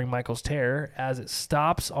during Michael's terror. As it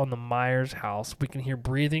stops on the Myers house, we can hear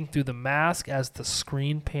breathing through the mask as the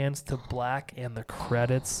screen pans to black and the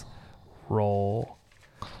credits roll.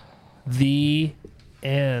 The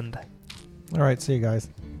end. All right, see you guys.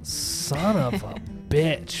 Son of a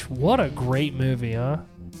bitch. What a great movie, huh?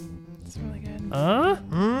 It's really good. Huh?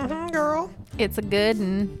 Mm-hmm, girl. It's a good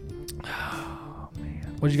one.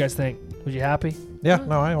 What did you guys think? Was you happy? Yeah,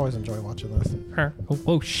 no, I always enjoy watching this.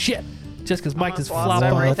 Oh shit. Just because Mike just Almost flopped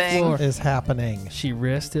lost on the everything. floor. What is happening? She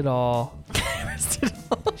risked it all.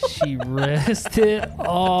 She risked it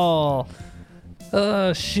all.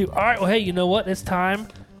 Shoot. All right, well, hey, you know what? It's time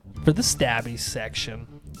for the stabbies section.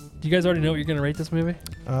 Do you guys already know what you're going to rate this movie?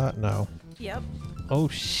 No. Yep. Oh,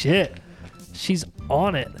 shit. She's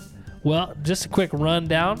on it. Well, just a quick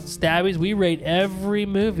rundown. Stabbies, we rate every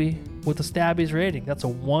movie with a Stabbies rating. That's a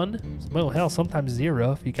 1, well, hell, sometimes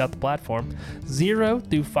 0 if you got the platform. 0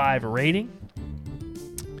 through 5 rating.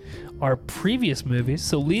 Our previous movies,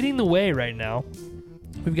 so leading the way right now,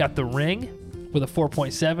 we've got The Ring with a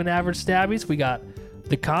 4.7 average Stabbies. We got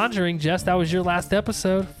The Conjuring, Jess, that was your last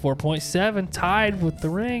episode, 4.7, tied with The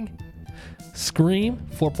Ring. Scream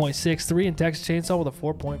 4.63, and Texas Chainsaw with a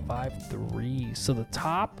 4.53. So the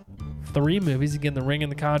top 3 movies, again, The Ring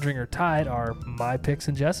and The Conjuring are tied, are my picks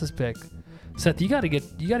and Jess's pick. Seth, you gotta get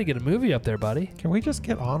a movie up there, buddy. Can we just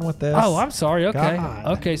get on with this? Oh, I'm sorry. Okay.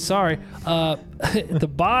 God. Okay, sorry. At the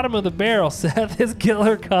bottom of the barrel, Seth is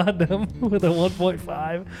Killer Condom with a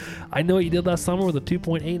 1.5. I Know What You Did Last Summer with a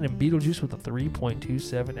 2.8, and Beetlejuice with a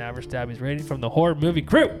 3.27 average Stabbies rating from the Horror Movie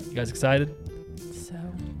Crew. You guys excited? So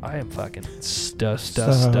I am fucking stoked,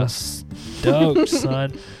 son.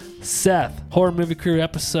 Seth, Horror Movie Crew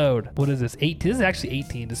episode. What is this? 18. This is actually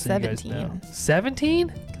 18, just so you guys know.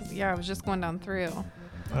 17? yeah, I was just going down through.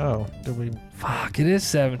 Oh, did we? Fuck, it is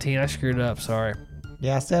 17. I screwed up. Sorry.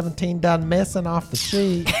 Yeah, 17 done missing off the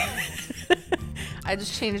sheet. I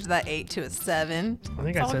just changed that 8 to a 7. I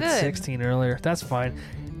think It's I all said good. 16 earlier. That's fine.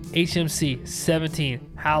 HMC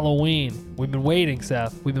 17, Halloween. We've been waiting,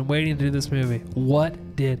 Seth. We've been waiting to do this movie.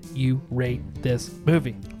 What did you rate this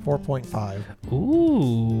movie? 4.5.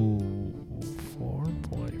 Ooh,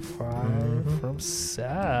 4.5 from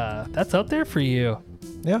Seth. That's up there for you.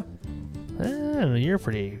 Yeah. You're a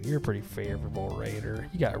pretty favorable rater.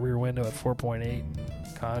 You got Rear Window at 4.8,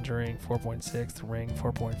 Conjuring 4.6, The Ring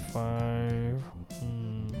 4.5.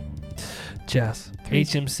 Jess,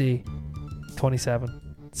 HMC 27,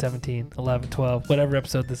 17, 11, 12, whatever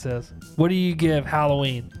episode this is. What do you give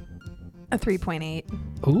Halloween? A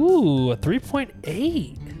 3.8. Ooh, a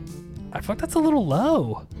 3.8. I feel like that's a little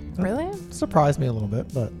low. Really? Surprised me a little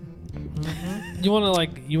bit, but You want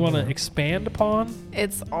to expand upon?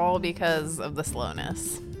 It's all because of the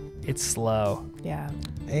slowness. It's slow. Yeah.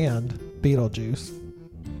 and Beetlejuice.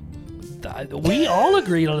 We all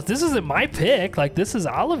agreed on this. This isn't my pick. Like, this is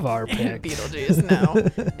all of our picks. Beetlejuice, no.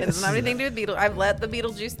 It doesn't have anything to do with Beetlejuice. I've let the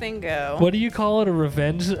Beetlejuice thing go. What do you call it? A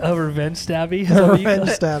revenge stabby? Is that what you call Revenge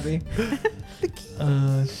it? stabby.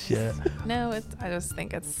 Oh shit! No, I just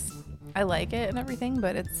think I like it and everything,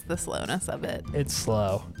 but it's the slowness of it. It's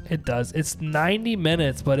slow. It does. It's 90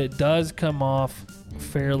 minutes, but it does come off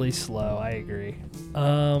fairly slow. I agree.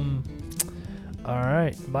 All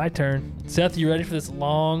right, my turn. Seth, you ready for this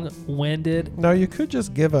long-winded? No, you could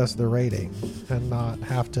just give us the rating and not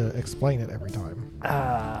have to explain it every time.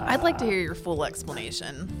 I'd like to hear your full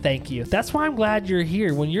explanation. Thank you. That's why I'm glad you're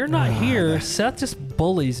here. When you're not here, Seth just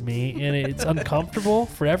bullies me, and it's uncomfortable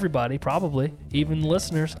for everybody, probably, even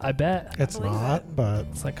listeners. I bet It's believe not, but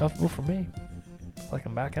it's uncomfortable for me. It's like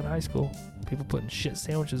I'm back in high school. People putting shit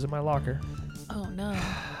sandwiches in my locker. Oh, no.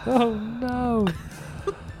 Oh no!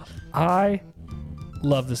 I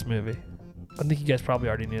love this movie. I think you guys probably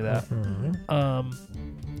already knew that.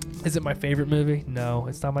 Is it my favorite movie? No,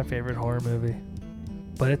 it's not my favorite horror movie,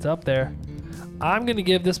 but it's up there. I'm gonna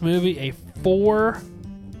give this movie a 4.9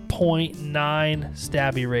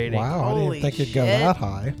 stabby rating. wow, I Holy didn't think it'd go shit. that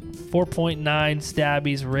high. 4.9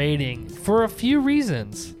 stabbies rating for a few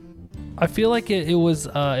reasons. I feel like it was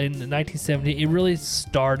in 1970. It really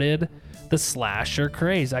started the slasher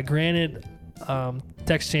craze. Granted,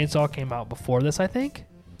 Texas Chainsaw came out before this, I think,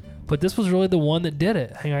 but this was really the one that did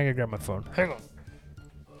it. Hang on, I gotta grab my phone. Hang on.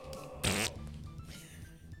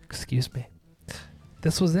 Excuse me.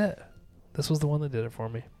 This was it. This was the one that did it for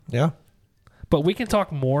me. Yeah. But we can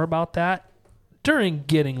talk more about that during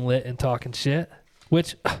getting lit and talking shit,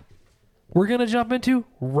 which we're gonna jump into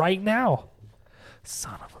right now.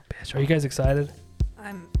 Son of a bitch. Are you guys excited?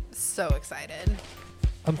 I'm so excited.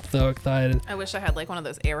 I'm so excited. I wish I had like one of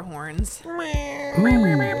those air horns.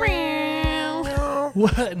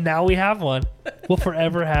 What? Now we have one. We'll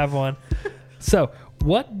forever have one. So,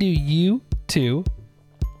 what do you two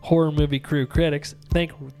Horror Movie Crew critics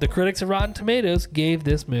think the critics of Rotten Tomatoes gave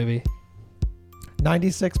this movie?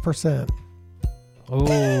 96%.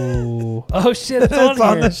 Oh. Oh shit, it's It's on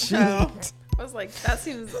on here. the sheet. Oh. I was like, that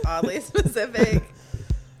seems oddly specific.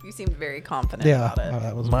 You seemed very confident Yeah, about it.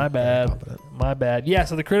 that was My very bad. confident. My bad. Yeah,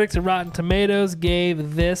 so the critics of Rotten Tomatoes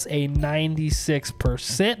gave this a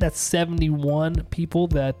 96%. That's 71 people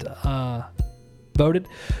that voted.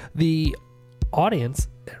 The audience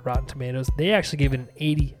at Rotten Tomatoes, they actually gave it an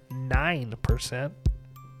 89%.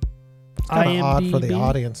 It's kind of odd for the IMDb,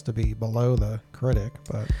 audience to be below the critic,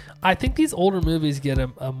 but I think these older movies get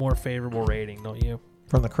a more favorable rating, don't you?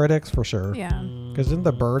 from the critics, for sure. Yeah. Because didn't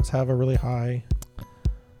the Birds have a really high?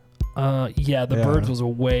 Yeah, The Yeah. Birds was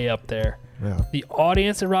way up there. Yeah. The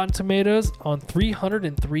audience at Rotten Tomatoes on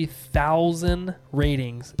 303,000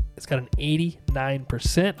 ratings, it's got an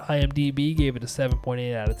 89%. IMDb gave it a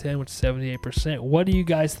 7.8 out of 10, which is 78%. What do you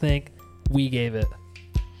guys think we gave it?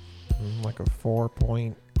 Like a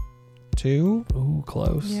 4.2. Ooh,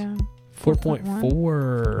 close. Yeah.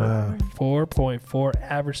 4.4. Wow. 4.4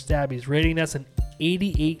 average stabbies. Rating that's an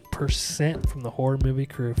 88% from the horror movie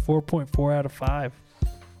crew. 4.4 out of 5.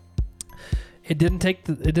 It didn't take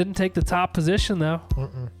the top position though.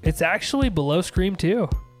 Mm-mm. It's actually below Scream 2.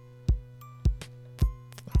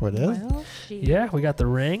 Oh, it is? Well, shit. Yeah, we got The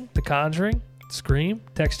Ring, The Conjuring, Scream,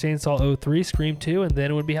 Texas Chainsaw 03, Scream 2, and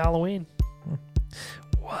then it would be Halloween.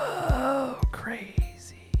 Whoa, crazy.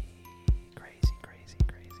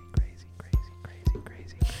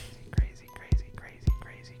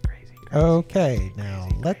 Okay, now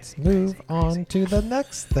let's move on to the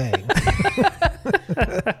next thing.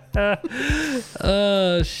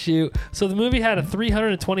 Oh, shoot. So the movie had a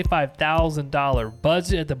 $325,000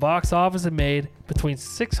 budget at the box office and made between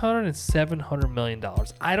 $600 and $700 million.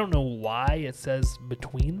 I don't know why it says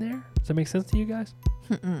between there. Does that make sense to you guys?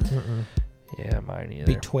 Mm-mm. Yeah, mine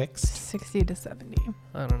either. Betwixt. 60 to 70.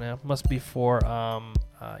 I don't know. Must be for,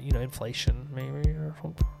 inflation maybe or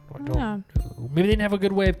something. I don't Yeah. know. Maybe they didn't have a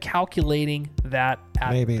good way of calculating that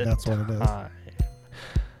at Maybe the that's what it is. time.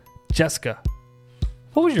 Jessica,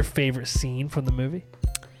 what was your favorite scene from the movie?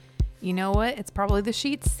 You know what? It's probably the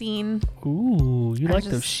sheets scene. Ooh, you I like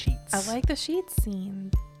those just- sheets. I like the sheets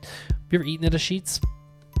scene. You ever eaten at a Sheets?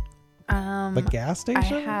 The gas I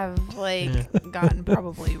station? have gotten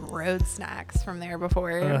probably road snacks from there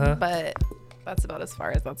before, Uh-huh. but that's about as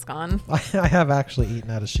far as that's gone. I have actually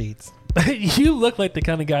eaten out of Sheets. You look like the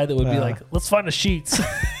kind of guy that would be Yeah. like, let's find a Sheets.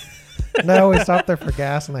 No, we stopped there for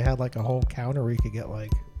gas, and they had like a whole counter where you could get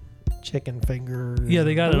like chicken fingers. Yeah,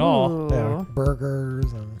 they got it all. Ooh. yeah,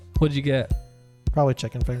 burgers and What'd you get? probably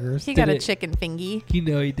chicken fingers. He got Did a it- chicken fingy. You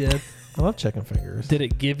know he did. I love chicken fingers. Did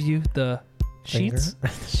it give you the Finger?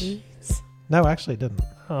 Sheets? No, actually, it didn't.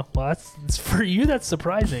 Oh, well, it's for you. That's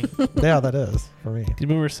surprising. Do Yeah, that is for me. you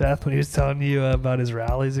remember Seth when he was telling you about his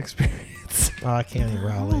rallies experience? Oh, I can't eat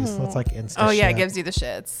rallies. That's like instant. Oh yeah, it shit. gives you the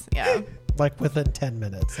shits. Yeah. like within 10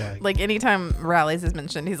 minutes. Like anytime rallies is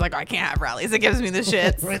mentioned, he's like, I can't have rallies. It gives me the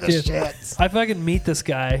shits. With the Dude, shits. I fucking meet this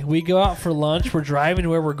guy. We go out for lunch. We're driving to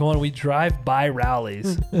where we're going. We drive by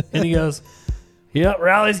Rallies. And he goes, yep,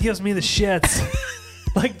 Rallies gives me the shits.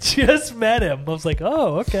 Like, just met him. I was like,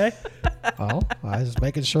 oh, okay. Well, I was just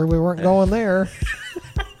making sure we weren't going there.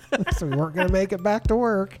 So we weren't going to make it back to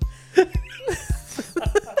work.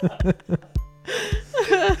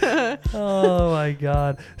 Oh, my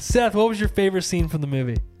God. Seth, what was your favorite scene from the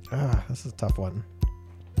movie? This is a tough one.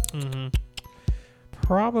 Mm-hmm.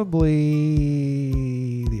 Probably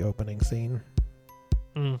the opening scene.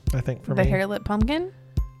 I think for The me. hair lip pumpkin?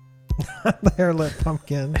 The hair lip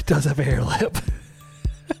pumpkin. It does have a hair lip.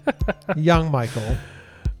 Young Michael.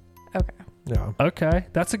 Okay. Yeah. Okay,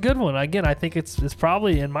 that's a good one. Again, I think it's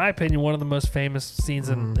probably, in my opinion, one of the most famous scenes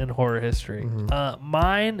in horror history.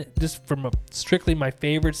 Mine, just from strictly my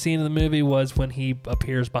favorite scene in the movie, was when he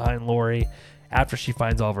appears behind Laurie after she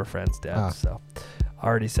finds all of her friends dead. So, I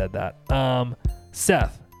already said that.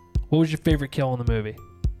 Seth, what was your favorite kill in the movie?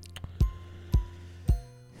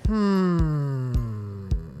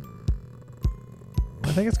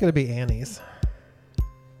 I think it's gonna be Annie's.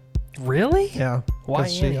 Really? Yeah. Why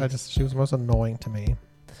 'cause she Annie's? she was most annoying to me.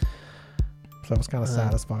 So it was kind of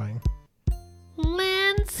satisfying.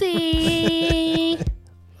 Lindsay.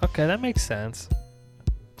 Okay, that makes sense.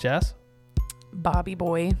 Jess? Bobby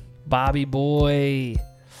boy. Bobby boy.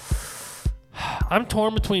 I'm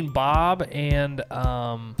torn between Bob and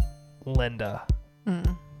Linda.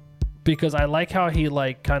 Because I like how he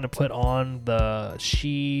kind of put on the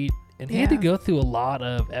sheet, and he had to Yeah. go through a lot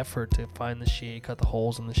of effort to find the sheet, cut the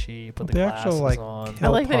holes in the sheet, put the The glasses actual, on. I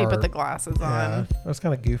kill like that he put part. the glasses Yeah. on. It was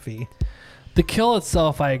kind of goofy. The kill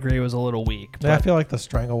itself, I agree, was a little weak. Yeah, I But feel like the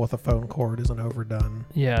strangle with a phone cord isn't overdone.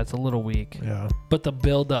 yeah, it's a little weak. Yeah. But the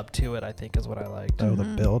build up to it, I think, is what I liked. Oh, the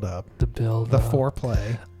build up. The build The up.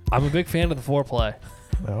 foreplay. I'm a big fan of the foreplay.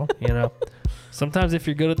 Well, You know, sometimes if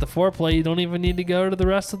you're good at the foreplay, you don't even need to go to the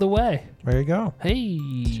rest of the way. there you go.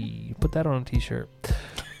 Hey, put that on a t-shirt.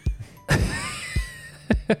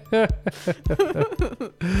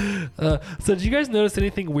 So did you guys notice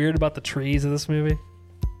anything weird about the trees in this movie?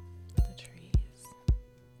 The trees.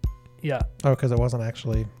 Yeah. Oh, because it wasn't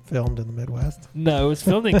actually filmed in the Midwest. No, it was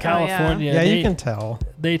filmed in California. Yeah, They, you can tell.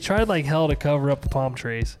 they tried like hell to cover up the palm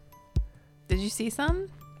trees. Did you see some?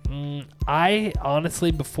 I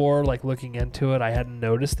honestly, before looking into it, I hadn't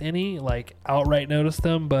noticed any, outright noticed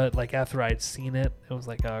them, but after I'd seen it, it was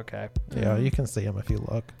like, oh, okay. Yeah, you can see them if you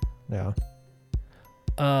look. Yeah.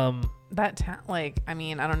 That town, I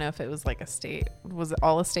mean, I don't know if it was a stage. Was it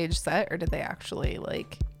all a stage set, or did they actually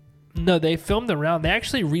No, they filmed around. They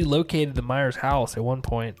actually relocated the Myers house at one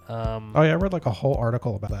point. Oh, yeah, I read a whole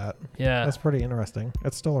article about that. Yeah. That's pretty interesting.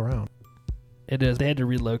 It's still around. It is. They had to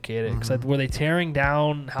relocate it because were they tearing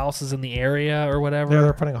down houses in the area or whatever? Yeah,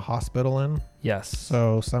 they're putting a hospital in. Yes.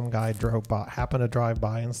 So some guy happened to drive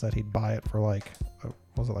by and said he'd buy it for like,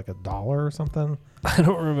 was it like $1 or something? I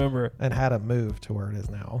don't remember. And had it moved to where it is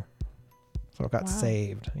now. So it got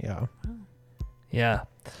saved. Yeah. Yeah.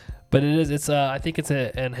 But it is. It's. I think it's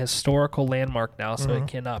an historical landmark now, so it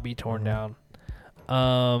cannot be torn down.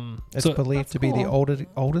 It's believed to be the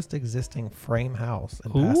oldest existing frame house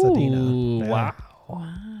in Pasadena. Ooh, Yeah. wow.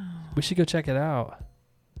 We should go check it out.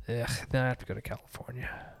 Ugh, then I have to go to California.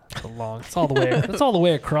 It's all the way. That's all the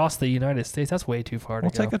way across the United States. That's way too far to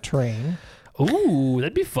We'll go. take a train. Ooh,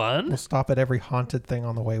 that'd be fun. We'll stop at every haunted thing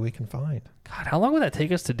on the way we can find. God, how long would that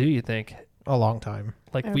take us to do? You think? A long time.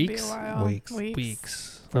 Like It would be a weeks? while. Weeks.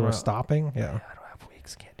 Weeks. If we were stopping, yeah. I don't have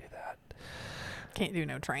weeks. Can't do that. Can't do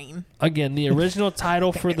no train. Again, the original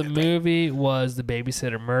title for the movie was The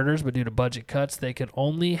Babysitter Murders, but due to budget cuts, they could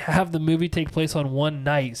only have the movie take place on one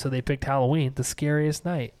night, so they picked Halloween, the scariest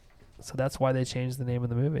night. So that's why they changed the name of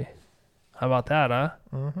the movie. How about that, huh?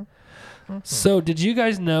 So did you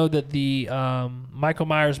guys know that the Michael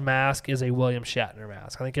Myers mask is a William Shatner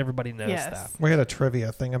mask? I think everybody knows that. We had a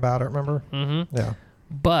trivia thing about it, remember? Mm-hmm. Yeah.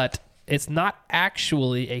 But it's not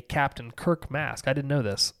actually a Captain Kirk mask. I didn't know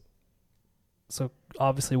this. So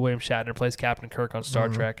obviously William Shatner plays Captain Kirk on Star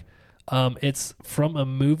Trek. It's from a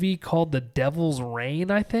movie called The Devil's Reign,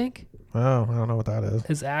 I think. Oh, I don't know what that is.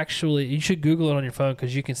 Is actually, you should Google it on your phone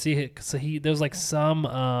because you can see it. So there's like some,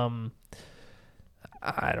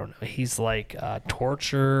 I don't know, he's like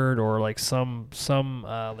tortured or like some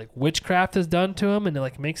like witchcraft is done to him, and it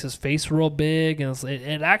like makes his face real big, and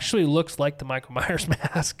it actually looks like the Michael Myers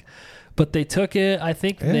mask. But they took it, I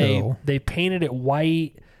think they painted it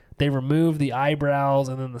white, they removed the eyebrows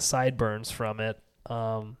and then the sideburns from it.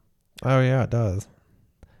 Oh yeah, it does.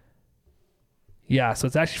 Yeah, so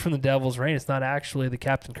it's actually from The Devil's Reign. It's not actually the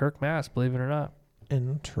Captain Kirk mask, believe it or not.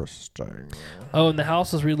 Interesting. Oh, and the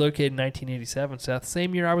house was relocated in 1987, Seth.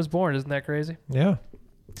 Same year I was born. Isn't that crazy? Yeah.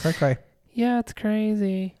 Cray. Yeah, it's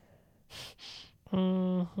crazy.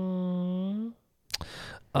 Mm-hmm.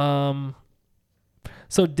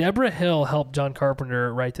 So Deborah Hill helped John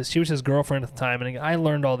Carpenter write this. She was his girlfriend at the time, and I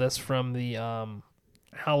learned all this from the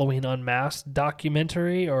Halloween Unmasked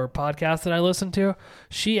documentary or podcast that I listened to.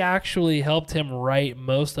 She actually helped him write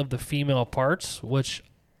most of the female parts, which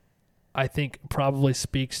I think probably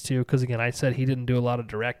speaks to, because again, I said he didn't do a lot of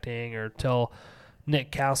directing or tell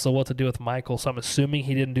Nick Castle what to do with Michael, so I'm assuming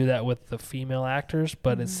he didn't do that with the female actors,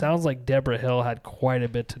 but it sounds like Deborah Hill had quite a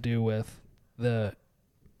bit to do with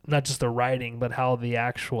not just the writing, but how the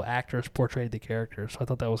actual actors portrayed the characters. So I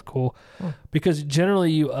thought that was cool, because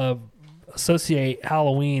generally you associate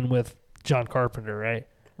Halloween with John Carpenter, right?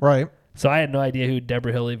 Right. So I had no idea who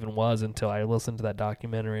Deborah Hill even was until I listened to that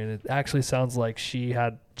documentary, and it actually sounds like she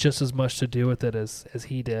had just as much to do with it as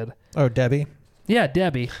he did. Oh, Debbie. Yeah,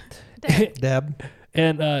 Debbie. Deb.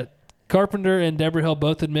 And Carpenter and Deborah Hill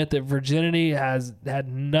both admit that virginity had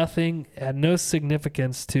no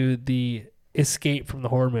significance to the escape from the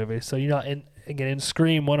horror movie. So, in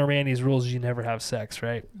Scream, one of Randy's rules is you never have sex,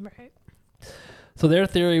 right? Right. So their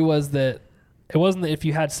theory was that it wasn't that if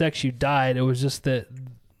you had sex you died, it was just that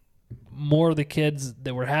more of the kids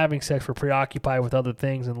that were having sex were preoccupied with other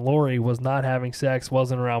things, and Laurie was not having sex,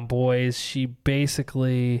 wasn't around boys. She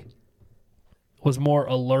basically was more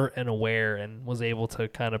alert and aware and was able to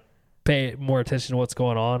kind of pay more attention to what's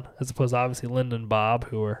going on, as opposed to obviously Linda and Bob,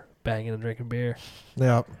 who were banging and drinking beer.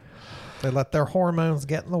 Yep. They let their hormones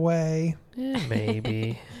get in the way.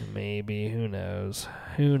 Maybe. Who knows?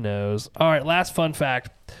 All right, last fun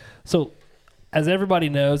fact. So, as everybody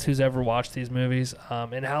knows who's ever watched these movies,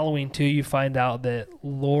 in Halloween 2, you find out that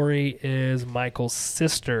Laurie is Michael's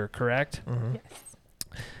sister, correct? Mm-hmm. Yes.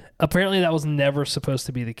 Apparently, that was never supposed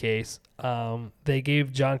to be the case. They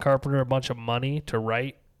gave John Carpenter a bunch of money to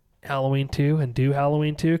write Halloween 2 and do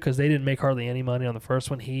Halloween 2 because they didn't make hardly any money on the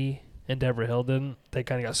first one. He and Deborah Hill didn't. They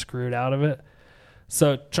kind of got screwed out of it.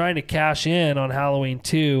 So trying to cash in on Halloween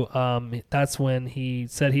 2, that's when he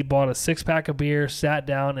said he bought a 6-pack of beer, sat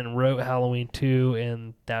down, and wrote Halloween 2,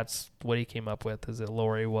 and that's what he came up with, is that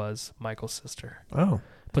Laurie was Michael's sister. Oh.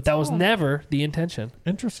 But that was never the intention.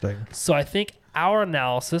 Interesting. So I think our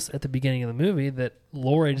analysis at the beginning of the movie that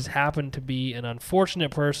Laurie just happened to be an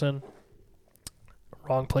unfortunate person,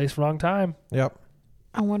 wrong place, wrong time. Yep.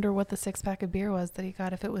 I wonder what the 6-pack of beer was that he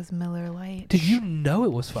got, if it was Miller Lite. Did you know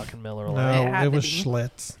it was fucking Miller Lite? No, it was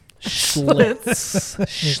Schlitz. Schlitz.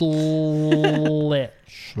 Schlitz.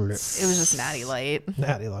 It was just Natty Light.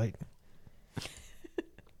 Natty Light.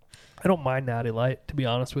 I don't mind Natty Light, to be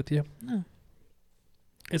honest with you. No.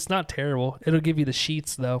 It's not terrible. It'll give you the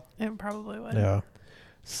sheets though. It probably would. Yeah.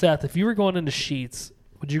 Seth, if you were going into sheets,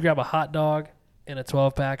 would you grab a hot dog and a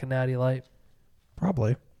 12-pack of Natty Light?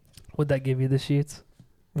 Probably. Would that give you the sheets?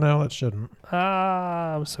 No, that shouldn't.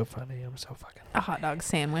 Ah, I'm so funny. I'm so fucking. A hot dog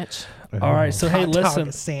sandwich. All right, so hey, Hot dog,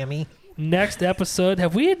 listen. Sammy. Next episode,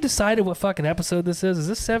 have we decided what fucking episode this is? Is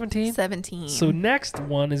this 17? 17. So next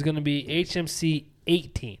one is going to be HMC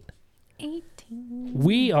 18. 18.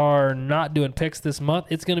 We are not doing picks this month.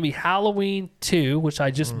 It's going to be Halloween 2, which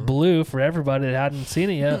I just blew for everybody that hadn't seen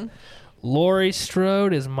it yet. Laurie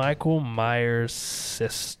Strode is Michael Myers'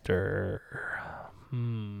 sister.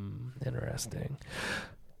 Interesting.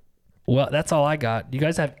 Well, that's all I got. Do you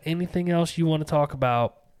guys have anything else you want to talk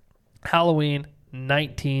about? Halloween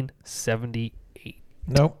 1978.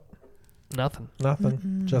 Nope. Nothing.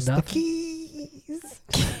 Nothing. Just the Nothing. keys.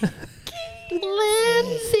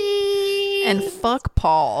 Lindsay. And fuck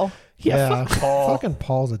Paul. Yeah, fuck Paul. Fucking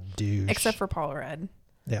Paul's a douche. Except for Paul Rudd.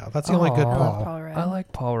 Yeah, that's the only good Aw. I love Paul. Paul Rudd. I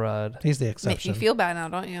like Paul Rudd. He's the Make exception. you feel bad now,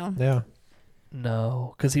 don't you? Yeah.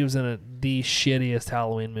 No, because he was in the shittiest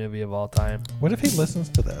Halloween movie of all time. What if he listens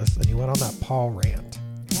to this and you went on that Paul rant?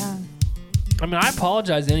 Yeah. I mean, I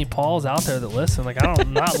apologize to any Pauls out there that listen. Like, I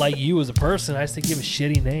don't not like you as a person. I just think you have a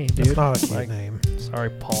shitty name, dude. It's not a cute Like, name.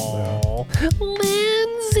 sorry, Paul.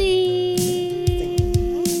 Lindsay.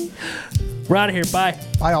 We're out of here. Bye.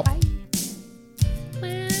 Bye, all.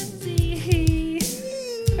 Lindsay.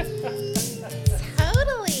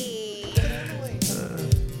 Totally.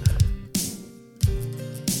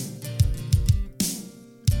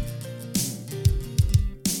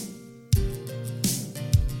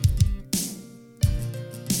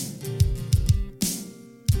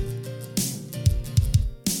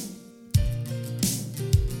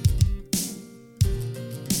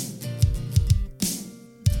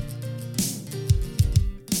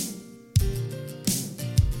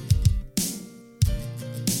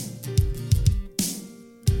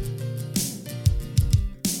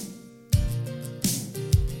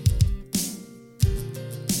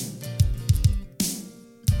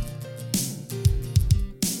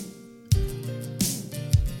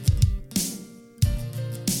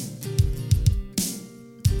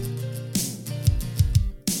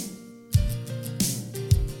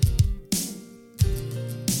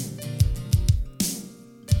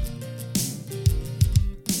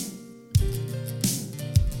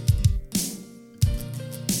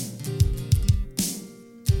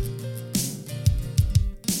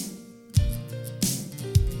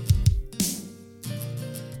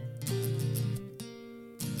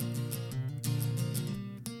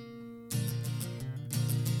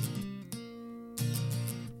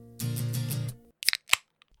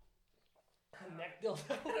 I don't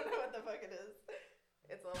know what the fuck it is.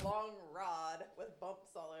 It's a long rod with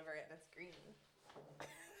bumps all over it and it's green.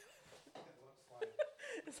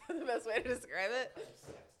 Is that the best way to describe it?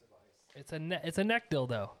 It's a neck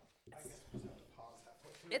dildo.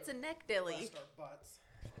 It's a neck dilly. Butts.